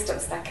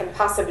existence that can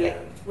possibly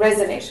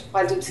resonate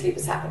while deep sleep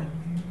is happening.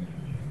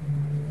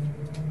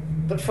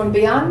 But from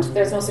beyond,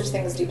 there's no such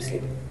thing as deep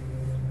sleep.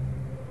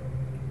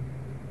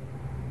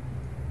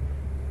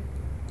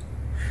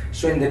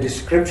 So in the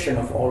description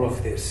of all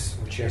of this,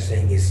 what you're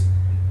saying is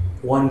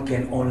one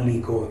can only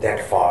go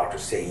that far to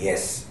say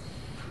yes.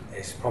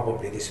 It's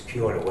probably this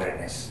pure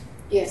awareness.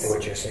 Yes. Is that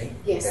what you're saying?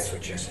 Yes. That's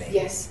what you're saying?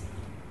 Yes.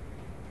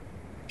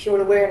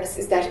 Pure awareness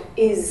is that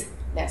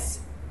isness.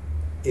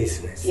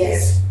 Isness.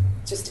 Yes.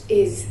 Just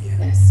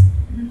isness.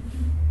 Yeah.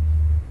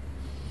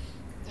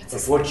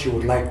 That's But what you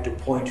would like to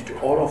point to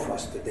all of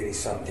us, that there is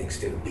something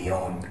still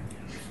beyond.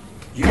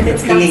 You're And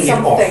it's not peeling it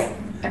something.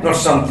 off. Not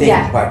something,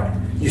 Yeah. but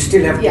you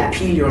still have Yeah. to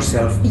peel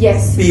yourself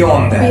Yes.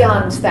 beyond that.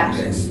 Beyond that.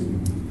 Yes.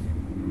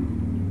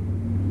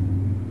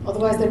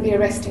 Otherwise there'd be a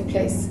resting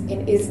place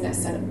in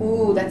isness, and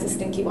ooh, that's a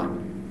stinky one.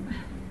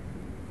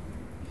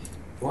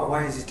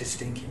 Why is it a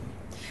stinky?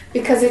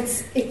 Because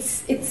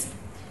it's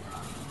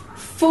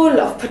full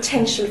of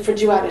potential for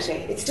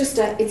duality.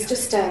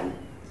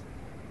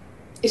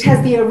 It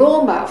has the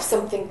aroma of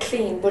something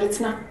clean, but it's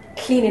not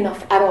clean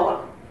enough at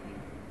all.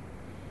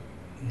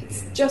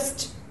 It's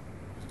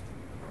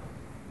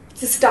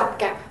a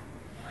stopgap.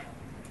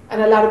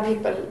 And a lot of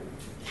people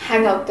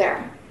hang out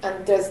there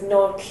and there's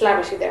no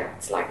clarity there.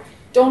 It's like,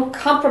 don't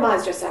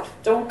compromise yourself.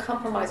 Don't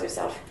compromise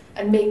yourself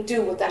and make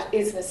do with that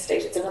isness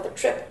state. It's another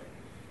trip.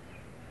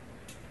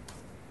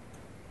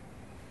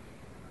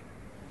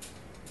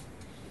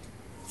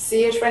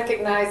 See it,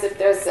 recognize it.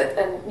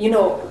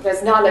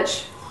 There's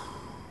knowledge.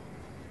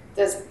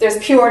 There's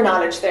pure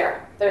knowledge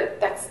there.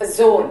 That's a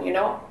zone,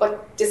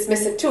 but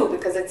dismiss it too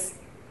because it's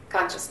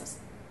consciousness.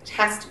 It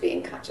has to be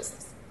in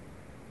consciousness.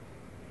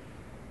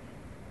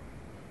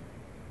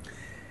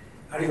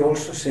 Are you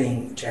also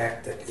saying,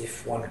 Jack, that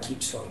if one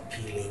keeps on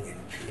peeling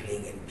and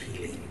peeling and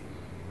peeling,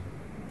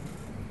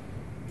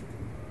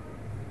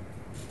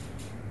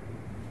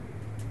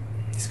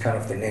 it's kind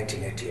of the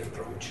neti-neti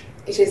approach?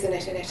 It is the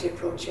neti-neti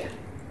approach, yeah.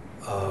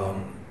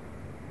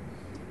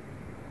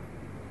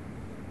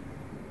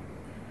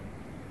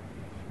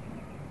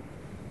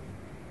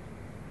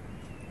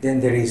 then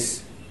there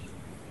is,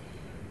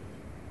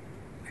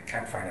 I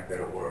can't find a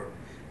better word,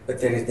 but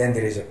there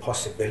is a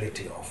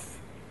possibility of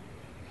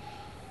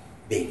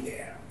being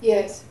there.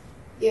 Yes,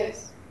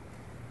 yes.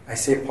 I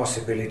say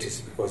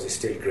possibilities because there's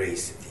still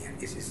grace at the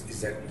end.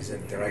 Is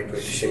that the right way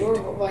to say Sure,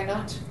 it? why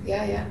not?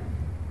 Yeah, yeah.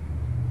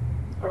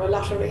 Or a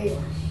lottery.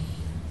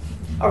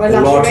 Or a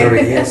The lottery.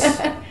 lottery, yes.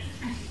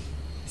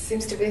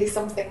 Seems to be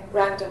something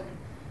random.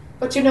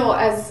 But you know,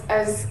 as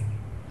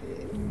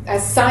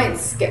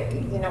science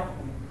in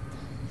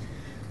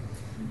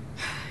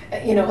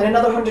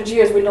another 100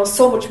 years we'll know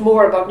so much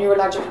more about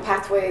neurological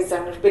pathways,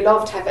 and it'd be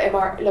lovely to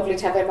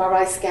have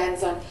MRI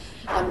scans on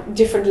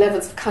different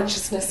levels of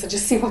consciousness and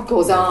just see what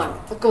goes on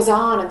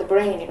in the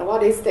brain.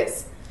 What is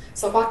this?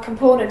 So what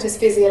component is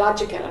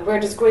physiological, and where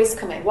does grace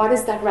come in? What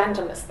is that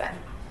randomness then?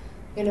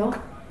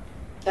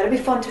 That'd be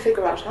fun to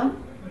figure out, huh?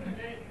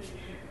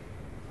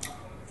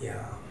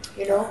 Yeah.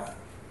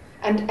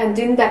 And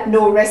in that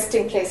no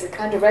resting place, it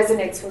kind of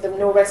resonates from the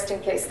no resting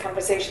place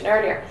conversation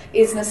earlier.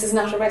 Isness is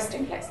not a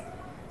resting place.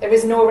 There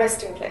is no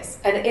resting place.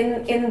 And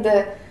in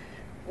the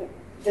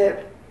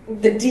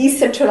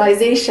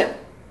decentralization,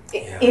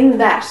 in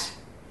that,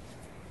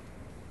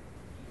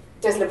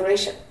 there's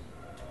liberation.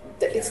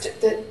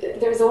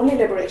 There's only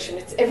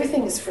liberation.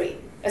 Everything is free.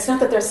 It's not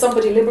that there's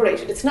somebody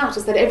liberated. It's not.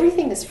 It's that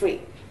everything is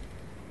free.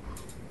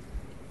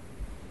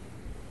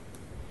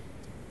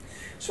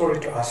 Sorry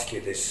to ask you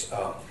this.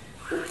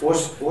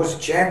 Was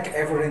Jack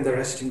ever in the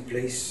resting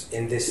place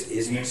in this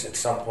isness at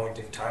some point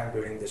in time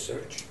during the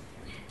search?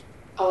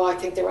 Oh, I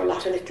think there were a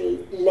lot of little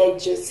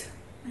ledges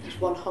that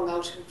one hung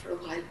out in for a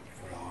while.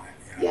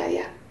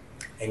 Yeah.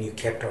 And you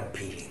kept on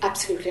peeling.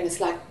 Absolutely, and it's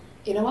like,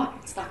 you know what?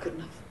 It's not good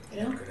enough.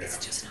 It's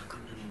just not good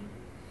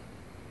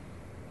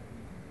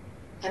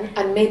enough.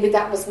 And maybe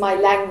that was my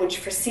language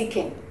for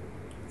seeking.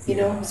 It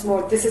was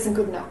more, this isn't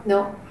good enough.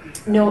 No.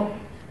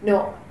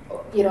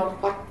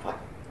 What?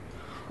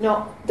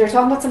 No, they're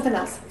talking about something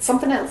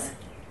else.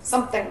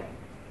 Something.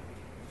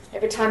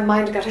 Every time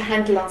mind got a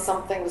handle on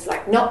something, it was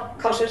like, no,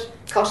 cut it.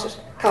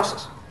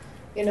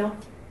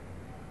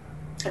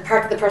 And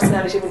part of the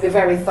personality would be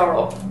very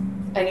thorough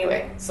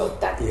anyway. So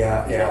that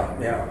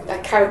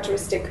that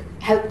characteristic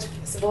helped,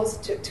 I suppose,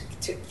 to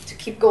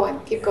keep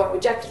going,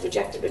 rejected.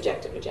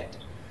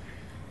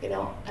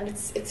 And it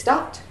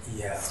stopped.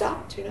 Yeah. It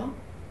stopped,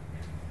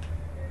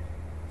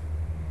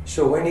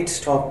 So when it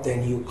stopped,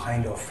 then you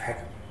kind of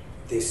had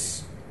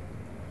this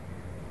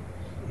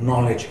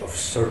knowledge of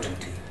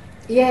certainty.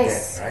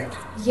 Yes. Then, right?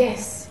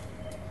 Yes.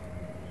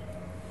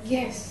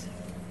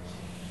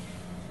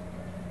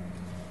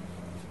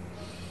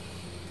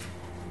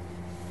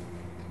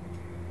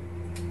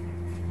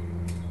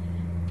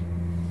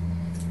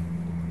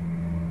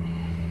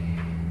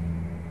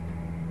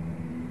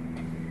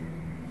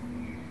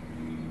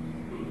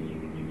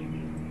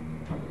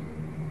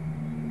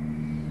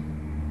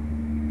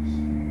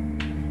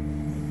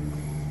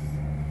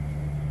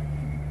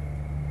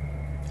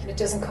 It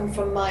doesn't come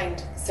from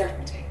mind,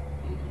 certainty.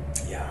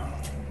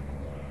 Yeah.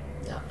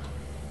 No.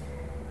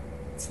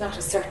 It's not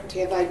a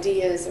certainty of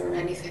ideas or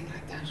anything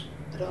like that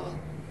at all.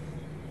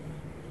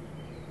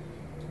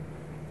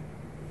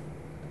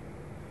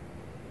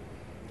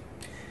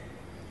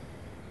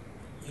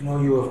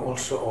 You have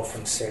also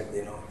often said,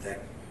 that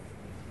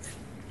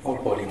all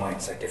body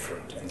minds are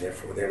different, and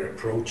therefore their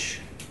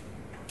approach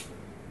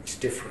is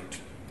different.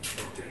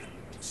 They're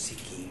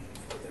seeking.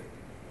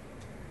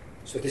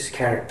 So this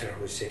character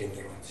who's sitting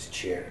here on this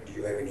chair, do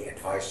you have any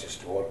advice as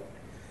to what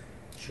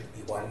should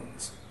be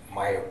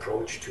my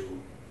approach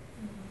to?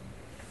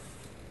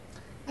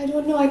 I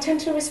don't know. I tend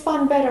to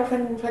respond better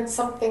when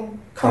something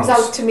comes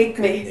out to meet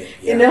me.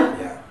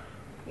 Yeah.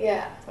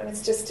 When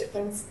it's just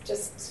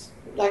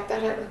like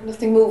that,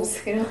 nothing moves.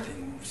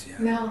 Nothing moves. Yeah.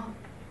 No.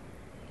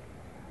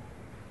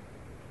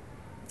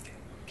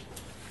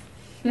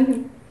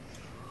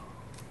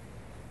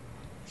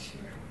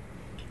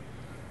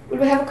 Will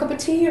we have a cup of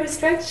tea or a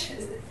stretch?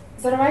 Is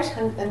that all right?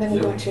 And then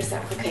we'll go into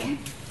yourself. Okay.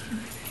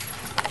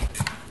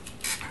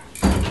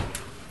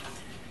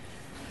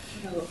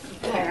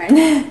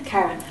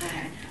 Karen,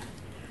 hi.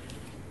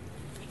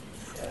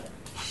 So,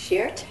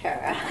 sheer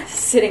terror,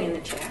 sitting in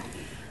the chair.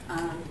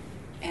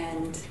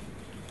 And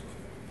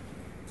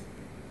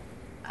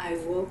I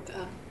woke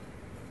up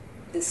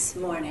this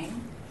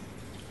morning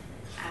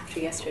after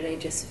yesterday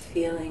just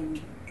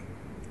feeling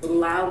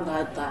loud,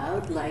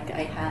 like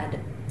I had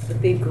a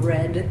big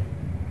red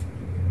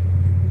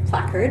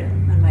placard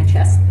on my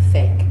chest,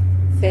 fake.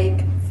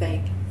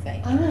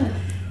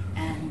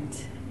 And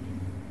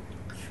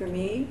for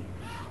me,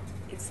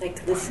 it's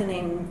like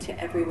listening to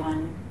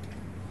everyone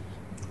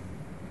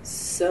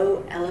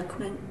so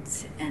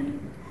eloquent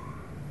and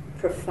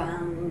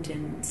profound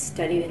and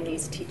studied in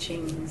these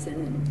teachings,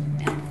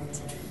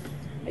 and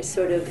I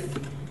sort of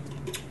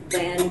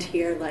land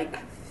here like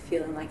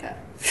feeling like a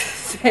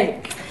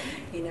fake,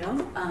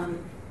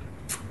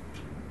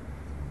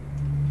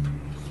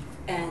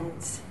 and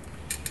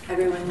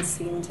everyone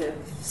seemed to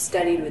have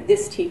studied with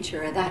this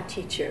teacher or that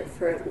teacher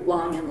for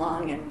long, and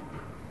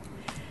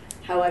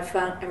how I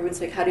found,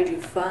 everyone's like, how did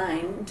you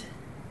find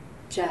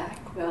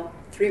Jack? Well,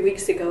 3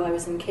 weeks ago I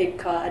was in Cape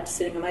Cod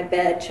sitting on my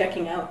bed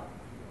checking out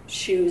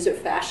shoes or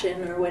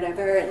fashion or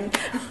whatever, and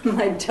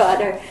my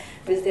daughter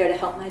was there to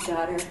help my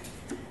daughter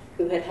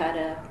who had had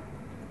a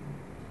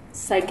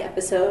psych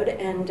episode,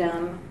 and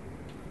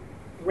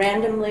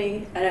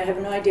randomly, and I have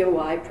no idea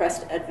why,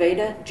 pressed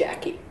Advaita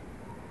Jackie.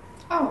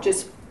 Oh.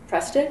 Just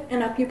pressed it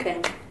and up you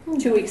came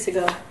 2 weeks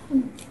ago.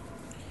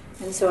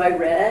 And so I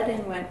read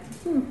and went,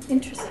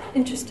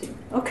 interesting.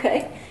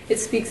 Okay, it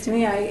speaks to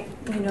me. I,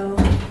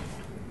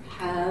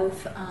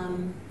 have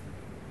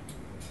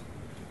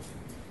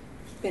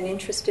been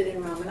interested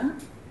in Ramana,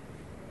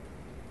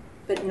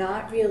 but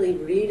not really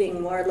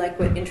reading. More like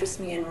what interests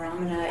me in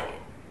Ramana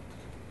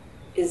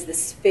is the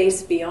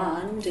space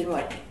beyond, and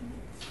what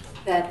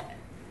that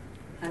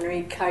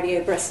Henri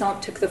Cartier-Bresson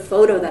took the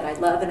photo that I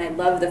love, and I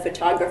love the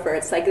photographer.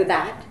 It's like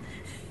that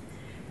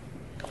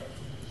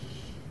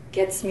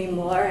gets me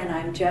more, and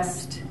I'm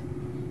just,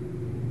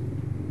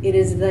 it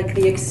is like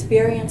the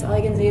experience, all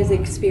I can say is the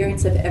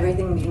experience of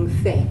everything being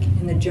fake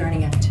in the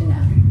journey up to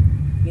now.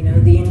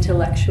 The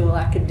intellectual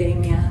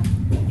academia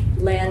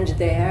land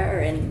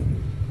there,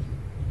 and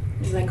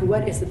like,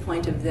 what is the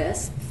point of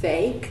this?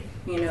 Fake,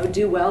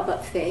 do well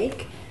but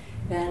fake.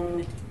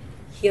 Then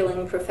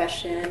healing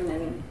profession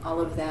and all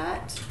of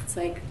that. It's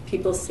like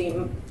people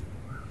seem,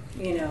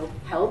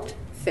 helped,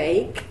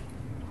 fake,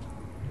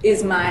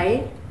 is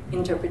my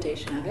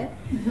interpretation of it.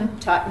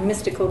 Taught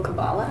mystical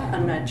Kabbalah.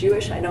 I'm not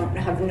Jewish. I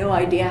have no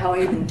idea how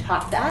I even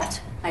taught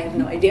that. I have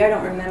no idea. I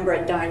don't remember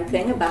a darn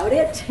thing about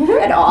it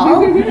at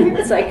all.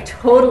 It's like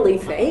totally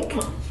fake.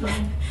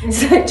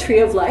 It's like Tree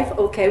of Life.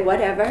 Okay,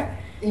 whatever.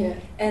 Yeah.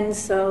 And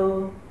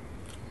so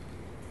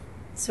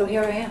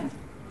here I am.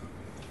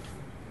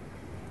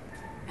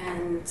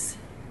 And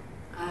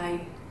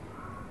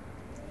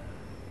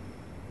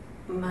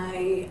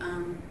my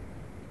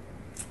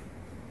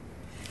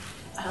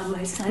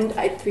son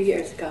died 3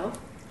 years ago,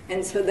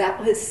 and so that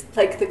was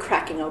like the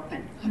cracking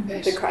open.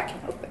 The cracking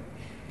open.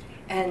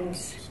 And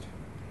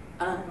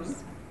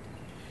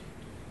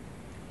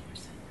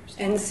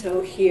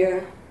so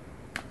here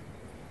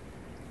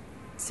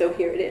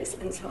it is.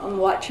 And so I'm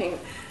watching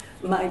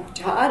my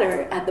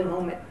daughter at the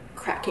moment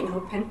cracking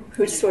open,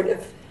 who sort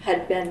of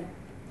had been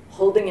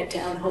holding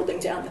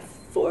down the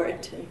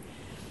fort, and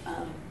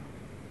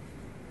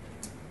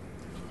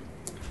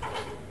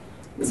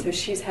so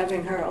she's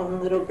having her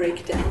own little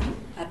breakdown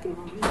at the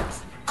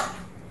moment,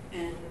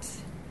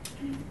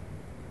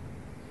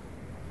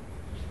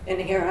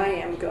 and here I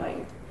am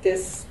going,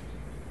 there's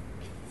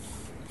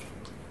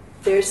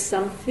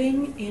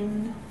something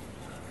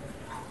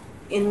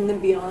in the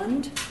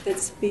beyond that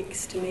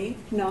speaks to me,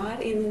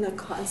 not in the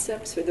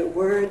concepts or the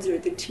words or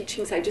the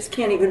teachings. I just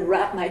can't even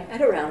wrap my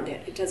head around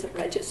it. It doesn't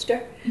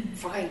register.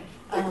 Fine.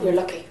 You're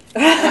lucky.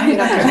 I'm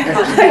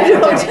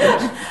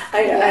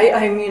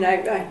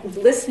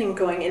listening,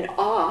 going in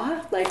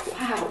awe, like,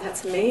 wow,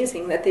 that's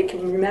amazing that they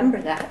can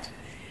remember that.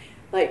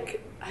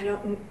 Like, I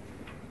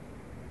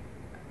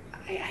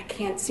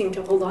can't seem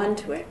to hold on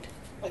to it.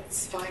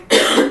 It's fine.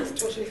 It's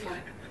totally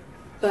fine.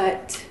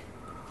 But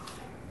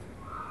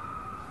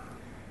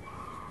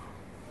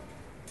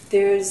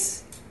there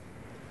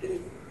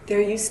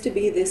used to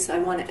be this, I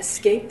want to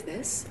escape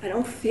this. I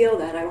don't feel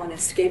that I want to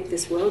escape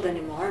this world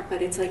anymore,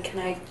 but it's like,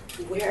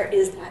 where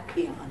is that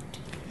beyond?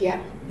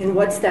 Yeah. And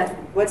what's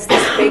this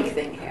fake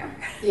thing here?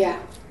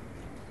 Yeah.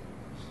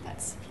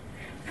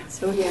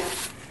 So yeah.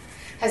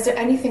 Has there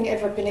anything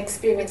ever been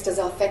experienced as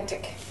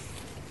authentic?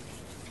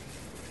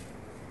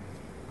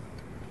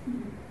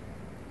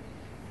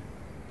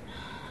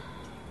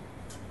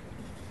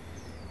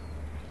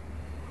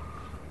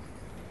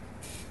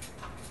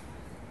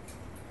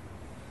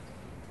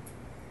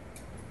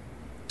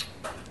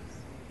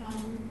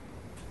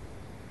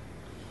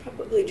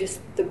 Probably just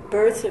the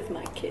birth of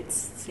my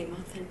kids seem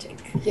authentic.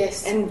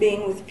 Yes. And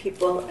being with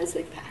people as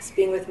they pass,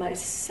 being with my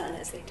son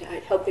as they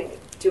died,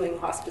 doing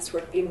hospice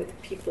work, being with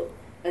people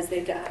as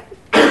they died.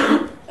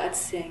 That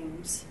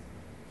seems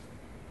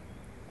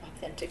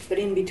authentic. But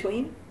in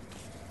between,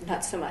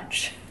 not so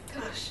much.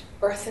 Gosh,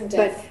 birth and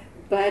death.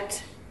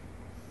 But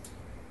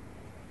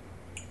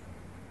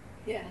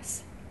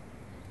yes.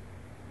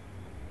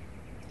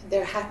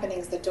 There are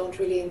happenings that don't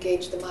really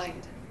engage the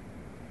mind.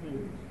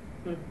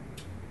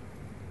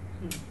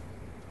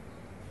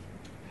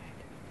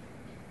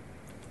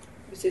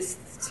 It's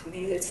just, to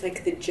me, it's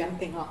like the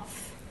jumping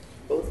off.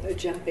 Both are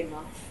jumping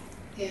off.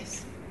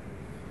 Yes.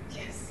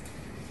 Yes.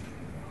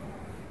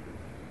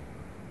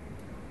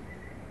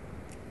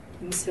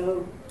 And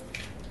so,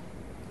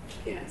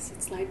 yes,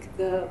 it's like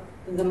the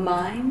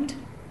mind,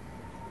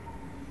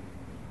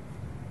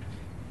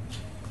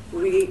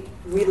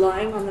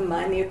 relying on the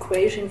mind. The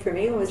equation for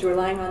me was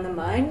relying on the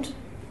mind,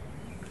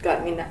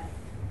 got me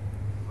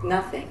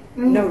nothing,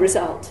 no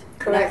result.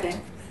 Correct.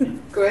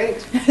 Nothing.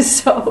 Great.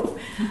 So,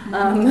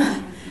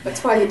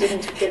 that's why you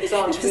didn't get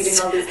on to reading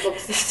all these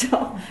books.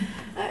 So,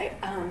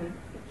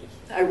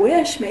 I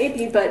wish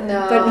maybe, but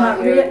no,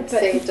 not you really.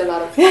 saved a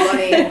lot of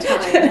money and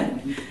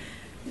time.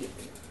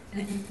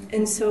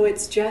 And so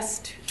it's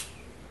just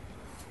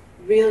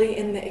really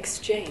in the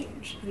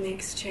exchange.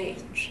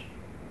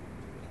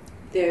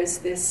 There's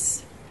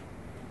this,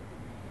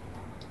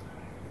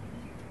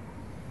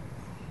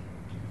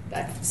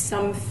 that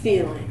some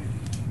feeling,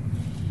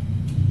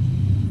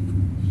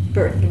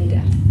 birth and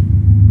death,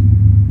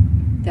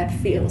 that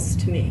feels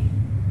to me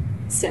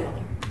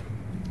similar.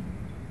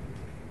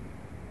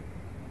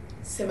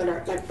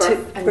 Similar, like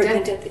birth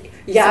and death?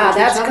 Yeah,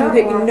 that's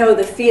complete. Or? No,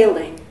 the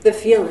feeling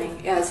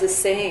is the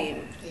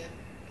same. Yeah.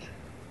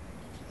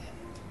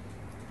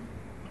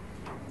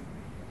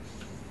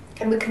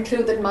 Can we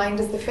conclude that mind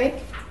is the fake?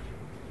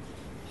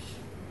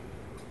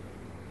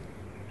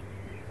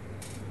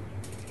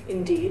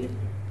 Indeed.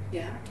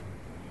 Yeah.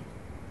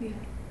 Yeah,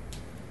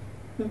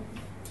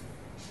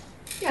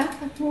 Yeah,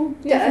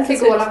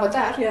 definitely go along with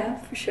that. Yeah,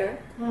 for sure.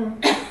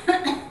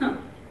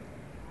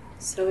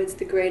 So it's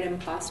the great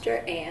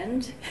imposter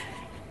and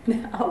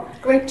now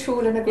Great tool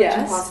and a great yes,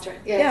 imposter.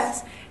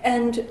 yes,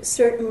 and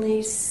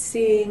certainly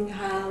seeing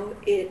how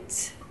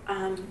it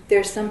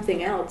there's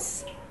something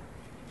else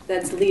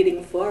that's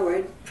leading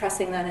forward,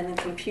 pressing that in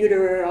the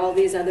computer, or all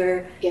these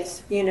other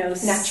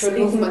natural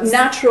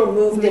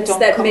movements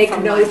that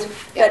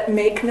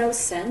make no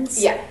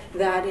sense. Yeah.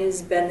 That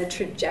has been the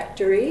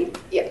trajectory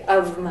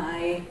of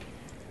my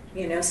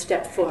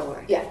step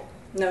forward. Yeah.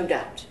 No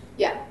doubt.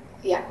 Yeah.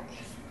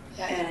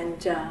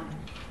 And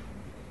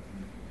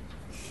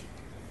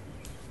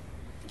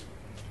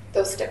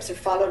those steps are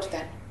followed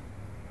then.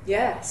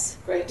 yes,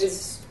 Great.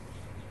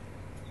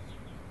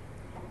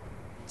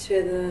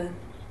 to the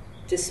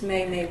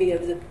dismay maybe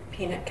of the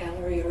peanut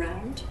gallery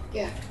around.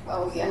 Yeah.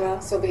 Oh yeah.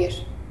 Well, so be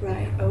it.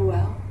 Right. Oh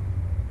well.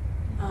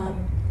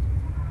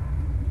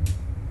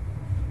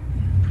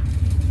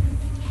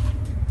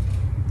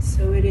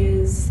 So it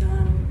is.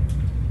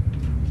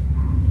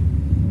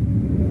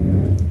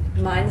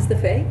 Mine's the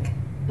fake.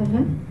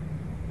 Mm-hmm.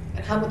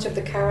 And how much of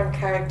the Karen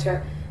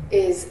character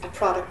is a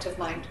product of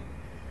mind?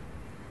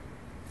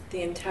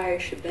 The entire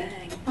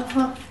shebang.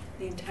 Uh-huh.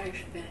 The entire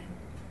shebang,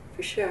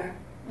 for sure.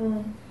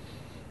 Mm.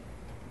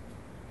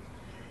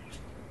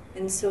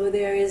 And so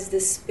there is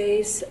this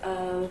space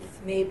of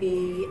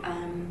maybe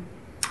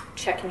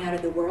checking out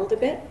of the world a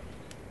bit.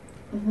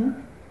 Mm-hmm.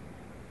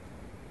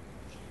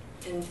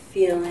 And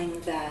feeling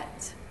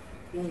that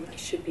I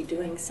should be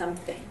doing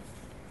something.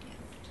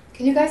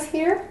 Can you guys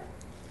hear?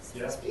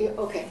 Yes.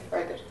 Okay,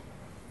 very good.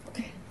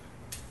 Okay.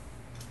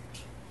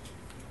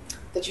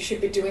 That you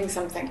should be doing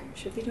something.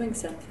 Should be doing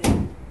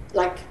something.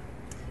 Like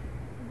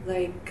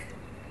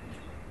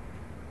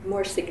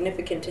more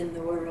significant in the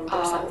world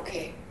or something.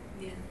 Okay.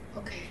 Yeah.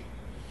 Okay.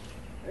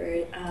 Or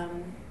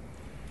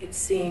it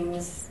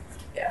seems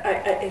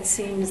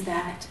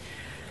that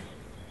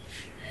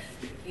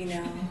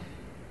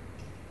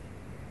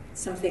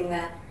something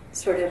that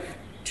sort of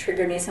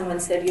triggered me. Someone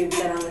said you've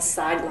been on the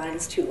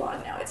sidelines too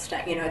long now. It's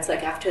not, it's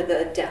like after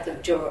the death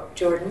of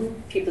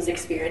Jordan, people's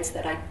experience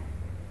that I,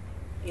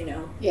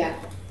 Yeah.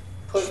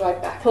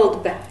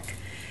 pulled back.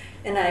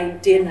 And I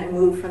did, and I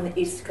moved from the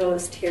East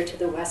Coast here to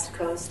the West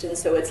Coast, and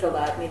so it's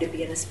allowed me to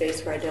be in a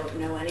space where I don't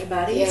know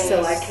anybody, Yes.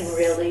 so I can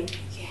really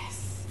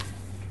Yes.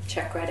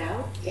 check right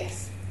out.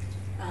 Yes.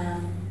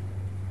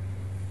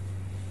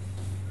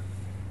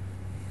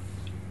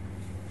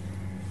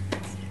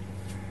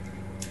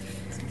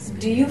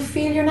 Do you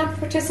feel you're not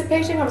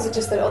participating, or was it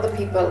just that other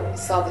people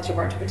saw that you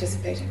weren't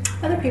participating?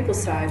 Other people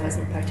saw I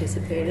wasn't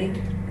participating.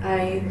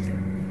 I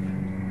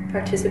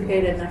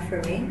participate enough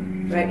for me.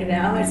 Right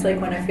now, it's like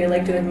when I feel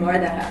like doing more,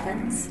 that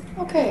happens.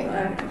 Okay.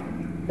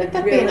 Let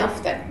that be really?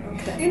 enough then.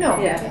 Okay.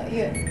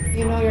 Yeah.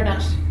 You know you're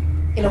not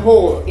in a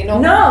hole,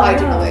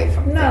 hiding away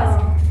from things.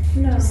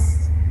 No.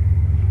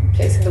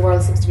 Place in the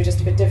world seems to be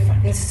just a bit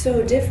different. It's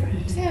so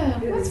different. Yeah,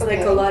 It's that's like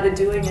okay. a lot of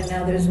doing, and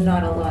now there's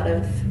not a lot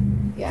of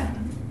Yeah.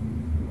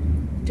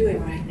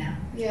 doing right now.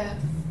 Yeah.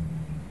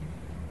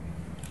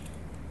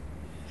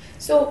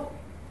 So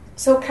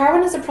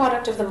Karen is a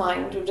product of the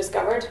mind, we've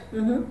discovered.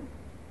 Mm-hmm.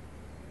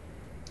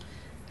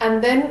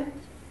 And then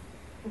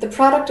the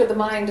product of the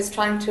mind is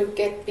trying to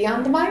get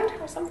beyond the mind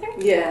or something?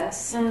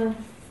 Yes. Mm.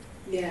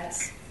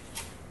 Yes.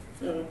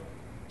 Mm.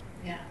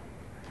 Yeah.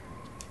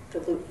 The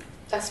loop.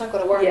 That's not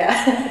going to work.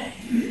 Yeah.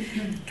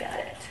 Got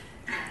it.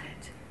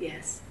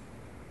 Yes.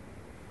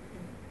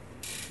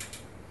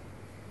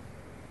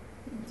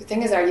 The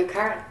thing is, are you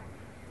Karen?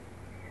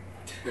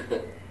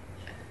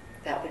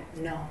 That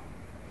would no.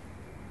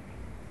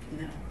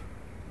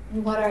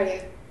 What are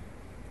you?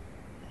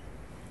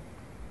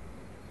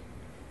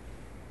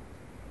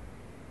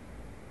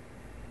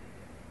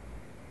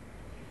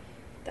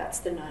 That's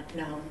the not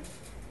known.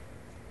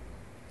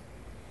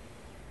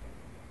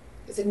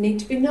 Does it need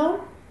to be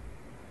known?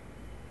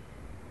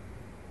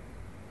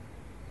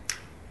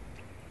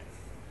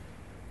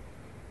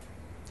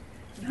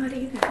 Not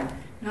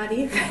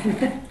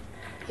even.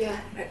 Yeah.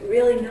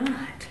 Really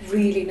not.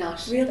 Really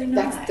not. Really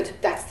not.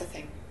 That's the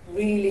thing.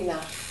 Really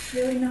not.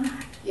 Really not.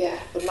 Yeah,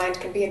 but mind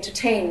can be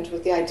entertained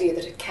with the idea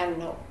that it can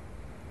know.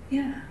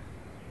 Yeah.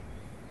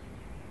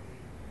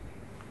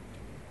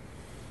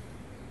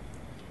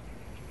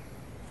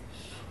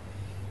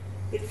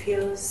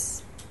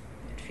 feels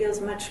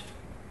much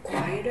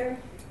quieter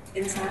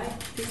inside.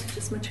 It feels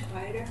just much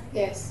quieter.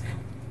 Yes.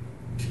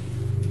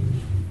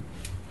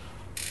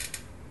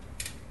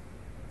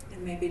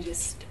 And maybe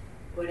just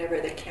whatever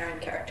the Karen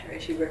character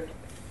as you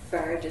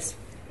refer just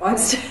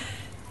wants to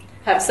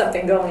have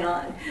something going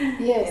on.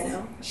 Yes. You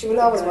know? She will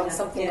always want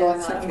something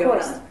going on, of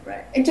course.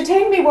 Right.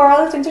 Entertain me,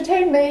 world,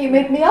 entertain me. You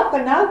made me up,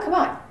 and now, come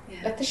on.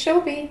 Yeah. Let the show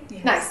be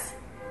nice.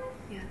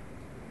 Yeah.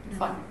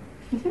 Fun.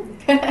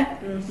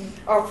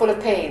 Mm-hmm. Or full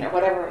of pain, or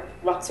whatever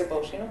rocks your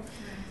boat, you know?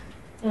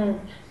 Mm.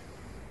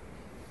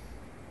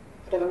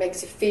 Whatever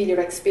makes you feel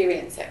your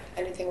experience,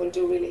 anything will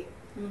do, really.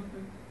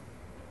 Mm-hmm.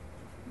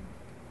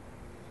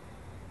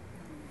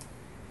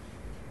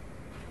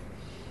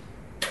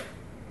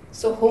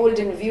 So hold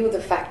in view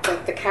the fact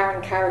that the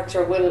Karen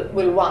character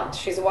will want.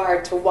 She's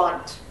wired to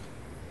want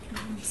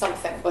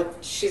something, but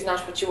she's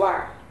not what you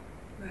are.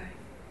 Right.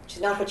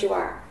 She's not what you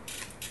are.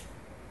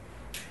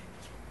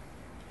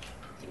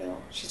 You know,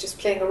 she's just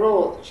playing a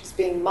role. She's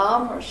being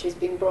mom, or she's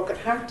being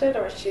broken-hearted,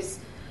 or she's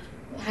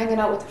hanging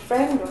out with a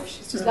friend, or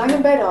she's just lying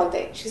in bed all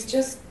day. She's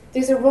just,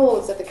 these are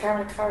roles of the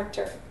Karen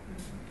character.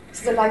 This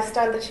is the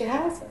lifestyle that she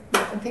has,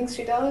 and things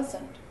she does,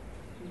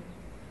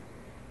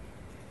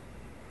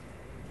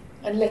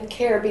 and let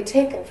care be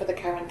taken for the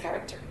Karen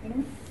character, you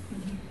know?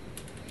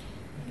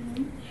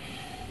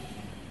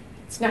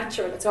 It's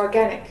natural, it's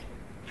organic.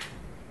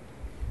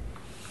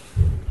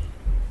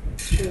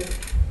 It's true.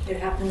 It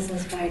happens in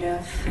spite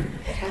of.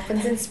 It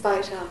happens in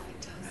spite of,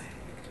 it does. Right.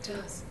 It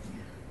does.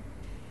 Yeah.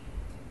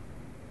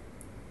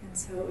 And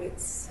so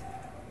it's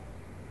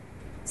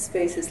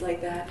spaces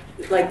like that,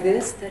 like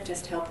this, that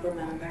just help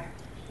remember.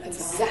 That's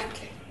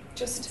exactly. All.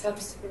 Just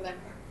helps remember.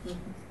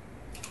 Mm-hmm.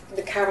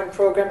 The Karen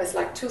program is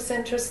like 2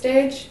 center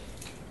stage.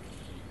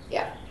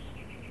 Yeah.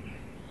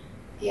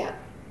 Yeah.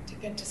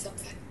 Dip into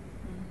something.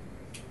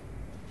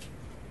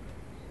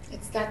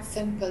 It's that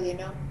simple, you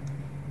know?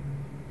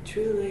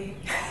 Truly.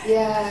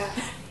 Yeah.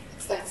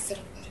 It's that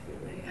simple.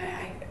 Truly.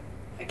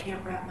 I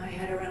can't wrap my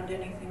head around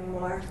anything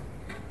more.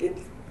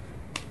 It's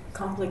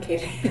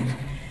complicated.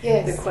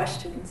 Yes. The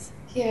questions.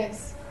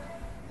 Yes.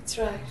 That's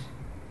right.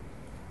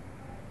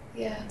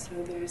 Yeah. So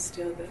there's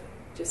still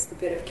just the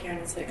bit of Karen.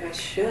 It's like, I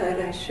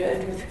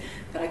should,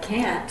 but I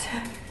can't.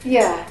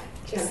 Yeah.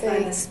 Just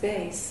find the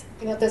space.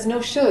 You know, there's no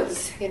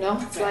shoulds, you know?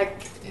 It's Right.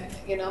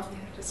 like, you know,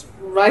 just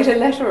write a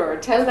letter or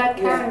tell that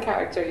Karen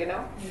character, you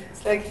know? Yeah.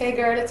 It's like, hey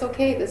girl, it's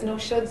okay, there's no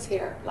shoulds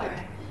here. Like,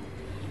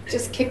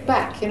 just kick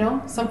back, you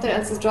know? Something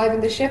else is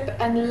driving the ship,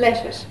 and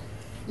let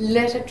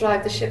it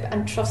drive the ship,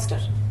 and trust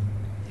it.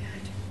 Yeah.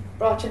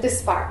 Brought you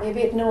this far.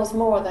 Maybe it knows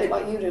more than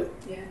what you do.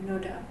 Yeah, no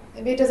doubt.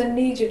 Maybe it doesn't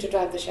need you to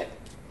drive the ship.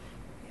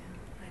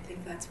 Yeah, I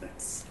think that's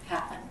what's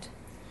happened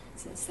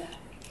since that.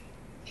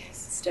 Yes.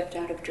 Stepped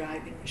out of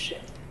driving the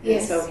ship.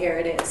 Yes. And so here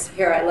it is.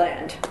 Here I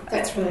land.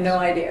 That's I have right. no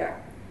idea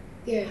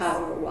Yes.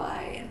 how or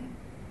why, and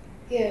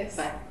Yes.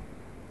 but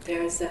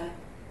there's a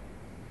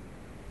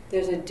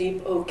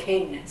deep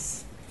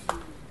okayness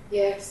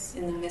Yes.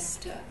 in the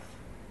midst of,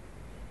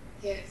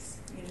 Yes.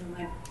 you know,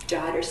 my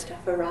daughter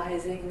stuff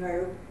arising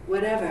or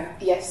whatever.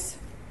 Yes.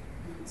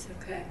 It's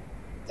okay.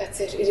 That's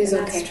it. It is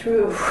And okay. That's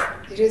true.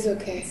 It is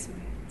okay.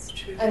 It's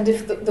true. And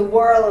if the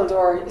world,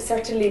 or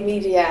certainly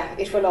media,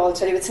 it will all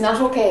tell you it's not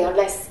okay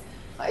unless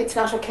it's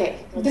not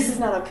okay. This is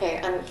not okay.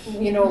 And,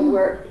 you know,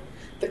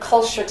 the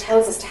culture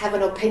tells us to have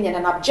an opinion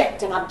and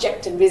object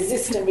and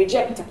resist and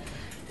reject.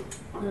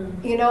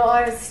 You know,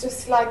 I was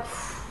just like,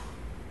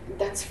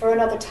 that's for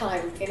another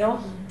time, you know?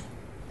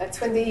 That's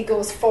when the ego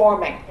is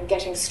forming and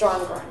getting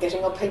stronger and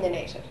getting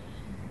opinionated.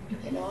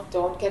 You know,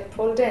 don't get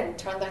pulled in,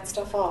 turn that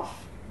stuff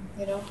off,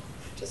 you know?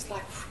 Just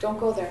like, don't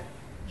go there.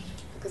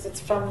 Because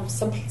it's from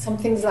some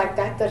things like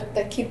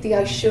that keep the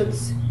I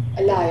shoulds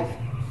alive.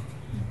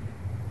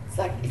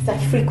 It's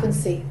that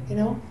frequency, you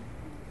know?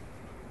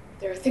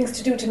 There are things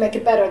to do to make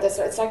it better.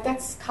 It's like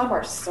that's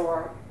commerce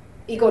or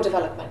ego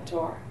development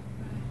or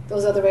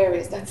those other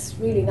areas. That's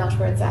really not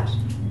where it's at.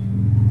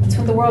 That's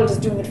when the world is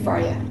doing it for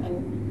you,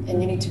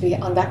 and you need to be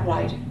on that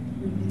ride,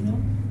 you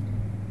know?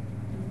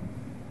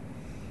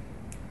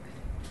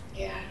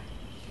 Yeah.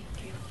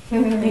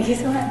 Thank you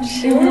so much.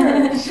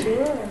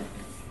 Sure.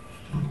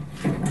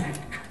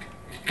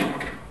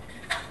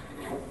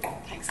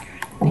 Thanks,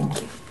 Karen.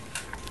 Thank you.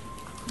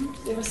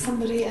 There was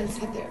somebody else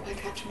in there. I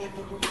can't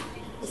remember who.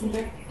 Wasn't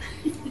there?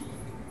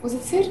 Was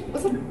it Sid?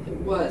 Was it?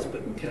 It was,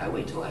 but can I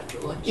wait till after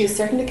lunch? You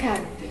certainly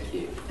can. Thank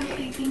you.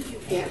 Okay, thank you.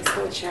 Yeah, let's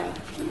go with Cheryl.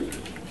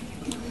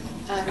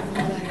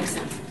 Hold on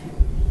yourself.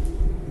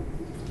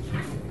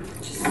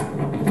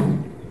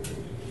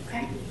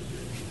 Okay.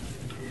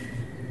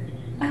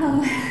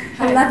 Oh,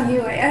 I love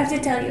you. I have to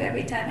tell you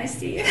every time I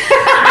see you.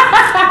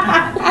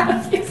 I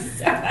love you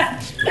so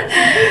much.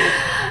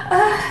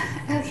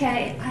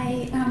 Okay, I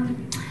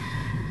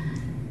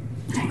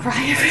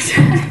cry every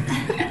time.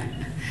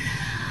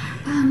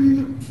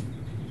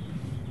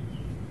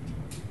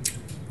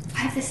 I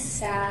have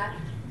this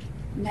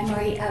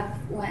memory of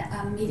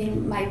when,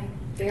 meeting my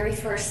very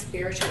first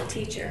spiritual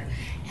teacher.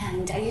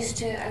 And I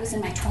was in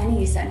my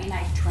 20s. I mean,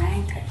 I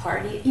drank, I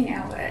partied,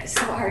 it's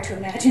so hard to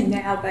imagine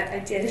now, but I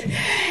did.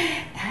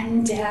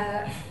 And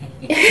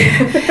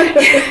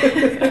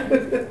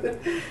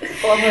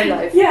Former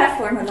life. yeah,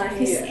 former life.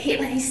 Yeah.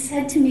 He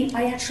said to me,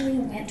 I actually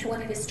went to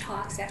one of his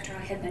talks after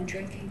I had been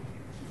drinking.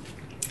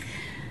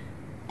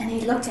 And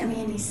he looked at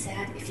me and he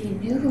said, if you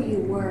knew who you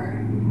were,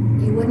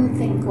 you wouldn't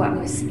think what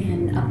was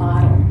in a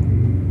bottle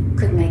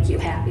could make you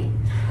happy.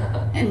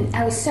 And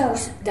I was so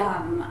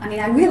dumb. I mean,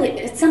 I really,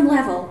 at some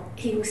level,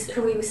 who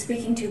he was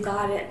speaking to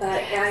got it, but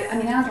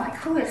I was like,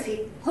 who does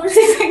he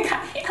think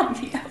I am?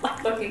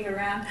 Like looking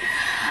around.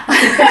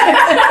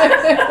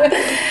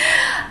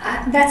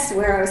 That's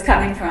where I was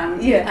coming from.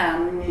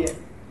 Yeah.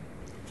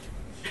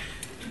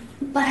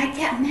 But I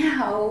get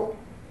now,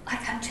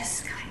 like I'm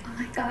just going, oh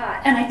my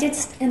God. And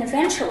and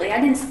eventually I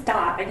didn't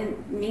stop. I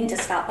didn't mean to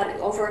stop, but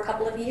over a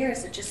couple of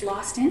years, it just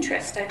lost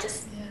interest. I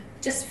just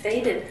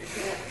faded.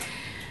 Yeah.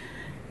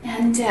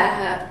 And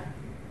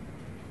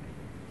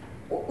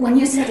when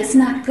you said it's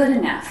not good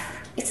enough,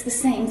 it's the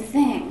same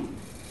thing.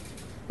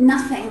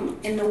 Nothing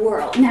in the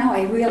world. Now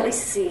I really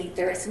see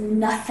there is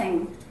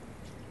nothing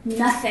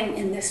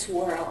in this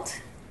world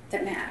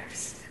that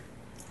matters.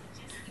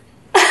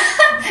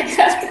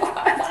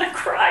 I want to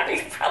cry,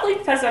 probably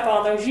because of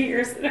all those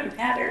years that it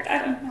mattered. I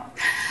don't know.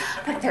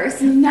 But there is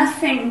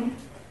nothing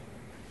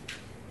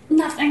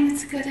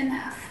that's good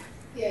enough.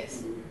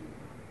 Yes.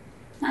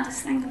 Not a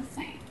single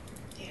thing.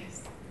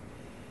 Yes.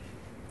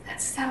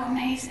 That's so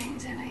amazing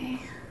to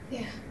me.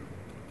 Yeah.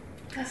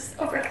 Because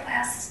over the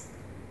last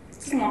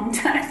long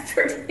time,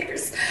 30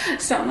 years,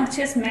 so much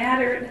has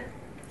mattered.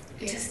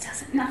 It just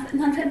doesn't, none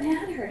of it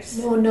matters.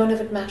 No, none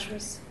of it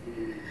matters.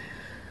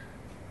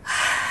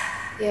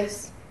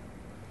 Yes.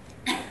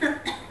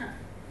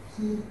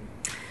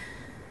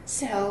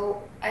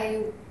 So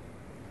I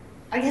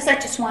guess I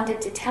just wanted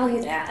to tell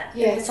you that.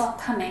 Yes. It was all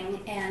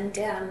coming, and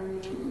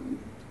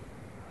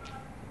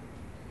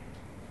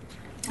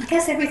I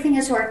guess everything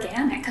is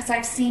organic because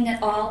I've seen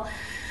it all.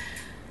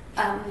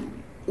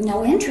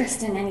 No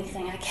interest in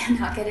anything. I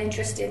cannot get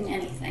interested in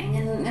anything.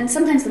 And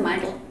sometimes the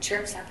mind will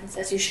chirps up and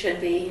says you should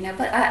be,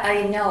 but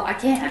I know I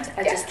can't.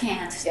 I just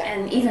can't. Yeah.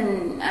 And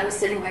even I was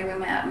sitting in my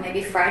room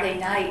maybe Friday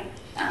night.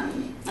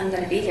 I'm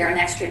going to be here an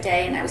extra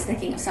day, and I was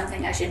thinking of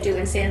something I should do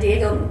in San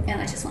Diego,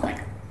 and I just went like,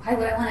 why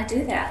would I want to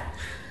do that?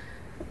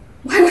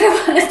 Why would I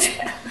want to do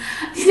that?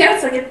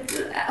 It's like,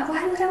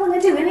 why would I want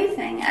to do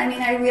anything? I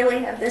mean, I really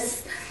have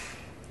this,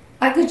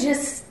 I could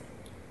see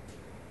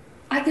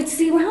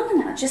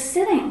Ramana just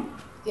sitting.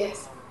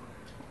 Yes.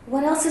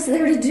 What else is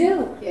there to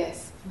do?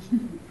 Yes.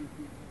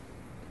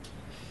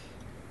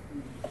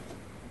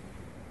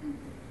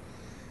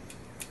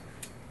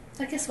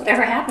 I guess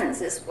whatever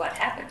happens is what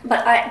happened.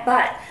 But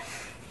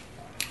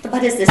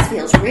as this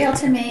feels real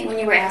to me, when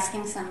you were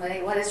asking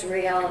somebody what is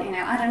real,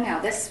 I don't know,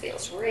 this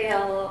feels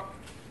real.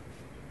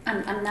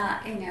 I'm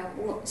not,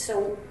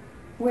 so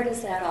where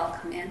does that all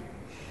come in?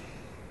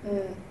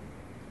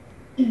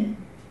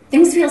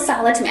 Things feel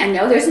solid to me. I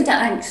know there's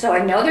so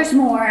I know there's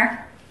more.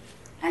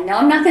 I know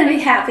I'm not going to be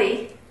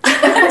happy.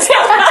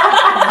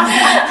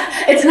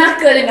 It's not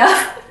good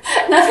enough.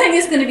 Nothing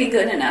is going to be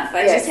good enough.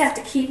 I just have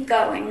to keep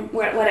going,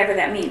 whatever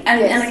that means.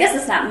 And I guess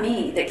it's not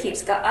me that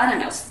keeps going. I don't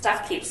know.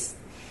 Stuff keeps.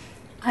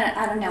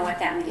 I don't know what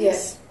that means.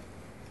 Yes.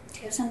 Do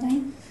you have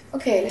something?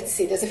 Okay, let's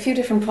see. There's a few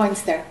different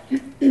points there.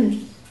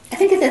 I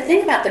think the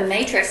thing about the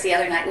Matrix the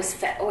other night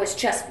was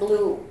just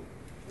blew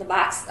the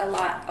box a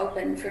lot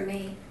open for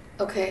me.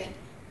 Okay.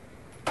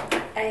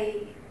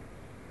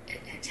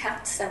 It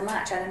helped so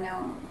much. I don't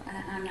know.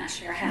 I'm not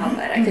sure how,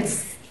 but I could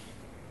just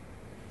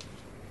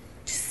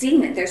see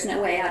that there's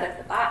no way out of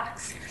the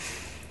box.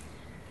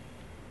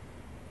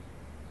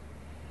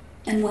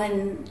 And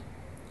when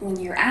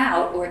you're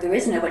out, or there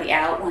is nobody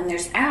out, when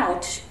there's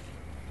out,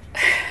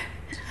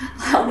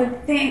 all the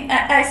thing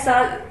I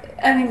saw.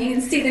 I mean, you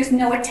can see there's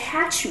no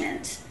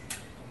attachment.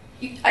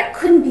 I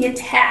couldn't be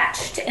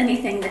attached to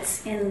anything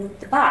that's in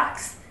the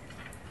box.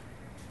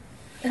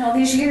 And all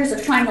these years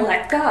of trying to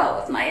let go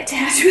of my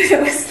attachment,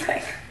 it was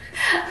like...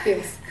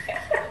 Yes.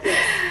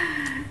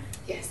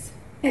 Yes.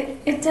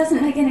 It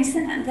doesn't make any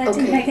sense. That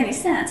didn't make any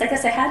sense. I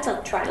guess I had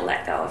to try to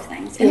let go of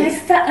things. And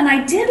Yes.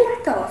 I did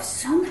let go of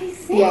so many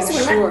things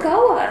let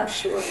go of.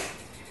 Sure.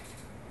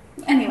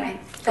 Anyway,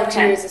 go 20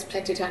 ahead. years is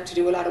plenty of time to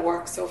do a lot of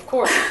work, so of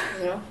course,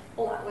 A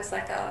lot was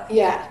let go of.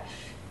 Yeah.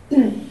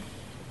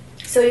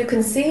 So you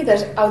can see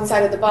that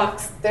outside of the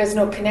box, there's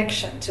no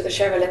connection to the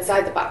Cheryl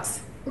inside the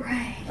box.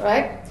 Right.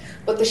 Right?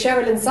 But the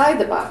Cheryl inside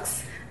the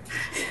box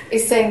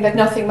is saying that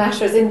nothing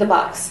matters in the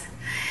box.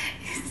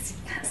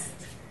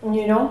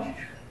 Yes.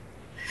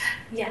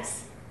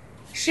 Yes.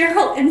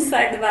 Cheryl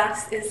inside the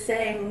box is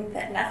saying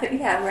that nothing...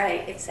 Yeah,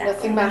 right, exactly.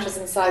 Nothing matters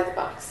inside the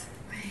box.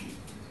 Right.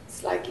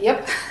 It's like,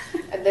 yep.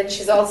 And then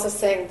she's also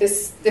saying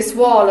this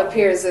wall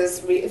appears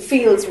as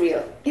feels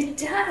real. It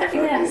does,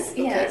 yes,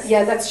 Okay. yes.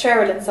 Yeah, that's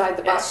Cheryl inside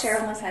the box.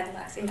 That's Cheryl inside the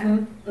box, yeah.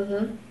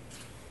 Mm-hmm.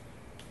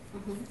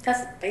 Mm-hmm.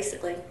 That's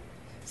basically...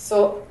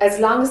 So as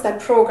long as that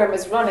program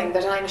is running,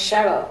 that I'm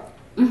Cheryl,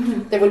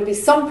 There will be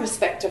some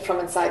perspective from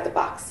inside the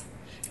box.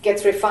 It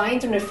gets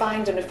refined and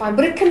refined and refined,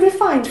 but it can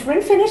refine for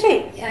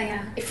infinity.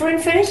 Yeah. For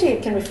infinity,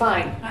 it can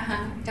refine.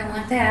 Don't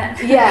want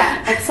that.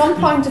 Yeah, at some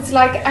point it's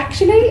like,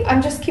 actually,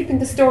 I'm just keeping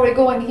the story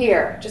going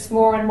here, just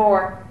more and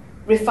more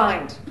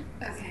refined.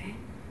 Okay.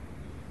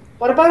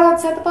 What about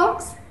outside the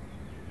box?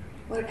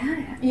 What about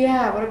it?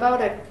 Yeah, what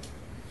about it?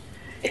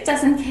 It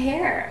doesn't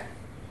care.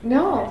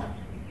 No.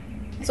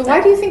 So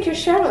why do you think you're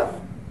Cheryl?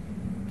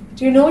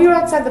 Do you know you're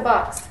outside the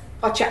box?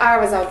 What you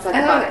are is outside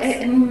the box.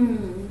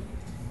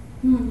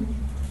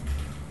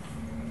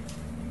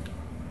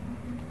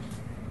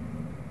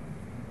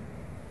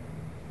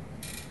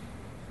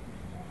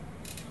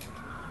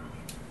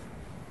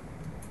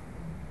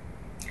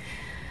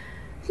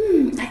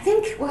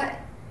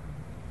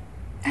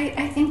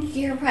 I think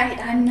you're right.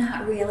 I'm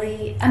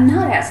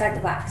not outside the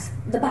box.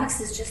 The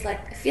box is just like,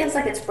 it feels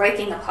like it's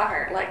breaking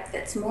apart. Like,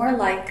 it's more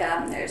like,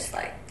 there's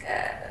like,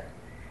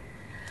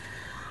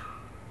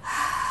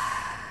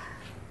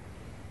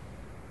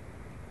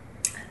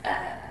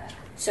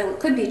 so it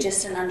could be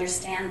just an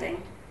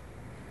understanding,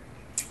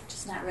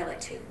 just not really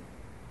too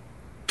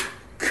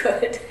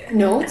good.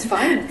 No, it's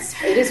fine.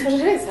 It is what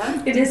it is,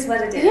 huh? It is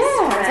what it is.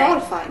 Yeah, it's right. all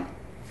fine.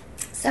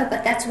 So,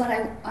 but that's what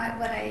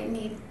I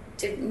need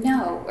to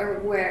know, or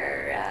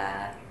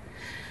where,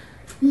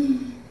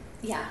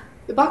 yeah.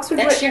 The box would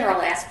That's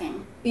Cheryl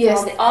asking.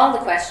 Yes. All the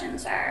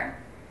questions are.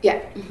 Yeah,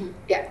 Mm-hmm.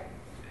 yeah.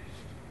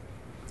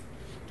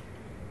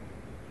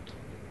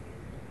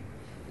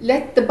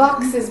 Let the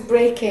boxes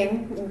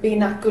breaking be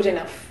not good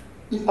enough,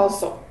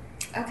 also.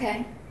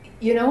 Okay.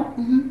 You know?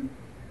 Mm-hmm.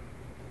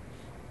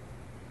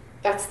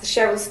 That's the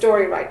Cheryl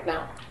story right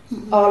now.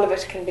 Mm-hmm. All of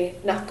it can be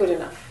not good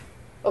enough.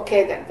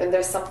 Okay, then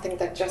there's something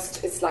that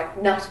just is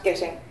like not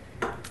getting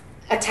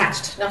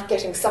attached, not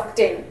getting sucked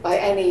in by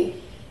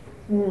any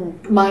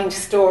mind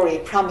story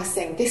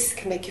promising this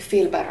can make you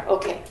feel better.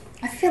 Okay.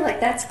 I feel like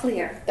that's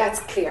clear.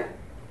 That's clear.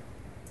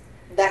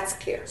 That's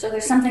clear. So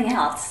there's something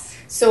else.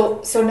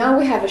 So now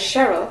we have a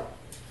Cheryl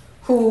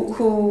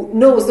who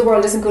knows the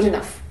world isn't good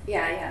enough.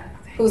 Yeah.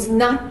 Okay. Who's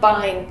not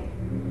buying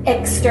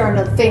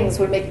external things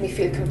will make me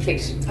feel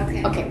complete.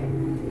 Okay.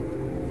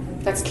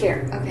 That's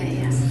clear. Okay,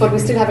 yes. But we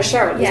still have a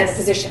Cheryl who's in a Yes.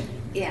 position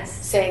Yes.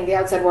 saying the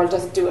outside world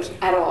doesn't do it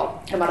at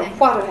all. No matter Okay.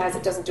 what it has,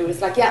 it doesn't do it.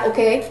 It's like, yeah,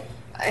 okay.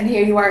 And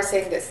here you are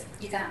saying this.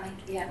 You got me.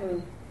 Yeah.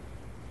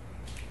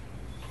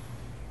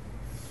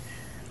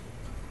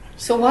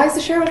 So why is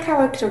the Cheryl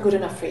character good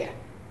enough for you?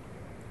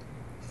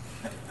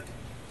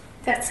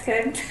 That's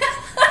good.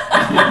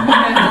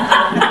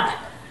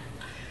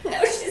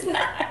 No, she's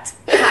not.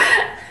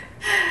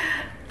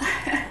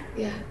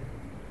 Yeah.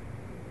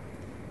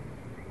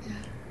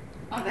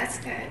 Oh, that's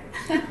good.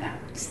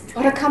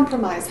 What a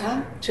compromise,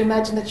 huh? To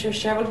imagine that you're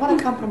Cheryl. What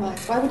a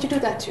compromise. Why would you do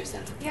that to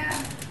yourself? Yeah.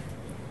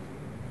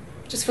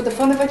 Just for the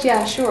fun of it?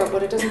 Yeah, sure.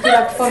 But it doesn't feel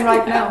like fun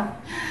right now.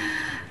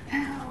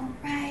 Oh,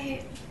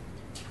 right.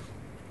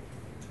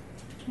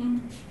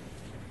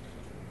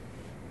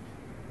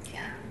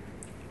 Yeah.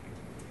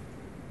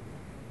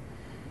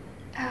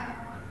 Oh.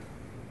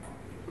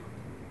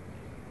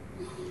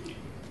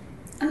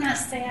 I'm not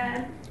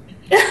sad.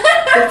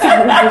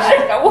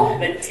 I know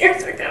the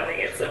tears are coming.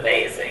 It's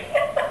amazing.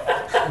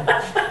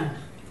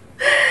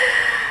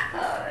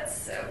 Oh, that's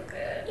so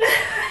good.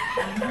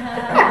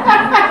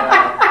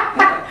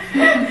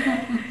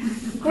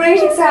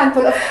 Great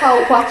example of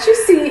how what you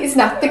see is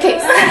not the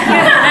case.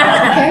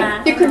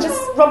 Okay? You can just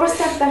rubber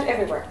stamp that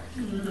everywhere.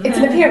 It's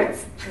an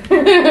appearance.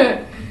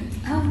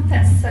 Oh,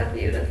 that's so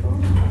beautiful.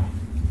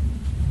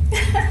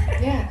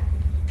 Yeah.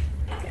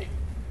 Okay.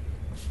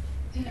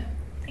 Yeah.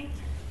 Thank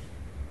you.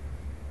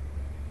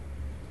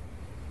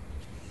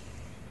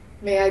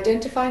 May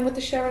identifying with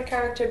the Cheryl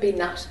character be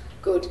not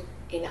good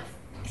enough?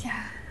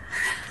 Yeah.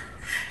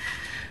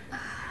 Oh,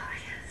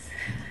 yes.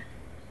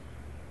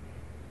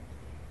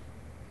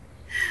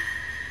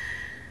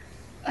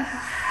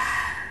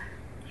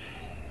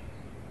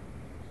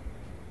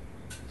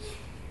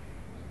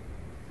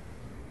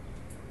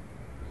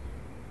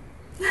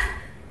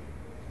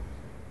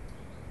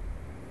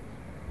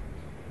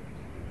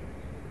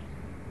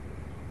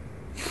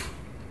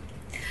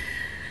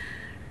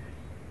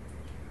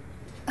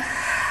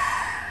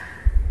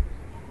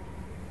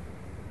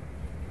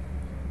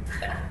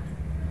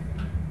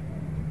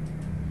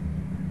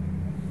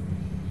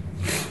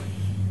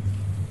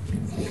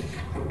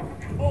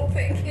 Oh,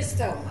 thank you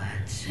so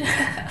much.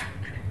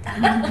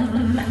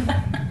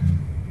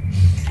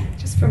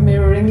 Just for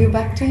mirroring you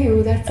back to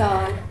you, that's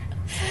all.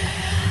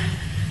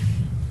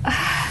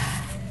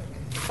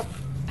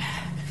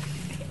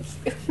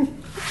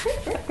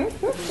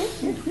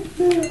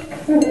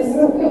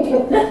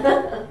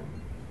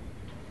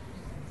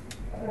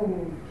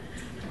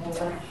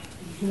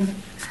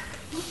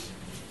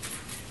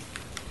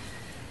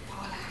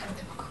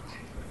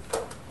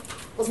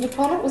 Wasn't it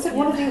Paula? Was it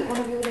one of you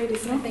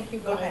ladies? No? Thank you.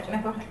 Go ahead.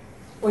 No, go ahead.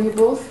 Were you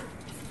both?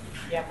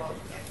 Yeah, both.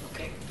 Yeah.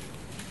 Okay.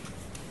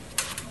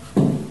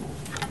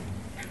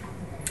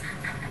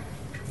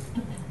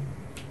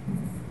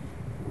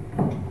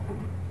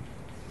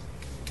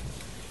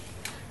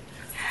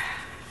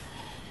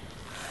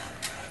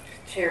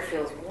 chair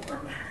feels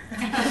warm.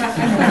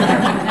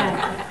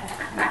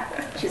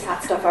 She's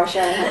hot stuff, our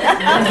Sharon.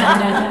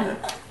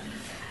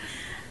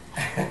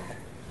 That's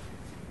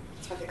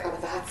why they call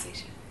it the hot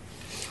seat.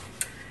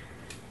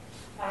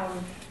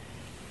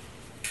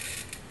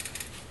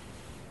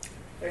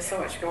 There's so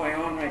much going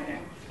on right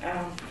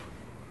now.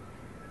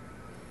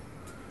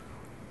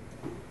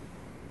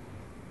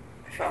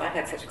 I felt I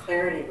had such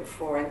clarity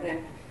before, and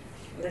then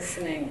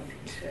listening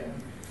to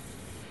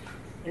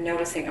and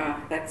noticing,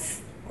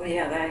 that's me,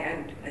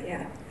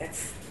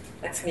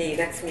 that's me,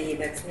 that's me,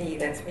 that's me,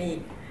 that's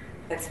me,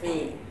 that's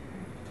me.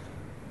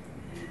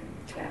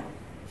 And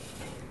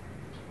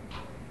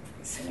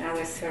so now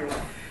there's sort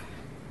of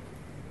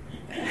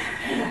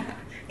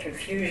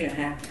confusion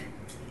happening.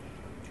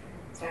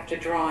 So I have to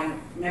draw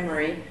on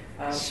memory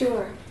of.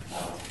 Sure.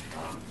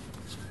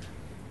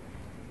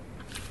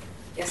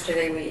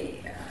 Yesterday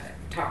we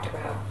talked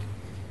about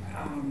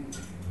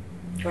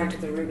going to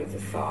the root of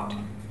the thought,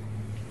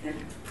 and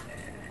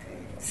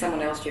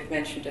someone else you've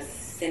mentioned a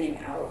thinning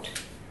out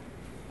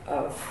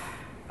of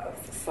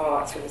the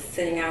thoughts, or the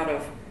thinning out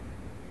of.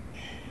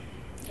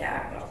 Yeah,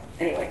 I don't know.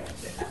 Anyway,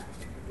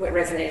 what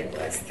resonated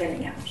was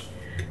thinning out.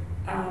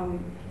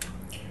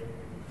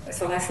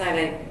 So last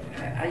night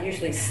I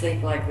usually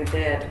sleep like the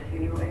dead.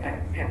 I'm a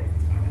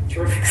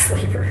terrific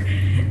sleeper,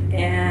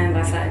 and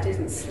last night I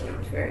didn't sleep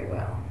very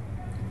well.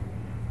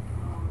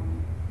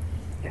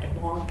 Had a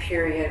long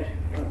period,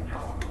 I don't know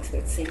how long it was, but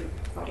it seemed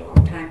quite a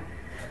long time,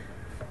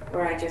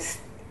 where I just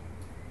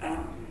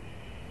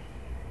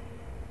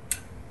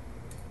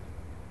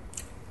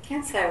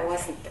can't say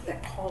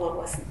that Paula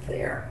wasn't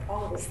there.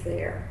 Paula was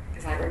there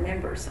because I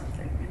remember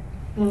something.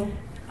 Mm.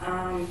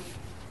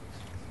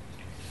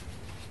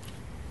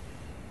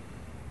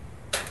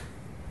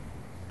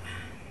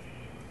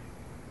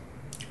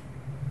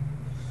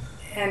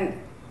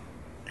 And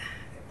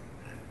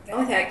the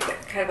only thing,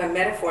 kind of a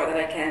metaphor that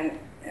I can,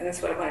 and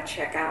that's what I want to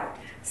check out,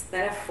 is the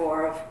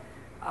metaphor of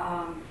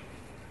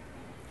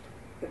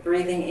the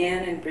breathing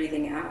in and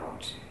breathing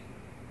out.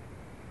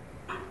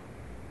 The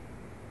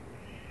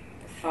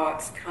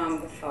thoughts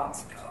come, the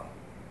thoughts go.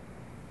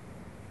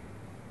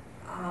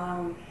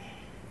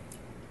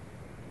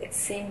 It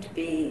seemed to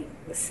be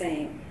the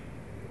same.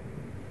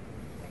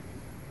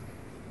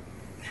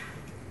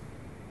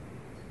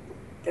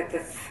 That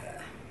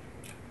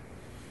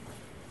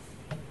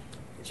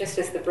just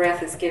as the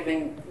breath is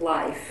giving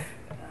life,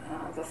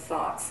 the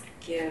thoughts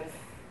give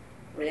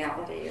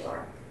reality,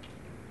 or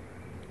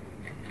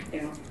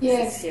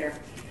Yes. it's here.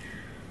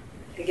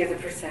 To give the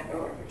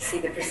or see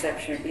the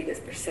perception, or be the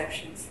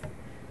perceptions.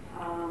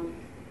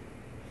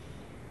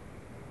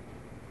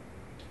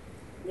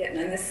 Yeah,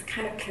 and this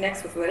kind of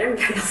connects with what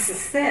everybody else has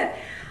said.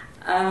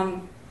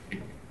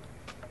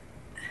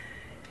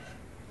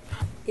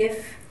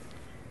 If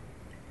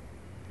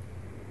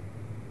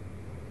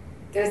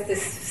there's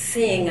this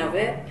seeing of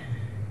it,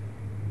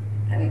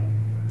 and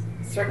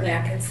certainly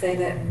I can say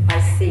that I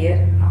see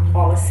it,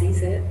 Paula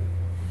sees it,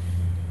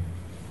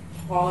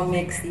 Paula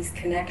makes these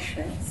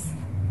connections.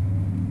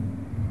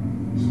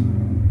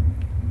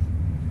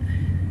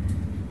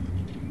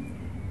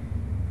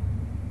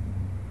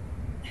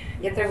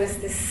 Yet there was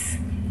this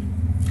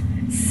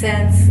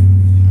sense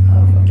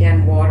of,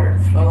 again, water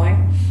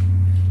flowing,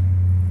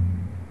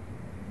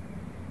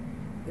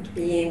 the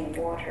being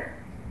water.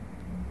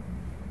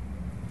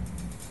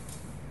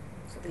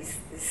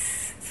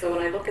 So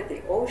when I look at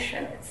the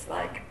ocean, it's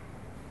like,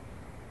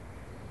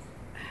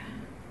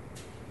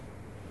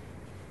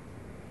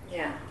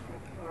 or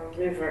a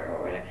river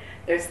or whatever.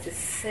 There's this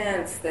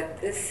sense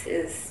that this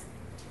is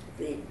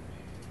the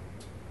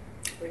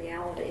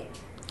reality,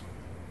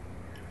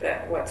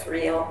 that what's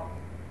real.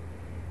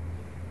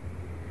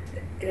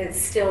 And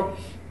it's still,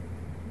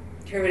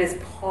 here it is,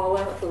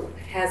 Paula, who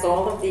has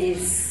all of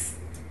these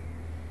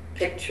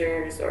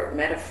pictures or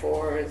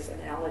metaphors,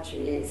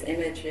 analogies,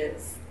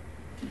 images.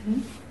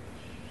 Mm-hmm.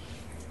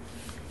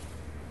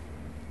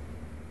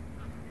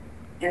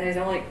 And there's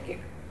only, it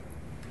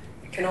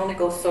can only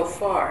go so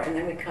far, and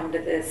then we come to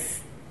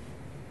this,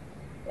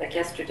 like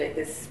yesterday,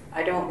 this,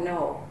 I don't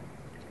know.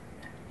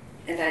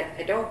 And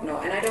I don't know,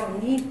 and I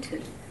don't need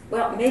to.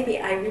 Well, maybe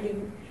I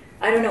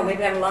don't know,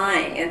 maybe I'm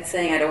lying and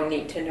saying I don't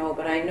need to know,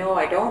 but I know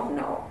I don't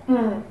know.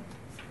 Mm.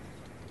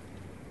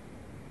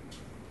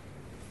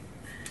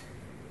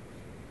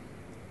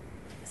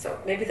 So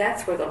maybe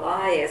that's where the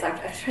lie is. I'm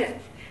trying.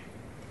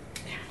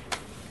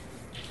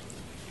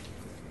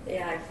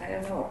 Yeah, I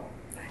don't know.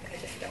 I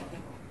just don't know.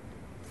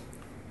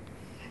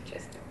 I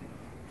just don't know.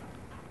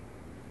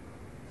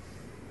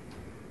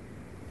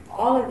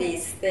 All of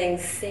these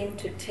things seem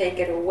to take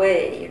it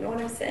away. You know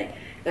what I'm saying?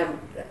 The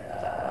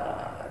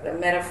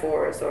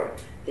metaphors or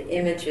the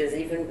images,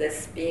 even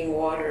this being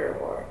water,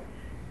 or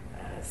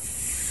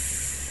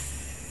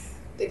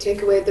They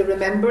take away the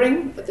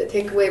remembering, but they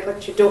take away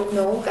what you don't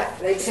know.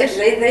 they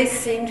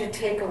seem to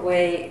take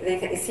away.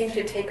 They seem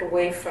to take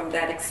away from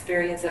that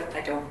experience of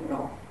I don't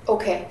know.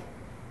 Okay.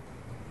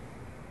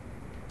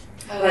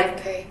 Like,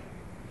 Okay.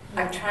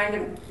 I'm trying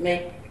to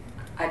make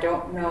I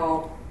don't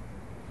know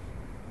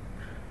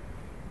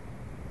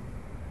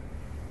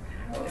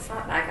No, it's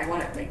not like I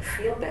want to make it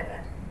feel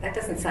better. That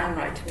doesn't sound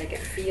right, to make it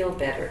feel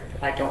better,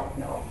 but I don't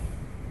know.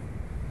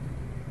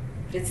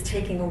 But it's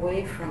taking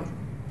away from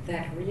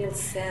that real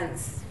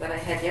sense that I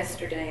had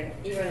yesterday,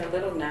 and even a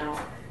little now,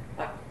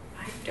 of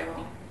I don't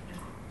know.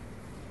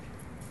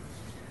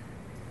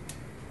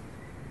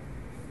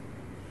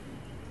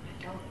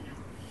 I don't know.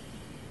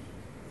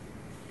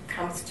 It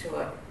comes to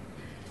a...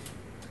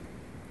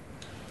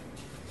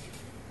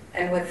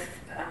 And with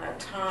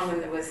Tom,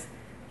 and there was,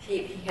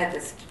 he had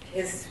this,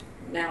 his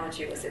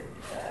analogy was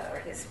or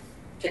his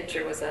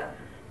picture was a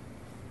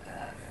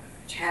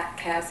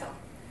chasm.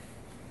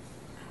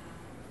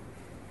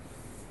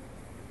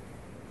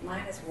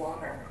 Mine is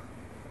water.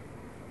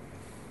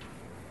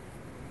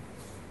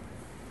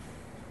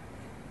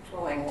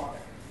 Flowing water.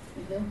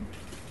 Mm-hmm.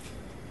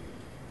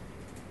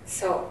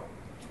 So,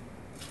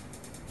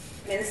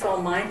 I mean, it's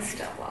all mind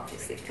stuff,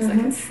 obviously, because I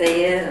can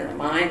say it, and the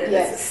mind, and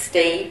it's a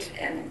state,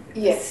 and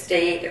the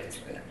state,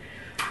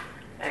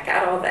 I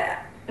got all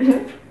that.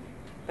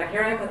 But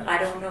here I am with, I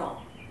don't know.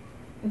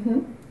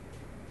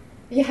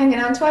 You're hanging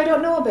on to I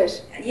don't know a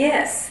bit.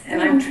 Yes,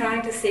 and I'm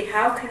trying to see,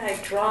 how can I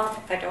draw,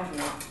 I don't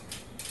know.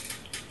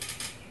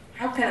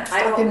 How can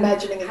Stop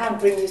imagining it can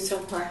bring you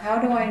somewhere. How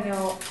do I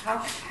know,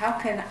 how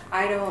can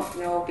I don't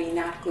know be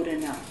not good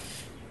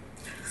enough?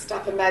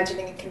 Stop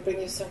imagining it can bring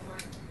you somewhere.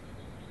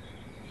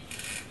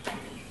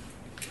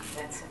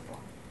 That's simple.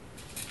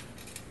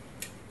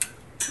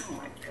 Oh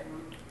my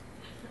God.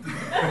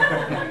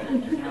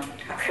 Now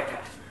talk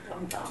about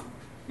dumb.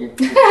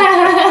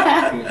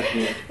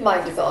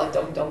 Mind is all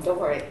dumb, don't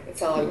worry.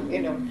 It's all,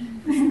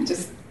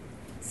 just...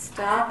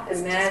 Stop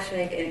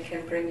imagining it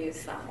can bring you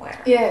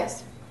somewhere.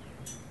 Yes.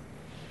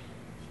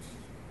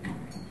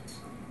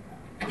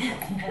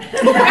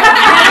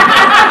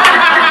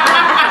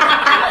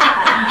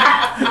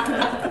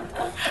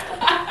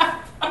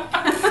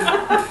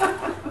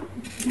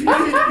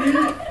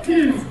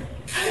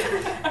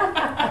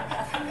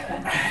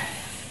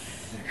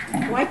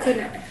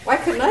 Why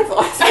couldn't I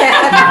voice that?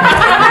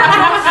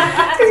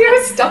 Because you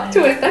were stuck to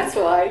it, that's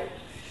why.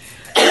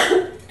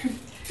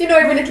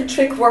 Every little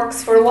trick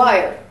works for a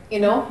while,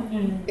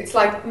 It's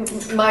like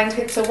mind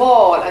hits a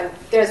wall and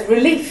there's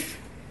relief,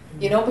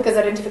 because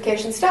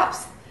identification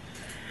stops.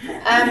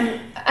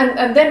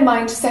 And then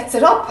mind sets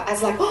it up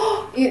as like,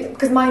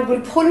 because mind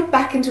will pull it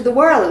back into the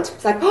world.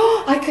 It's like,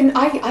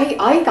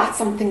 I got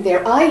something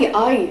there.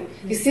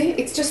 You see,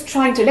 it's just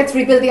trying to, let's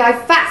rebuild the I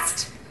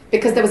fast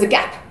because there was a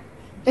gap.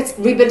 Let's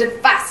rebuild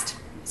it fast.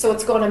 So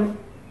that's what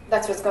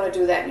it's going to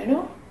do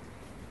then,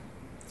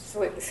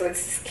 So it's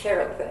this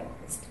carrot thing.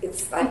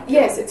 It's like...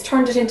 Yes, it's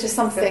turned it into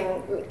something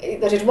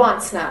that it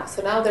wants now.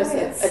 So now there's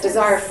a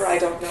desire for I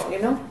don't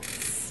know,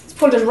 It's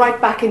pulled it right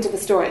back into the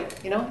story,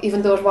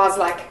 even though it was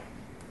like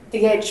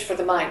the edge for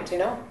the mind,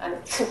 and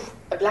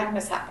a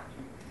blackness happened.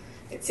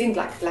 It seemed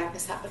like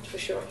blackness happened for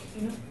sure,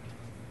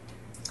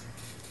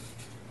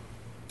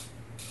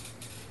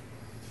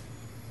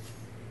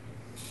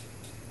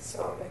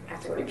 So I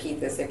have to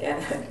repeat this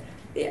again.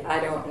 The I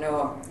don't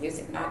know,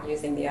 not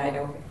using the I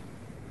don't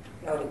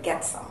know to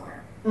get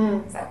somewhere.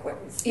 Is that what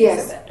it's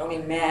yes. That? Don't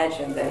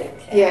imagine that it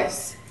can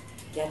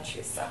get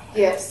you somewhere.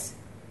 Yes.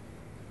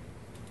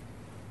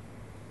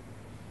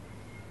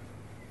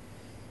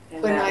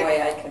 And that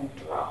way I can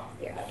drop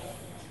the I don't know.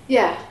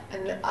 Yeah,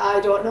 and I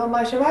don't know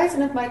might arise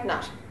and it might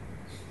not.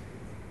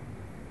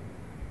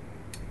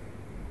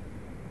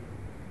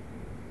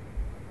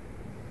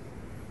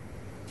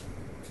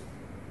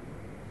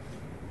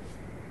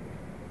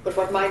 But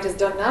what mind has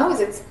done now is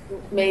it's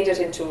made it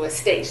into a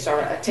state or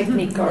a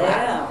technique or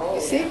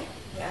you see?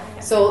 Yeah.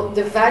 So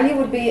the value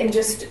would be in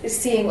just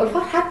seeing, well,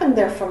 what happened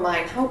there for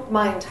mind?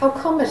 How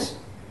come it?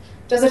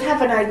 Does it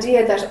have an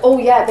idea that,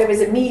 there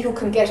is a me who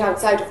can get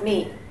outside of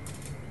me?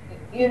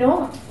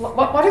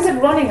 What is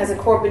it running as a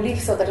core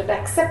belief so that it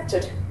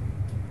accepted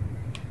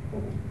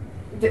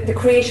the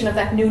creation of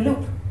that new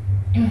loop?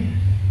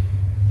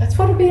 That's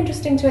what would be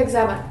interesting to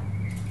examine.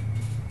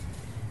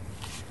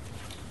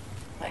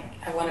 Like,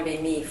 I want to be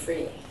me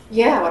free.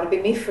 Yeah, I want to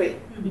be me free.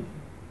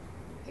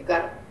 You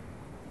got it.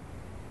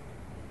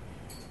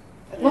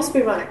 It must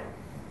be running.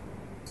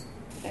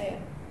 Yeah.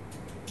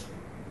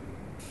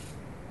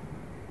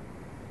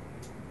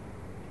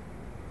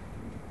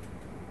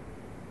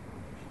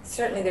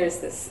 Certainly there's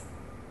this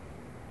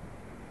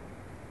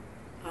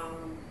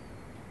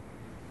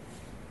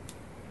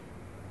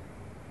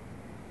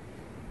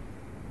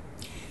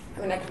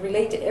I can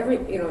relate to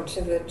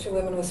to the two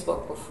women who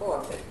spoke before,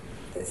 but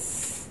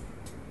this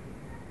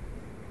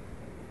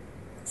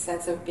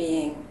sense of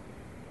being,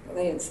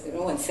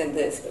 no one said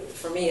this, but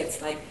for me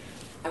it's like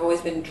I've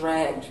always been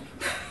dragged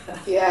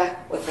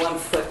with one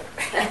foot.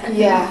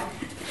 Yeah.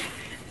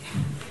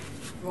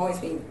 I've always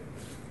been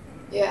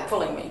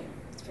pulling me.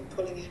 It's been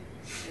pulling you.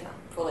 Yeah,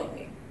 pulling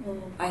me.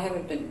 I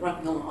haven't been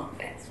running along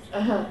fast.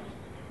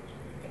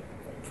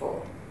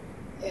 Forward.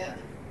 Yeah.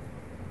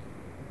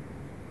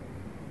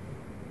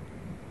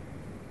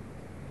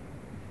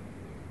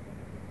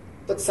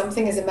 But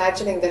something is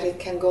imagining that it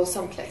can go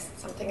someplace.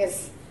 Something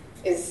is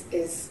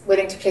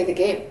willing to play the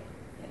game.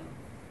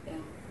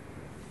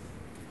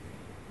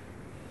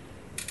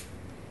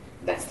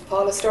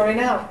 Paula's story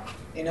now,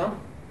 you know?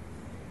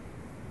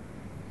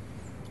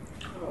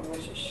 Oh,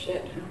 which is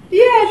shit.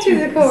 Yeah, to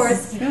the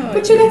course.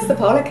 But that's the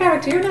Paula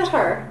character, you're not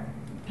her.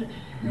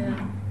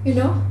 Yeah. You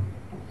know?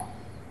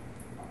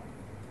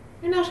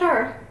 You're not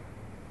her.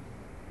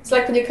 It's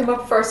like when you come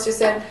up first, you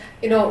said,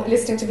 you know,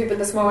 listening to people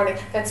this morning,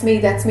 that's me,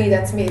 that's me,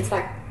 that's me. It's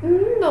like,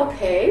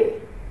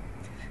 okay.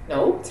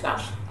 No, it's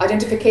not.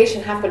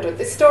 Identification happened with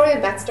this story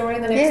and that story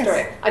and the next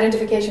story.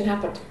 Identification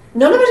happened.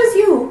 None of it is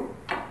you.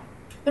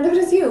 None of it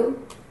is you.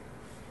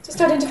 Just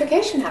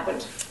identification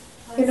happened.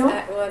 You know?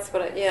 Well, that's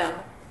what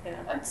yeah.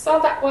 That's all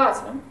that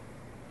was, no?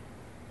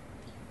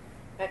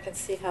 I can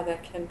see how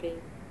that can be.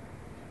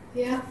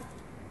 Yeah.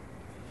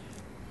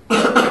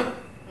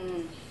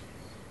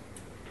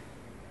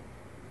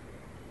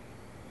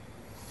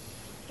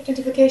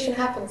 Identification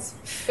happens.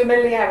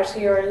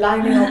 Familiarity or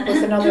lining up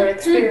with another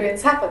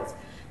experience happens.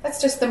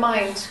 That's just the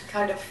mind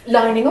kind of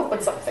lining up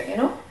with something, you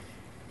know?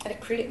 And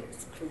it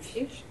creates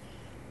confusion.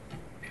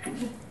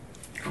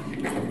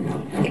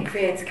 It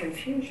creates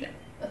confusion.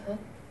 Uh-huh.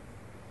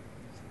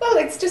 Well,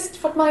 it's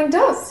just what mind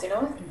does, you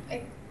know?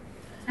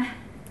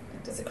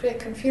 Does it create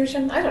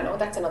confusion? I don't know.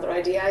 That's another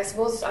idea, I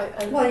suppose.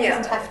 It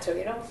doesn't have to,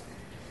 you know?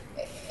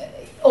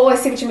 Oh, I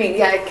see what you mean.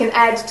 Yeah, it can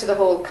add to the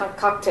whole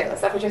cocktail.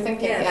 Is that what you're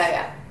thinking? Yes.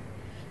 Yeah.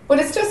 But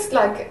it's just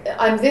like,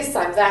 I'm this,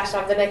 I'm that,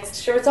 I'm the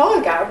next. Sure, it's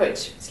all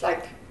garbage. It's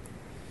like,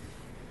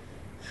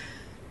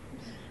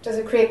 does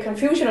it create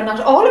confusion or not?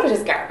 All of it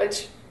is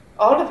garbage.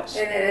 All of it.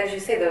 And as you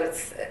say, though,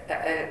 it's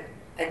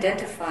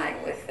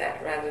identifying with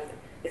that rather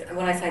than,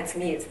 when I say it's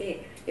me,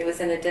 it was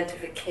an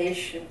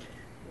identification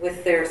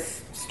with their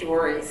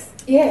stories.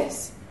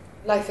 Yes.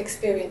 Life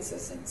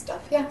experiences and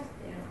stuff, yeah.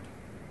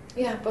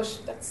 Yeah,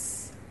 but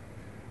that's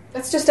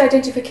just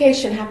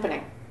identification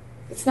happening.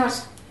 It's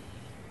not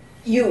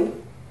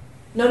you.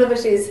 None of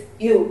it is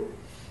you.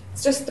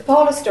 It's just the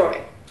Paula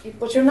story.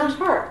 But you're not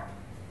her.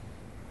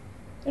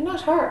 You're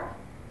not her.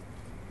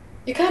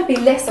 You can't be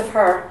less of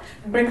her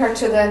and bring her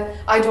to the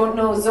I don't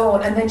know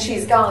zone and then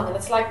she's gone. And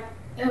it's like,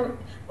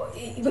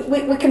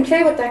 we can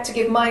play with that to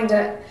give mind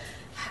a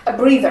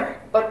breather.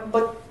 But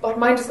what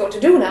mind is going to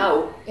do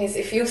now is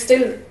if you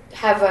still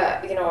have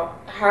a,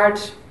 hard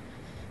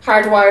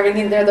wiring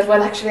in there that,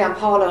 well, actually I'm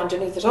Paula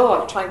underneath it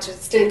all, trying to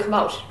still come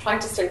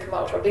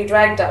out or be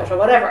dragged out or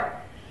whatever.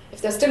 If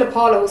there's still a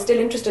Paula who's still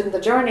interested in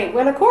the journey,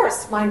 well, of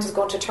course, mind is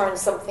going to turn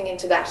something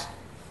into that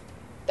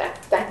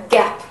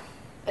gap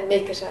and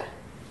make it a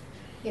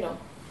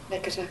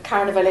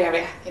carnival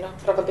area,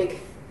 put up a big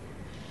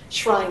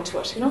shrine to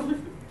it,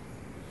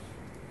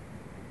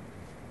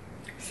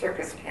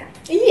 Circus tent.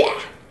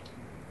 Yeah.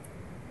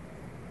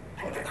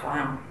 Like the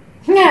clown.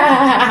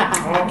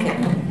 Okay.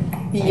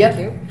 Yep. Thank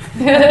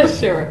you.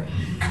 Sure.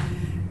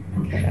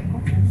 Okay.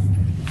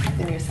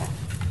 Then yourself.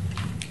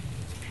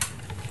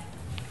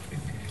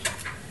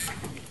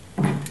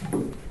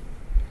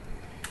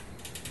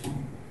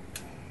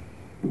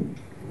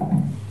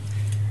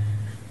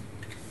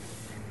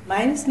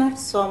 Mine is not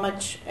so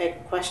much a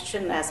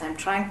question as I'm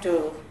trying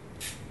to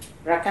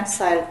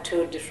reconcile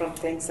two different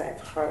things I've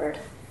heard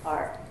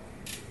are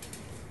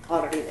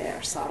already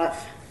there, sort of.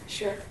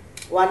 Sure.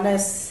 One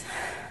is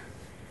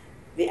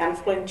the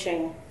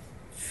unflinching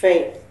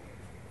faith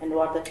in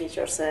what the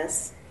teacher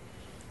says,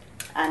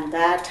 and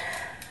that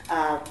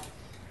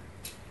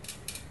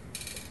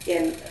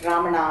in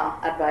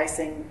Ramana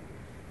advising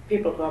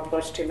people who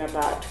approached him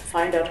about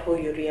find out who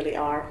you really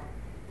are.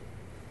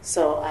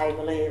 So I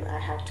believe I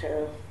have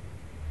to,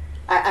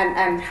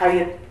 and how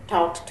you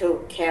talked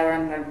to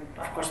Karen and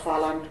of course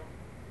Paula and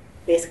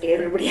basically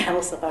everybody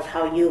else about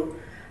how you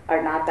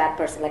are not that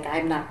person, like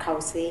I'm not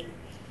Kausi,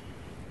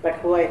 but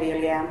who I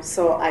really am.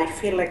 So I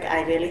feel like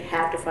I really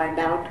have to find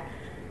out.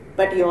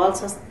 But you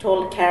also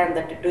told Karen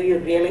that do you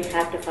really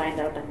have to find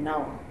out? And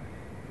no.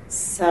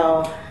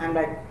 So I'm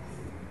like,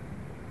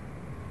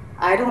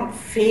 I don't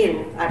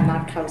feel I'm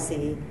not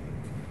Kausi.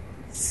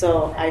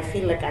 So I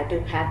feel like I do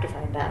have to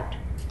find out.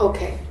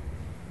 Okay.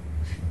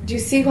 Do you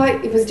see why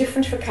it was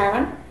different for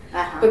Karen?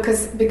 Uh-huh.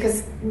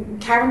 Because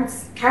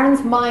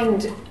Karen's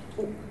mind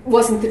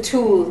wasn't the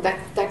tool that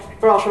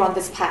brought her on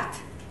this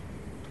path.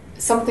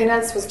 Something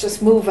else was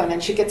just moving,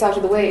 and she gets out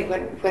of the way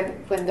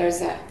when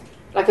there's a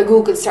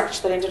Google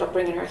search that ended up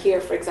bringing her here,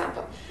 for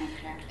example.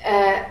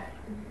 Okay.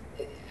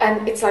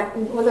 And it's like,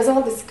 well, there's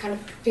all this kind of,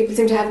 people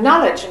seem to have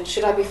knowledge, and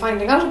should I be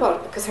finding out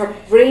about it? Because her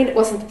brain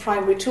wasn't the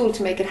primary tool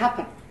to make it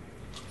happen.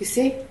 You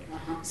see?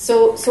 Uh-huh.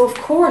 So of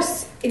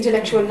course,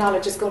 intellectual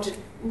knowledge is going to,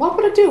 what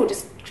would it do?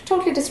 Just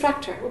totally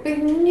distract her. It would be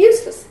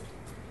useless.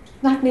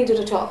 Not needed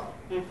at all.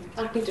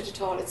 Mm-hmm. Not needed at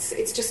all.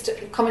 It's just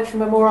coming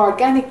from a more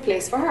organic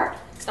place for her.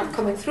 It's not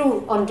coming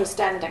through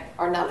understanding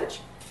or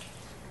knowledge.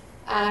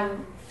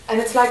 And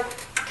it's like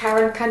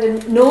Karen kind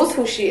of knows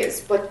who she is,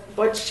 but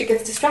she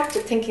gets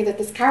distracted thinking that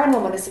this Karen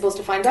woman is supposed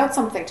to find out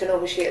something to know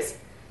who she is.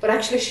 But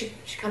actually she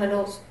kind of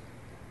knows.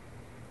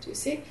 Do you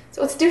see?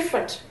 So it's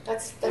different.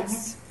 That's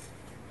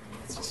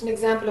just an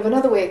example of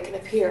another way it can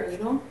appear,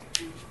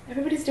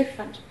 Everybody's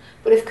different.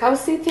 But if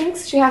Kausi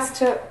thinks she has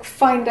to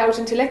find out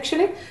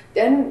intellectually,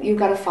 then you've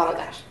got to follow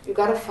that. You've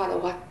got to follow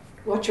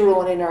what your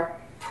own inner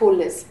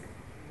pull is.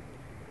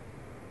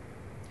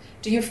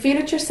 Do you feel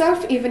it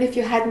yourself, even if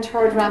you hadn't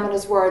heard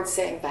Ramana's words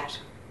saying that?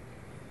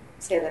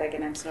 Say that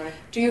again, I'm sorry.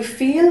 Do you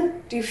feel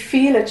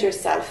it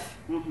yourself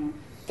Mm-hmm.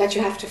 that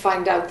you have to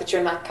find out that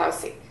you're not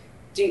Kausi?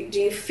 Do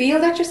you feel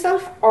that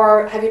yourself,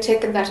 or have you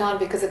taken that on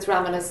because it's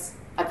Ramana's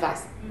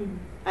advice?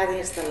 I think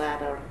it's the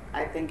latter.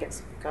 I think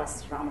it's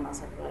because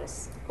Ramana's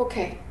advice.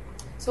 Okay.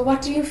 So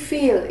what do you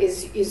feel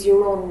is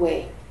your own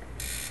way?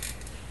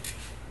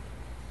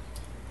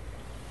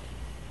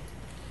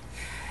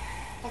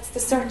 What's the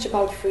search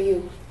about for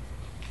you?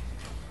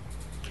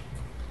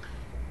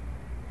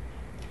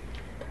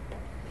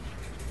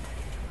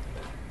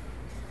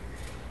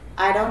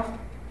 I don't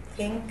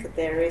think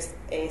there is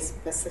a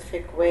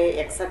specific way,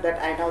 except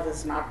that I know this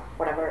is not,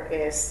 whatever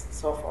is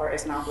so far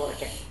is not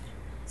working.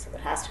 So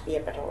there has to be a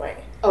better way.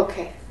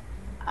 Okay.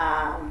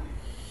 I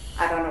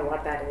don't know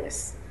what that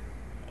is.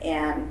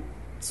 And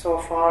so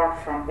far,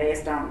 from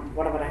based on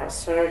whatever I have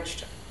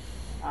searched,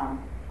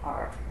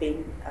 or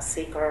being a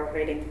seeker,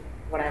 reading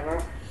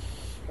whatever,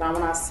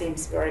 Ramana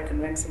seems very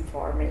convincing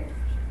for me.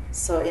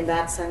 So in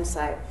that sense,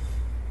 I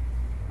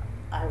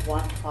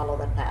want to follow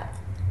that path.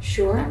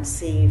 Sure. And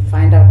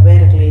find out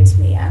where it leads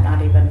me. I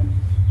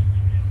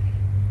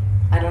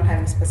don't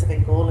have a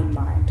specific goal in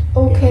mind.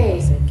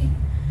 Okay.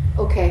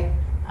 Okay.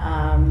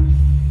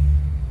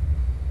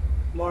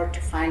 More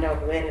to find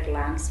out where it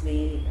lands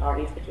me, or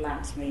if it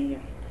lands me.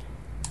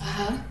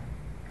 Uh-huh.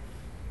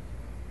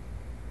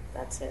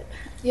 That's it.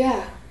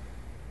 Yeah.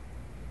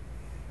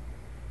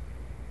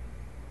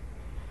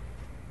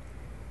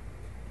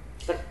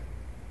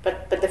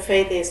 But the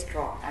faith is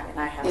strong. I mean,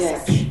 I have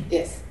such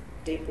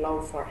deep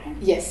love for him.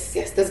 Yes,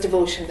 there's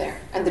devotion there,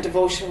 and the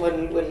devotion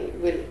will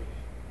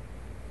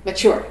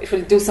mature. It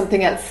will do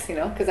something else,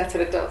 because that's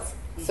what it does.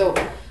 Mm-hmm. So,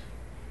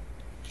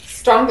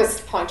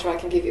 strongest pointer I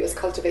can give you is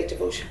cultivate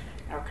devotion.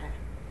 Okay.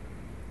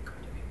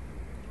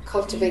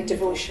 Cultivate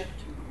devotion.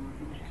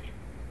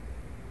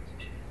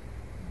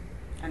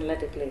 And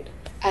let it lead.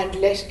 And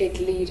let it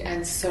lead,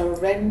 and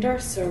surrender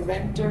to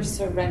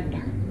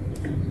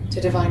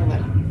divine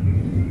will.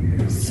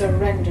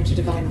 Surrender to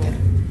divine will.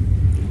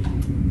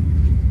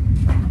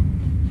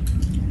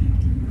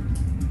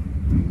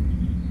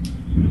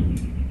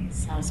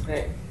 Sounds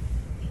great.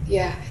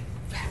 Yeah,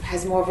 it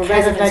has more of a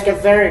resonance. resonance. Like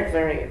a very,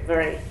 very,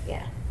 very,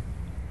 yeah.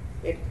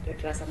 It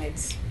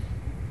resonates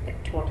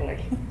totally.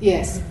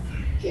 Yes.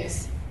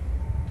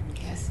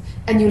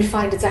 And you'll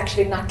find it's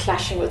actually not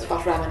clashing with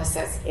what Ramana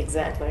says.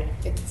 Exactly.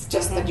 It's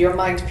just that your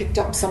mind picked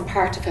up some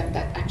part of him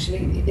that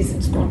actually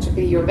isn't going to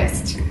be your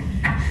best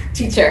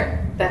teacher,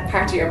 that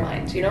part of your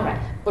mind, Right.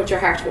 But your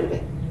heart will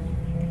be.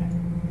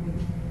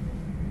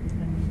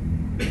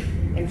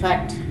 In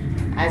fact,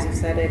 as you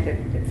said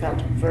it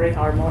felt very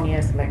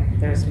harmonious, like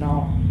there's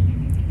no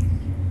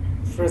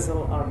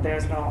frizzle or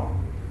there's no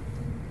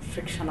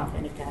friction of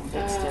any kind.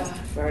 It's just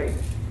very...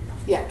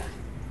 Yeah.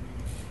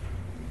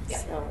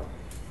 So,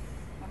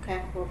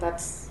 okay, well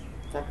that's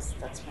my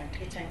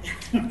teaching.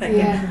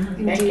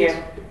 Thank you.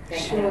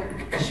 Sure.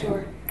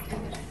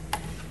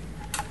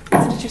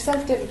 Isn't it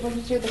yourself, David? What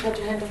did you do that had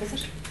your hand up, is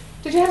it?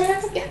 Did you have your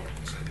hand up? Yeah.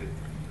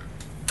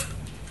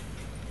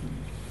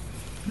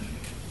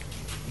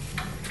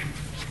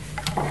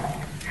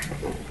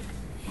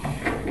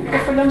 Go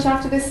for lunch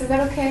after this, is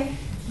that okay?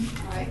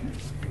 All right.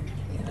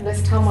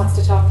 Unless Tom wants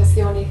to talk, that's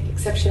the only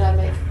exception I'll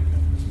make.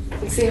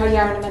 We'll see how you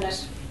are in a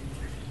minute.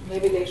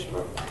 Maybe later,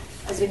 or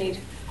as you need.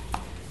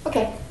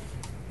 Okay.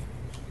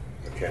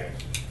 Okay.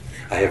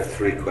 I have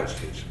 3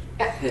 questions.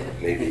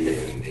 Maybe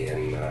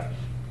in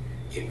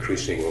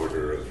increasing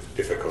order of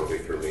difficulty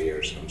for me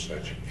or some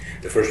such.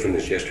 The first one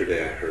is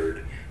yesterday I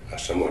heard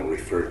someone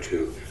refer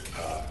to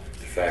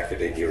the fact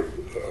that in your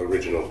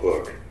original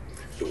book,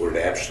 the word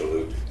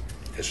absolute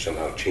has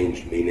somehow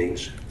changed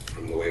meanings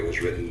from the way it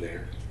was written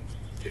there.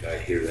 Did I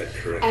hear that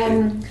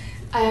correctly?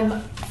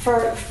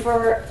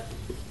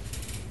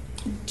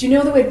 Do you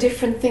know the way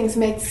different things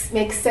make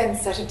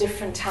sense at a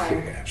different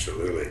time?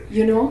 Absolutely.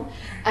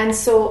 And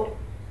so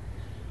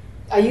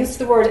I used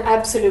the word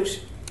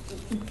absolute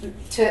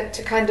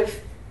to kind of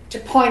to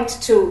point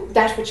to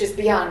that which is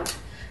beyond.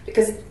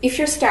 Because if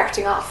you're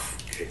starting off,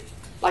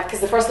 because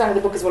the first line of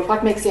the book is, well,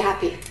 what makes you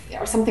happy?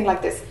 Or something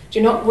like this. Do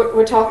you know,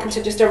 we're talking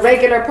to just a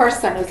regular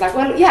person who's like,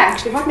 well, yeah,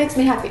 actually, what makes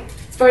me happy?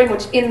 It's very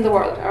much in the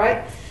world, all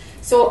right?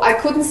 So I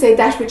couldn't say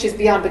that which is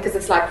beyond because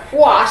it's like,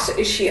 what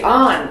is she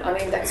on? I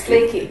mean, that's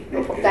flaky.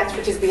 That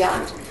which is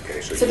beyond.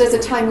 So there's a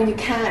time when you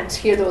can't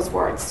hear those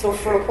words. So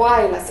for a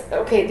while I said,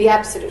 okay, the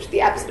absolute,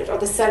 or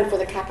the self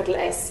with a capital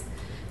S,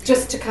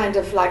 just to kind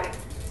of like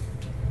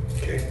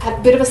have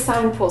a bit of a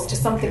signpost to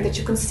something that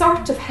you can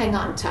sort of hang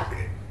on to.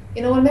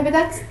 And maybe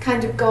that's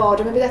kind of God,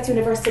 or maybe that's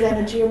universal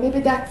energy, or maybe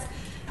that's,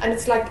 and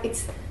it's like,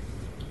 it's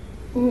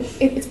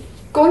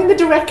going in the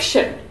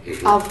direction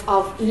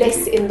of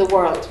less in the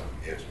world.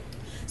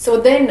 So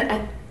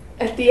then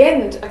at the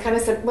end, I kind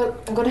of said, well,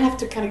 I'm going to have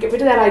to kind of get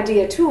rid of that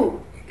idea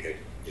too.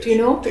 Do you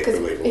know? Take the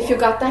Because label if you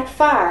off. got that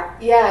far,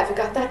 if you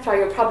got that far,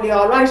 you're probably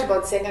all right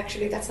about saying,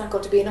 actually, that's not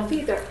going to be enough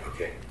either.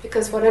 Okay.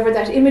 Because whatever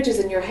that image is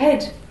in your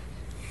head,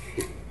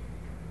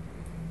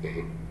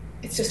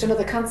 it's just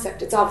another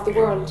concept. It's of the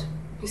world,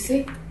 you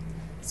see?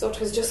 So it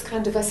was just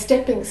kind of a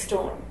stepping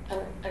stone.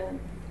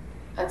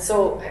 And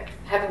so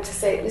having to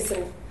say,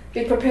 listen,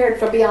 be prepared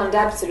for beyond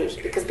absolute,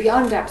 because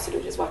beyond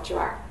absolute is what you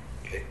are.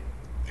 Okay.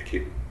 Thank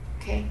you.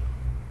 Okay?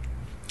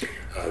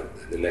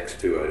 The next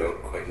two, I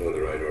don't quite know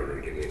the right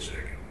order. Give me a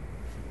second.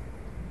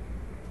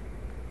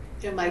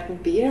 There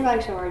mightn't be a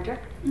right order.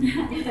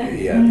 Yeah,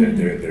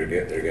 they're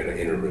going to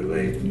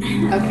interrelate.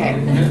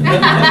 Okay.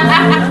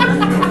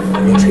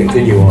 Let's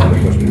continue on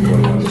with what's been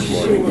going on this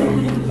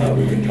morning.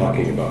 We've been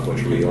talking about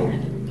what's real.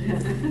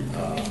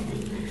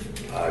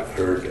 I've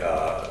heard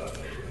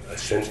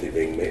essentially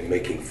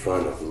making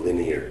fun of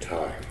linear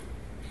time.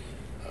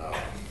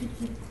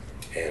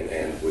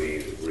 And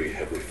we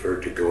have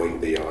referred to going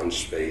beyond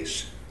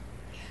space,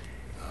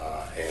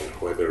 and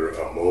whether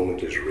a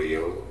moment is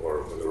real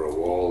or whether a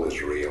wall is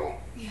real.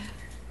 Yeah.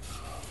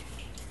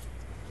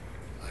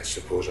 I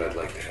suppose I'd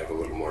like to have a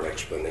little more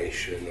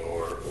explanation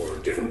or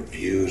different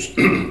views,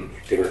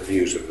 different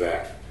views of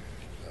that.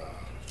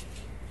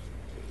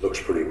 It looks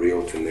pretty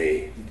real to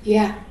me.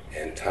 Yeah.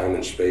 And time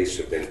and space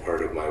have been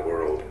part of my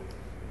world.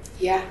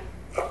 Yeah.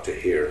 Up to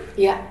here.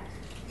 Yeah.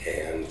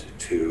 And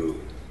to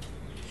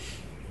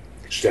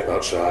step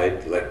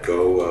outside, let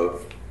go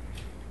of,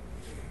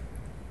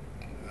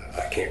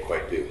 I can't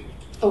quite do.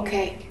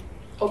 Okay.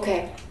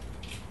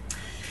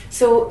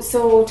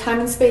 So time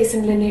and space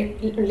and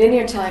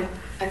linear time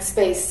and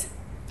space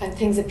and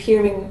things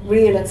appearing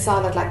real and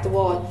solid like the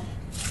wall.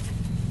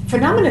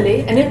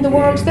 Phenomenally, and in the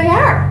world they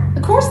are.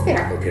 Of course they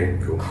are. Okay,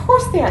 cool. Of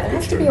course they are. There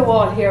has to be a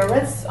wall here, or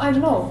else, I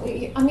don't know.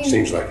 I mean,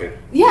 seems like it.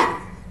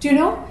 Yeah. Do you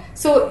know?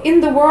 So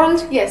in the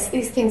world, yes,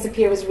 these things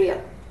appear as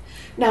real.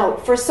 Now,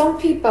 for some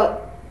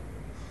people,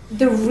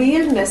 the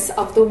realness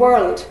of the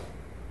world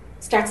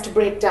starts to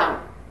break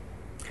down.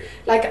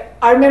 Like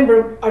I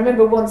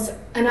remember once,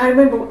 and I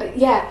remember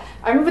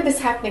this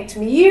happening to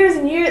me years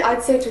and years.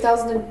 I'd say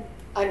 2000,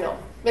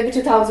 maybe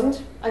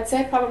 2000. I'd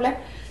say probably.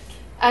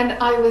 And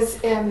I was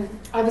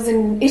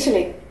in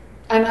Italy,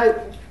 and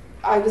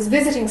I was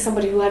visiting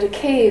somebody who had a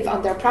cave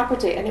on their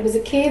property, and it was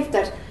a cave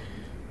that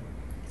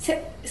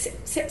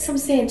some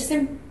Saint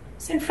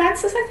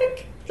Francis, I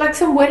think, like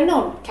some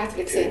well-known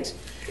Catholic saint,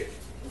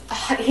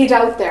 hid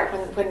out there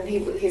when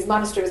his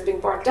monastery was being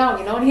burnt down,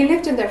 and he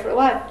lived in there for a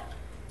while.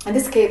 And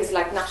this cave is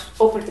like not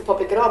open to the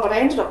public at all, but I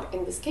ended up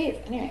in this cave.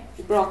 Anyway,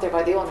 brought there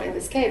by the owner in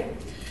this cave.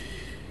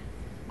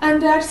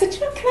 And I said,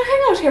 can I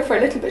hang out here for a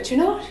little bit,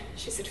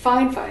 She said,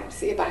 fine,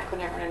 see you back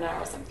whenever, in an hour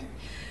or something.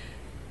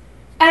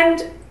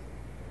 And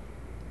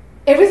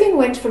everything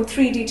went from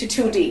 3D to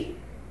 2D.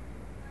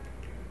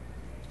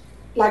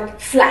 Like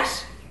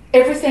flat.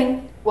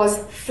 Everything was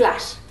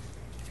flat.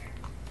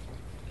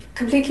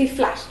 Completely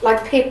flat,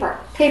 like paper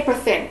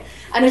thin.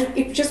 And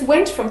it just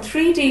went from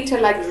 3D to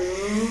like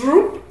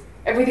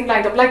everything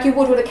lined up like you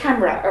would with a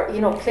camera, or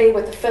play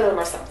with a film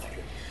or something,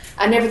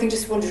 and everything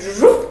just went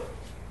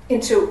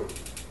into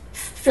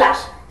flat,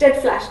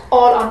 dead flat,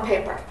 all on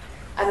paper.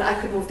 And I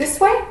could move this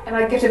way, and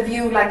I'd get a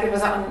view like it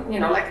was on,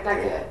 like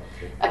a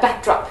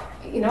backdrop,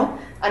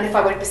 And if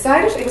I went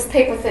beside it, it was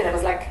paper thin. It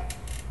was like,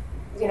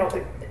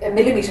 a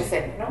millimeter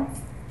thin,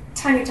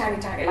 tiny,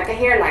 like a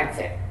hairline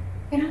thin.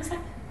 I was like,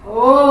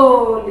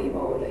 holy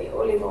moly.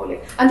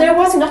 And there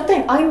was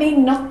nothing. I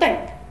mean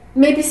nothing.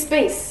 Maybe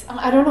space,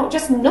 I don't know,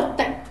 just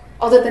nothing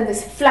other than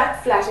this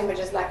flat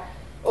images like,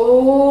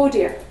 oh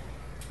dear.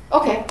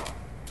 Okay.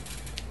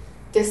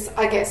 This,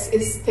 I guess,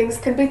 is things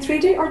can be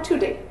 3D or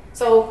 2D.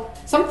 So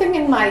something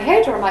in my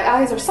head or my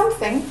eyes or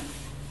something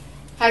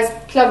has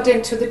plugged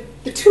into the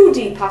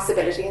 2D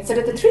possibility instead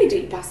of the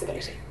 3D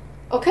possibility.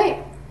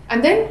 Okay.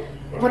 And then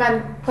when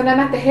I'm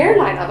at the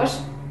hairline of it,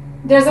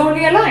 there's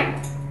only a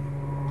line.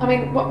 I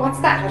mean, what's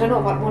that? I don't know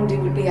what 1D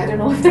would be. I don't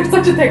know if there's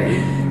such a thing.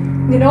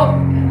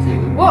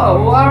 Whoa,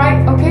 all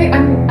right, okay,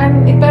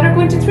 and it better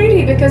go into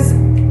 3D because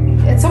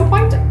at some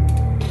point,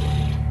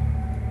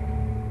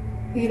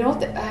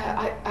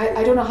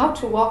 I don't know how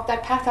to walk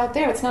that path out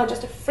there. It's now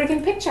just a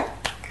frigging picture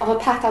of a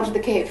path out of the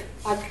cave.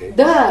 I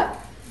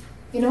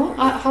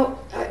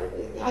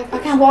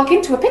can't walk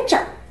into a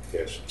picture.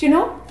 Yes. Do you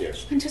know?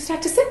 Yes. And just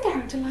had to sit there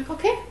until like,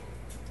 okay,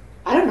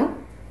 I don't know.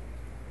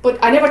 But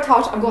I never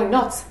thought I'm going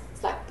nuts.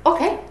 It's like,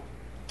 okay,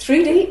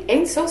 3D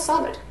ain't so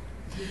solid.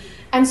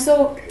 And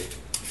so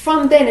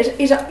from then,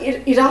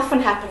 it often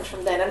happened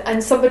from then.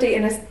 And somebody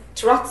in a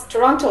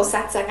Toronto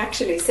satsang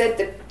actually said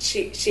that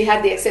she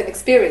had the same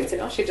experience,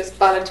 she just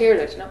volunteered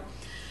it,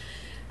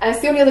 And it's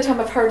the only other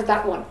time I've heard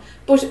that one.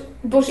 But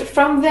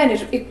from then,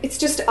 it's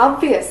just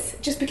obvious.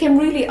 It just became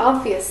really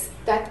obvious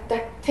that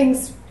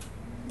things,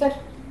 that,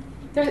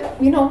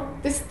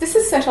 this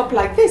is set up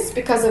like this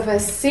because of a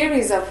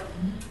series of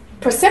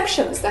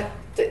perceptions that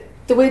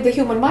the way the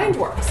human mind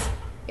works.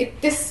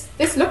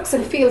 This looks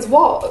and feels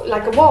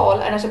like a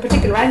wall, and at a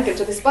particular angle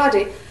to this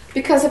body,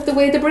 because of the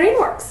way the brain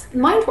works,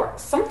 mind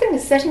works. Something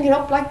is setting it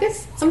up like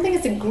this. Something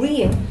is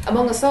agreeing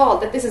among us all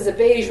that this is a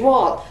beige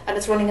wall and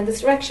it's running in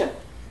this direction.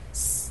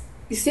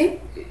 You see?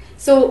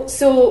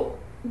 So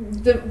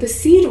the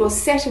seed was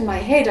set in my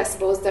head, I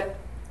suppose, that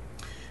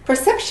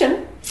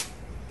perception,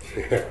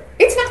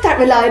 it's not that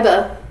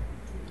reliable.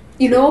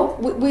 You know,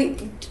 we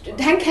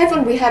thank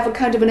heaven we have a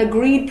kind of an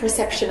agreed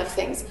perception of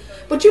things.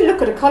 But you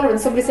look at a colour and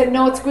somebody said,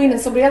 no, it's green, and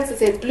somebody else will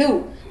say it's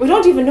blue. We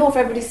don't even know if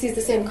everybody sees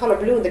the same colour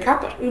blue in the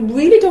carpet. We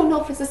really don't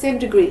know if it's the same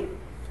degree.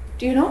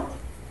 Do you know?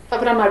 If I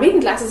put on my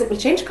reading glasses, it will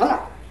change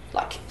colour.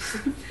 Like,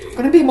 it's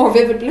going to be more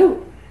vivid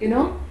blue, you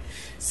know?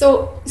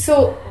 So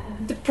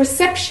the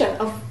perception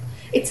of,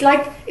 it's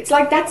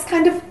like that's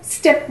kind of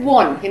step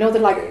one, you know,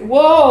 they're like,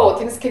 whoa,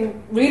 things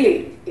can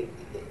really,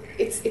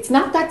 it's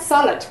not that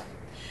solid.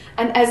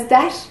 And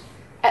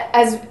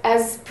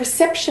as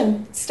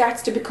perception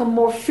starts to become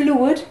more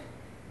fluid,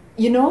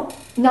 you know,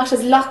 not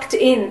as locked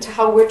in to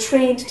how we're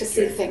trained to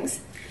see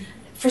things.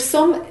 For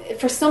some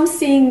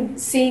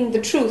seeing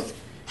the truth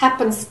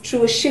happens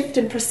through a shift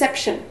in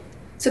perception.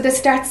 So they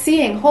start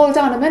seeing, hold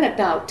on a minute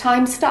now,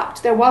 time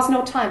stopped. There was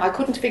no time. I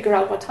couldn't figure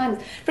out what time.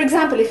 For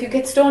example, if you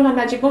get stoned on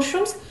magic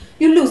mushrooms,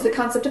 you lose the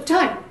concept of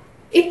time.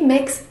 It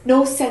makes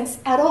no sense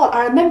at all.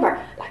 I remember,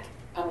 I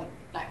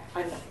don't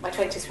know, my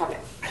 20s probably,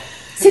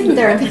 sitting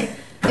there and thinking,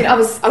 you know, I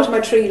was out of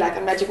my tree like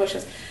on magic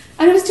mushrooms,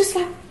 and it was just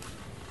like,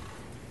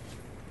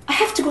 I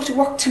have to go to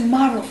work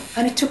tomorrow,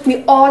 and it took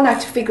me all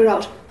night to figure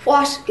out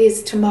what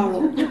is tomorrow.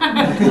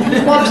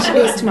 What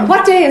is tomorrow?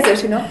 What day is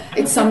it? You know,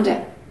 it's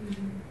Sunday.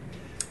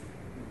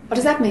 What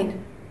does that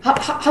mean?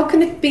 How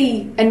can it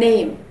be a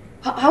name?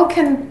 How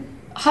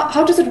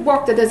does it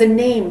work that there's a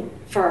name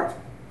for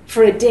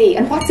a day?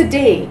 And what's a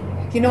day?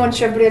 You know, and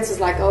everybody else is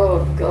like,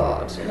 oh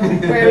God, you know,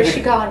 where is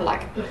she gone?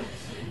 Like,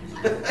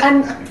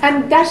 and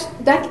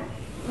that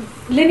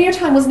linear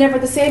time was never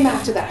the same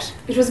after that.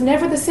 It was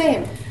never the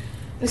same.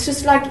 It's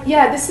just like,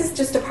 yeah, this is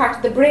just a part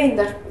of the brain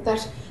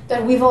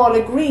that we've all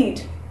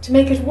agreed to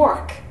make it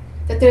work.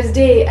 That there's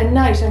day and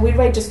night, and we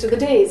register the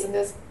days, and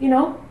there's, you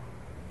know,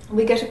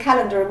 we get a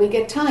calendar and we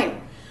get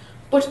time.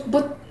 But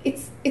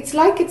it's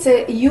like it's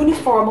a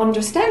uniform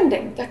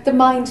understanding that the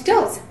mind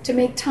does to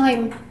make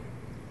time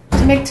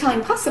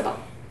possible.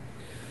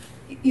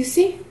 You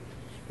see?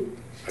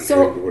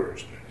 So the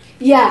words.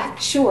 yeah,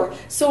 sure.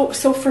 So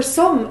for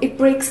some it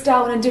breaks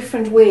down in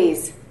different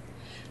ways.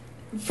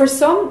 For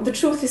some the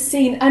truth is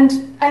seen,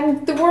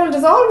 and the world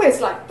is always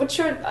like, but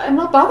sure, I'm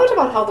not bothered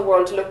about how the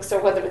world looks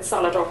or whether it's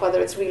solid or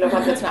whether it's real or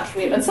whether it's not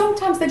real. And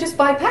sometimes they just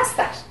bypass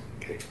that.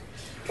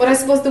 But I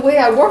suppose the way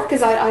I work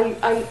is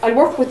I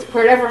work with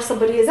wherever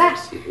somebody is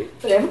at.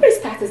 But everybody's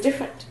path is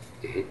different.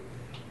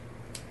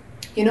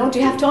 You know, do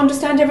you have to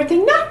understand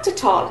everything? Not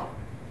at all.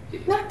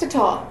 Not at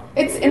all.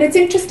 It's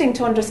interesting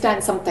to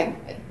understand something.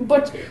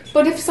 But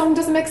if something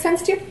doesn't make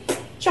sense to you,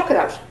 chuck it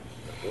out.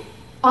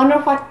 Honor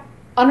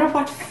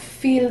what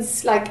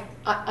feels like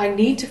I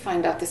need to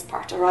find out this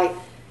part, or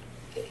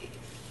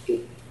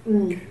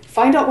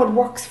find out what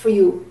works for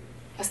you.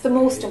 That's the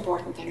most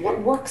important thing. What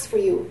works for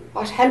you?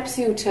 What helps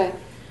you to,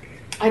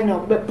 I don't know,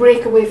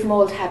 break away from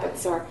old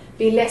habits, or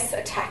be less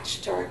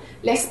attached, or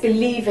less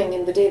believing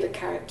in the David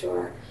character,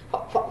 or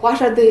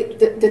what are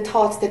the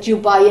thoughts that you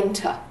buy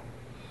into?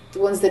 The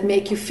ones that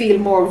make you feel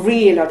more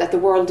real, or that the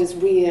world is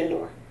real,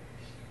 or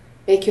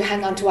make you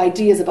hang on to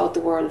ideas about the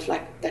world,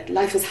 like that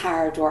life is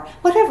hard, or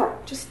whatever.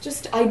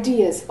 Just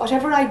ideas.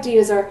 Whatever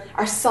ideas are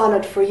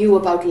solid for you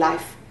about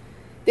life,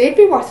 they'd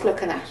be worth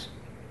looking at.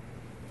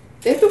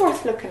 They'd be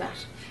worth looking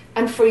at.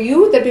 And for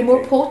you, there'd be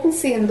more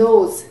potency in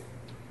those.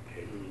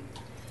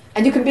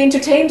 And you can be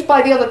entertained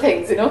by the other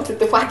things, you know,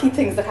 the wacky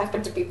things that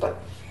happen to people.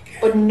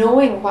 But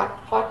knowing what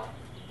have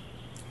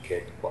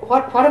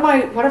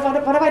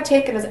I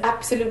taken as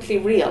absolutely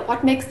real?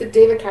 What makes the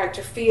David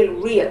character feel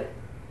real?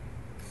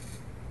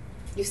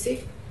 You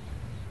see?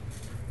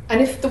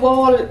 And if the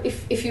wall,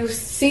 if you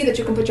see that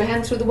you can put your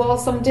hand through the wall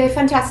someday,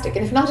 fantastic.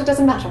 And if not, it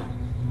doesn't matter.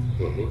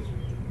 Mm-hmm.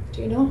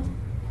 Do you know?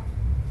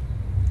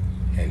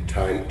 And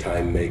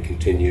time may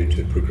continue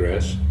to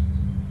progress,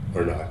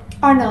 or not.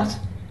 Or not.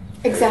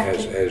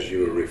 Exactly. As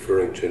you were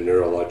referring to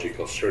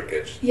neurological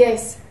circuits.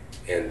 Yes.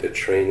 And the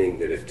training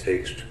that it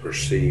takes to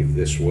perceive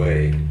this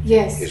way.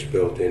 Yes. Is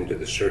built into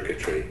the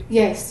circuitry.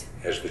 Yes.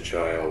 As the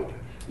child.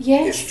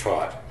 Yes. Is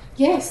taught.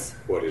 Yes.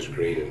 What is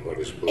green and what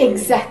is blue.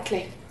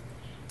 Exactly.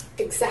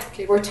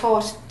 We're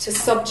taught to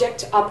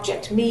subject,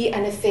 object, me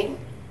and a thing.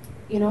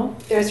 You know,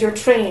 there's your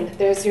train,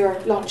 there's your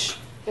lunch,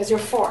 there's your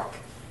fork.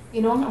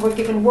 You know, and we're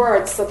given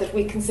words so that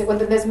we can say, well,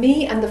 then there's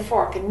me and the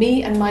fork, and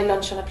me and my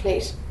lunch on a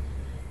plate.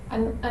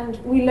 And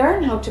we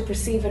learn how to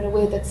perceive in a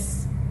way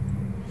that's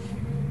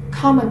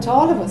common to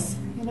all of us,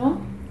 you know?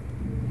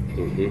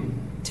 Mm-hmm.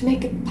 To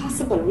make it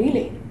possible,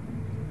 really.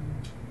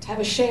 To have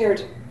a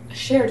shared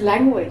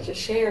language, a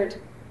shared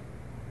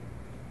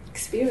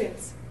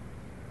experience.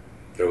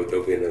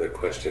 There'll be another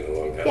question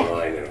along that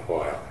line in a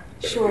while.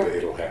 Sure.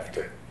 It'll have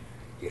to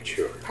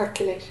mature.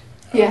 Percolate.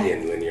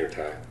 In linear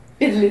time.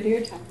 In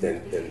linear time.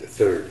 Then the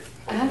third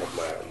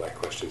of my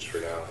questions for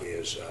now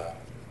is,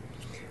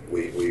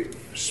 we've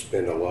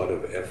spent a lot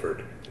of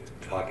effort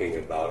talking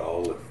about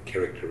all the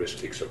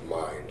characteristics of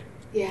mind.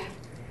 Yeah.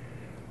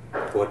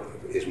 What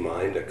is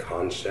mind a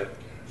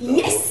concept?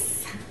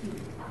 Yes!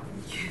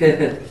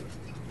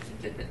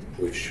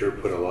 We've sure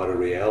put a lot of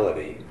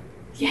reality.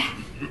 Yeah.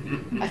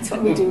 That's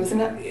what we do, isn't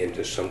it?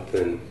 Into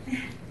something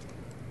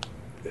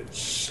that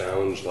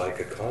sounds like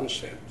a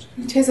concept.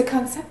 It is a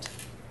concept.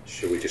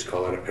 Should we just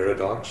call it a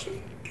paradox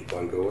and keep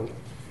on going?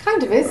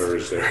 Kind of is. Or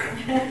is there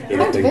Kind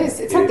of is.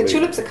 It's like the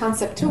tulip's a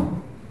concept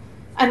too.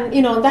 And,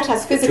 you know, that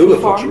has the physical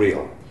tulip form. looks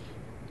real.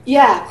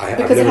 Yeah,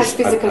 because it has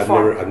physical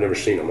form. I've never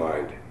seen a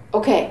mind.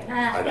 Okay.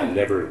 I've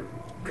never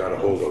got a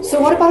hold of one. So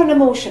what about an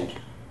emotion?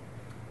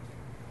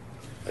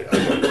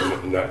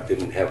 I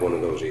didn't have one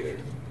of those either.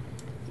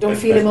 Don't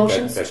feel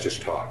emotions? That's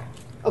just talk.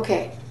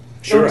 Okay.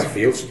 Sure, Don't- I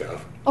feel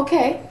stuff,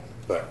 Okay.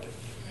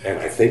 and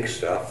I think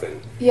stuff,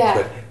 Yeah.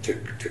 but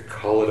to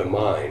call it a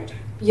mind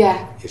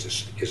Yeah. is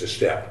a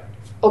step.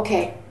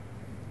 Okay.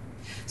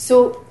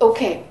 So,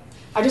 okay.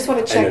 I just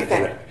want to check And-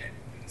 then. and-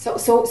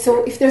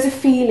 So if there's a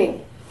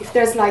feeling, if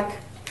there's like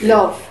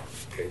love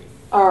Okay.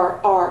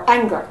 or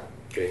anger,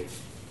 Okay.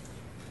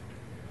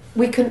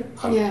 we can,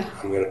 I'm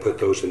going to put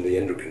those in the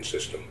endocrine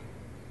system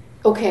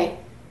Okay.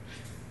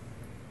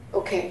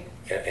 Okay.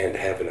 and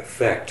have an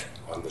effect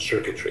on the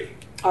circuitry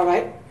All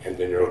right. and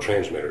the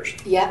neurotransmitters.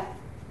 Yeah.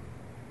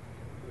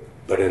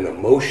 But an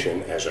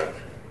emotion as a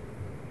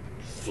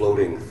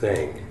floating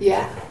thing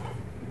Yeah.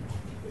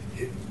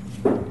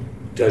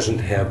 doesn't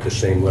have the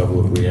same level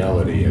of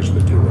reality as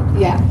the tulip.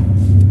 Yeah.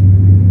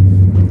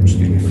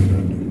 Excuse me for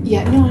interrupting.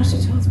 Yeah. No, not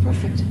at all. It's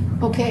perfect.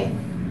 Okay.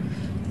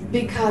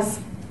 Because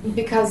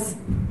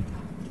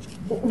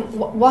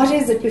what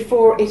is it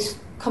before it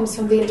comes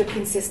from the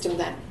endocrine system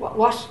then?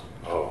 What?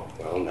 Oh,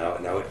 well,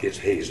 now it gets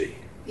hazy.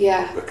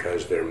 Yeah.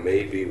 Because there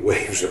may be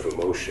waves of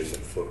emotion that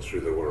float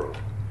through the world.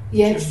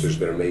 Yes. Just as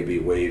there may be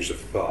waves of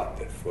thought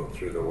that float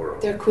through the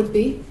world. There could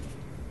be.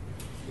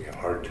 Yeah,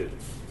 hard to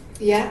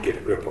Yeah. get a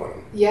grip on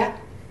them. Yeah.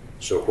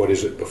 So what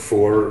is it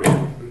before?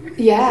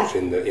 Yeah. It's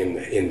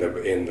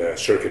in the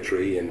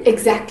circuitry and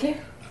Exactly.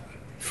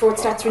 Before it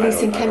starts I don't-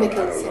 releasing I don't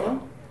chemicals, you know.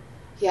 know?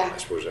 Yeah. I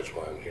suppose that's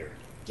why I'm here.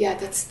 Yeah,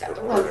 that's Or that.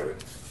 part of Well,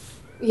 it.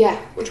 yeah.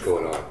 What's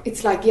going on?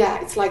 It's like, yeah,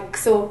 it's like,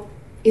 so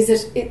is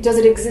it, does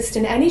it exist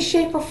in any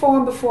shape or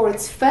form before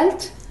it's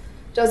felt?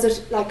 Does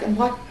it, like, and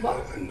what?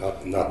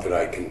 Not that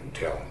I can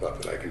tell, not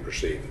that I can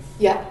perceive.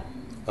 Yeah.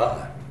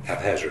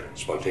 Haphazard,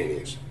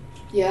 spontaneous.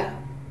 Yeah.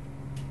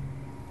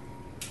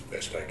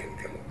 Best I can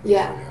come up with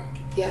Yeah. for now.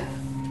 Yeah.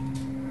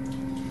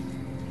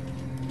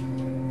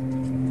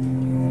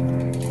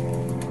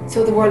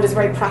 So the world is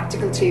very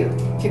practical to you.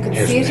 If you can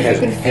see it, if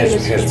you can feel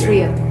it, it's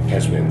real.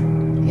 Has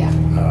been. Yeah.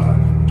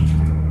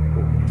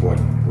 What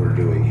we're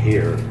doing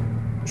here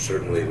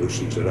certainly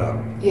loosens it up.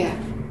 Yeah.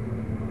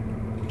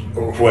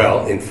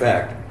 Well, in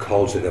fact,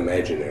 calls it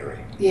imaginary.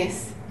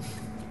 Yes.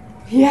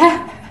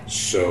 Yeah.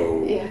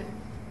 So Yeah.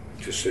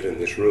 to sit in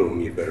this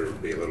room, you better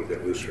be a little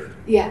bit looser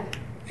Yeah.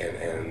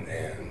 and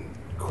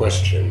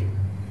question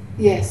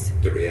Yes.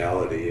 the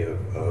reality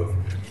of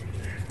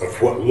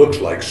what looks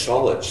like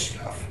solid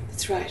stuff.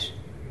 That's right.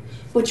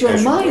 But your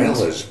as mind,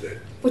 well as the,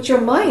 but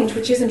your mind,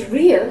 which isn't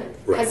real,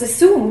 Right. has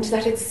assumed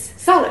that it's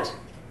solid.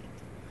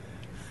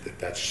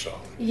 that's solid.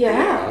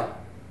 Yeah.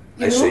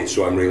 I see.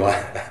 So I'm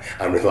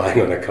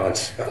relying on a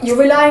concept. You're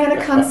relying on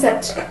a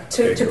concept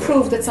Okay, to cool.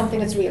 prove that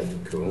something is real.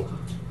 Cool.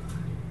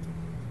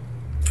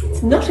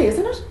 It's nutty,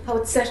 isn't it? How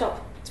it's set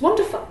up. It's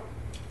wonderful.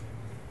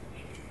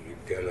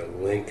 You're going to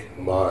link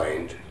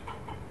mind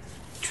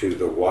to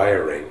the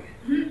wiring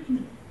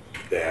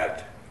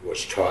that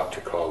was taught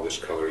to call this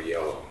color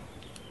yellow,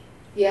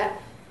 Yeah.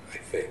 I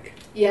think.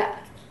 Yeah.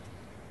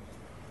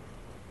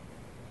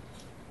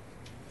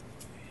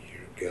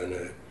 You're going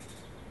to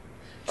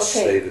Okay.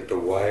 say that the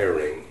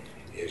wiring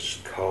is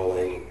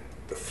calling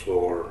the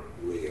floor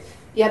real,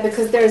 Yeah,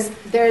 because there's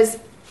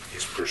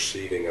is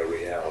perceiving a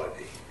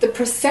reality. the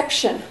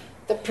perception.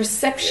 The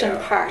perception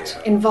Yeah, part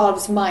yeah.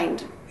 involves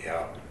mind.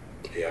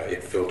 Yeah,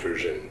 it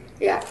filters and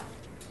Yeah.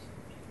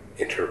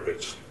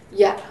 interprets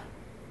Yeah.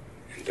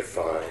 and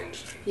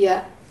defines.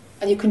 Yeah.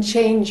 And you can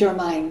change your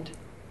mind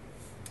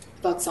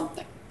about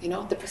something. You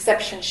know, the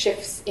perception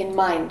shifts in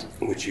mind.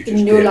 Which you The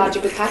just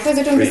neurological did. pathways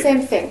are doing the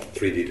same thing.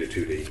 3D to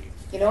 2D.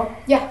 You know?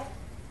 Yeah.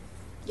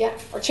 Yeah.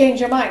 Or change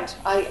your mind.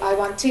 I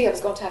want tea, I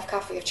was going to have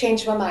coffee. I've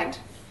changed my mind.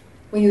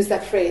 We use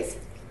that phrase.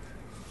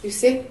 You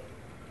see?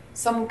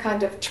 Some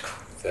kind of...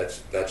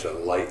 That's a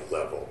light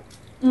level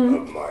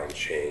of mind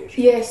change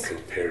Yes.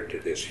 compared to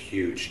this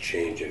huge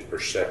change in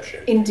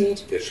perception.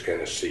 Indeed. That's going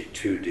to see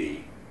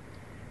 2D,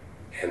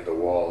 and the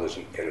wall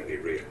isn't going to be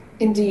real.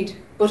 Indeed.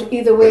 But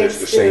either way, But it's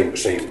the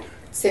same.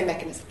 Same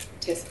mechanism.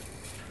 It is.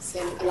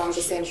 Same, along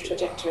the same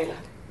trajectory. Like.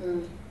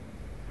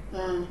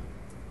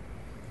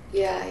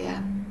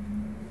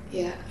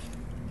 Yeah.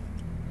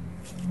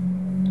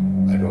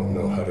 I don't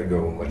know how to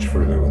go much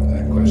further with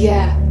that question.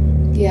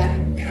 Yeah.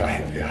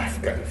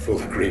 I've got full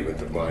agreement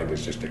that mind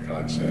is just a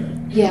concept,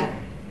 Yeah.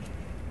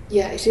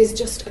 Yeah, it is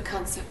just a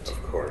concept.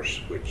 of course,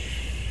 which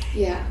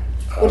Yeah.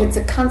 but it's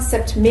a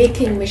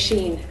concept-making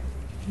machine.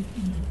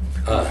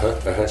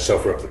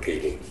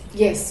 Self-replicating,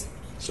 Yes,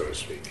 so to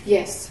speak.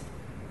 yes,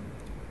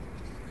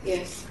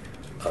 yes.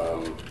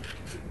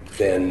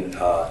 Then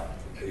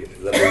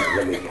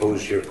let me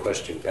pose your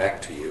question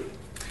back to you.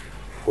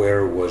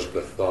 Where was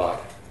the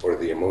thought or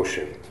the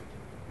emotion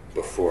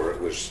before it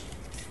was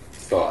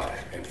thought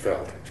and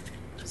felt?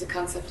 It's a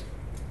concept.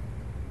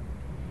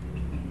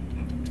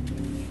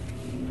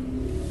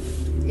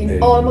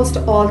 In almost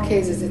all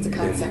cases, it's a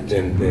concept.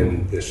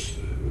 Then this,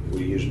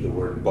 we used the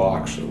word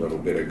box a little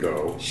bit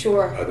ago.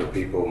 Sure. Other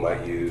people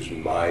might use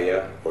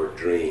Maya or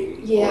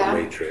dream Yeah.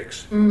 or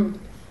matrix. Mm.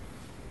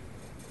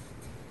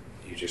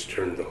 You just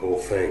turned the whole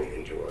thing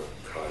into a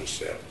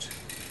concept.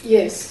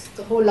 Yes,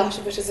 the whole lot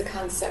of it is a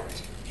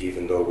concept.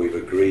 Even though we've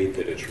agreed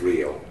that it's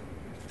real,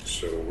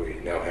 so we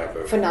now have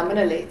a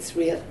Phenomenally, it's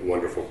real.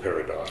 wonderful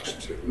paradox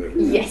to live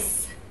with.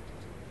 Yes.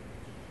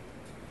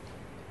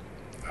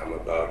 I'm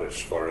about as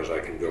far as I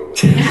can go.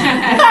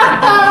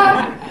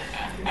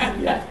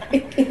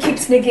 It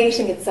keeps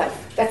negating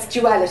itself. That's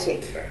duality.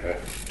 Uh-huh.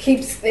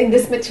 Keeps in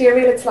this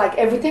material, it's like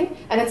everything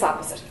and its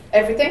opposite.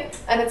 Everything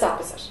and its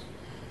opposite.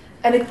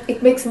 And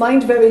it makes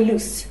mind very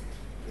loose.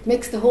 It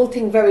makes the whole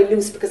thing very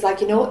loose because,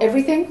 like,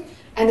 everything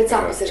and its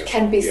opposite Yes,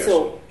 can be yes,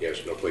 so.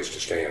 Yes, no place to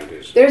stand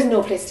is. There's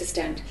no place to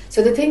stand.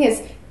 So the thing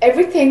is,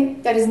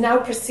 everything that is now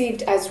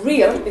perceived as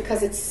real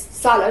because it's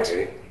solid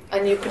Okay.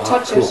 and you can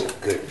touch Cool. it,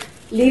 Good.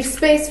 leave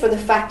space for the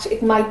fact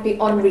it might be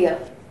unreal.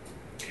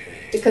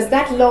 Because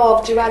that law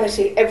of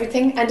duality,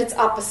 everything and its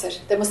opposite,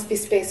 there must be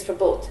space for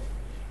both.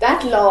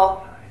 That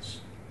law,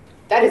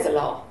 that is a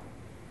law.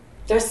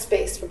 There's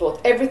space for both.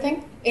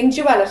 Everything in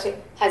duality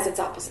has its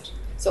opposite.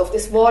 So if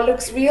this wall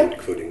looks real,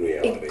 Including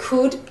reality. it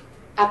could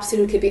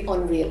absolutely be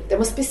unreal. There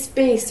must be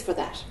space for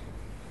that.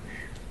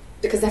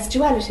 Because that's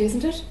duality,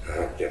 isn't it?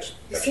 Yes,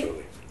 You see?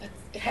 absolutely.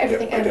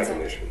 Everything By ends up.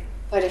 definition.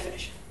 By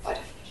definition. By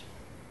definition.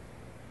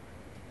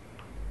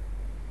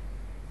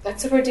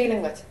 That's what we're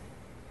dealing with.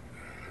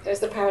 There's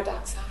the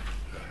paradox.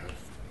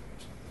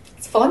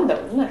 It's fun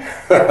though, isn't it?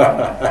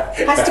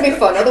 It has to be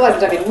fun,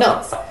 otherwise it'd be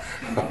nuts.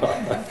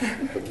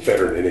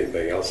 Better than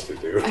anything else to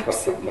do.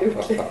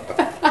 Absolutely.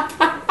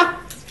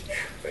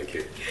 Thank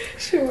you.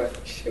 Sure.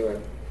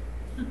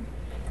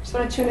 Just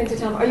want to tune into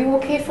Tom. Are you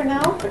okay for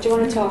now, or do you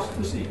want to talk?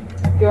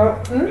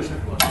 You're.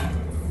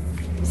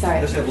 Sorry.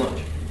 Let's have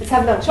lunch. Let's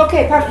have lunch.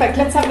 Okay, perfect.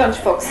 Let's have lunch,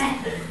 folks.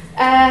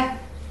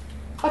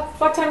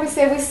 What time we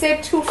say? We say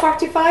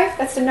 2:45.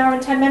 That's an hour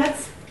and 10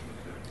 minutes.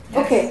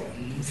 Okay.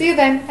 See you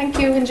then. Thank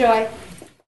you. Enjoy.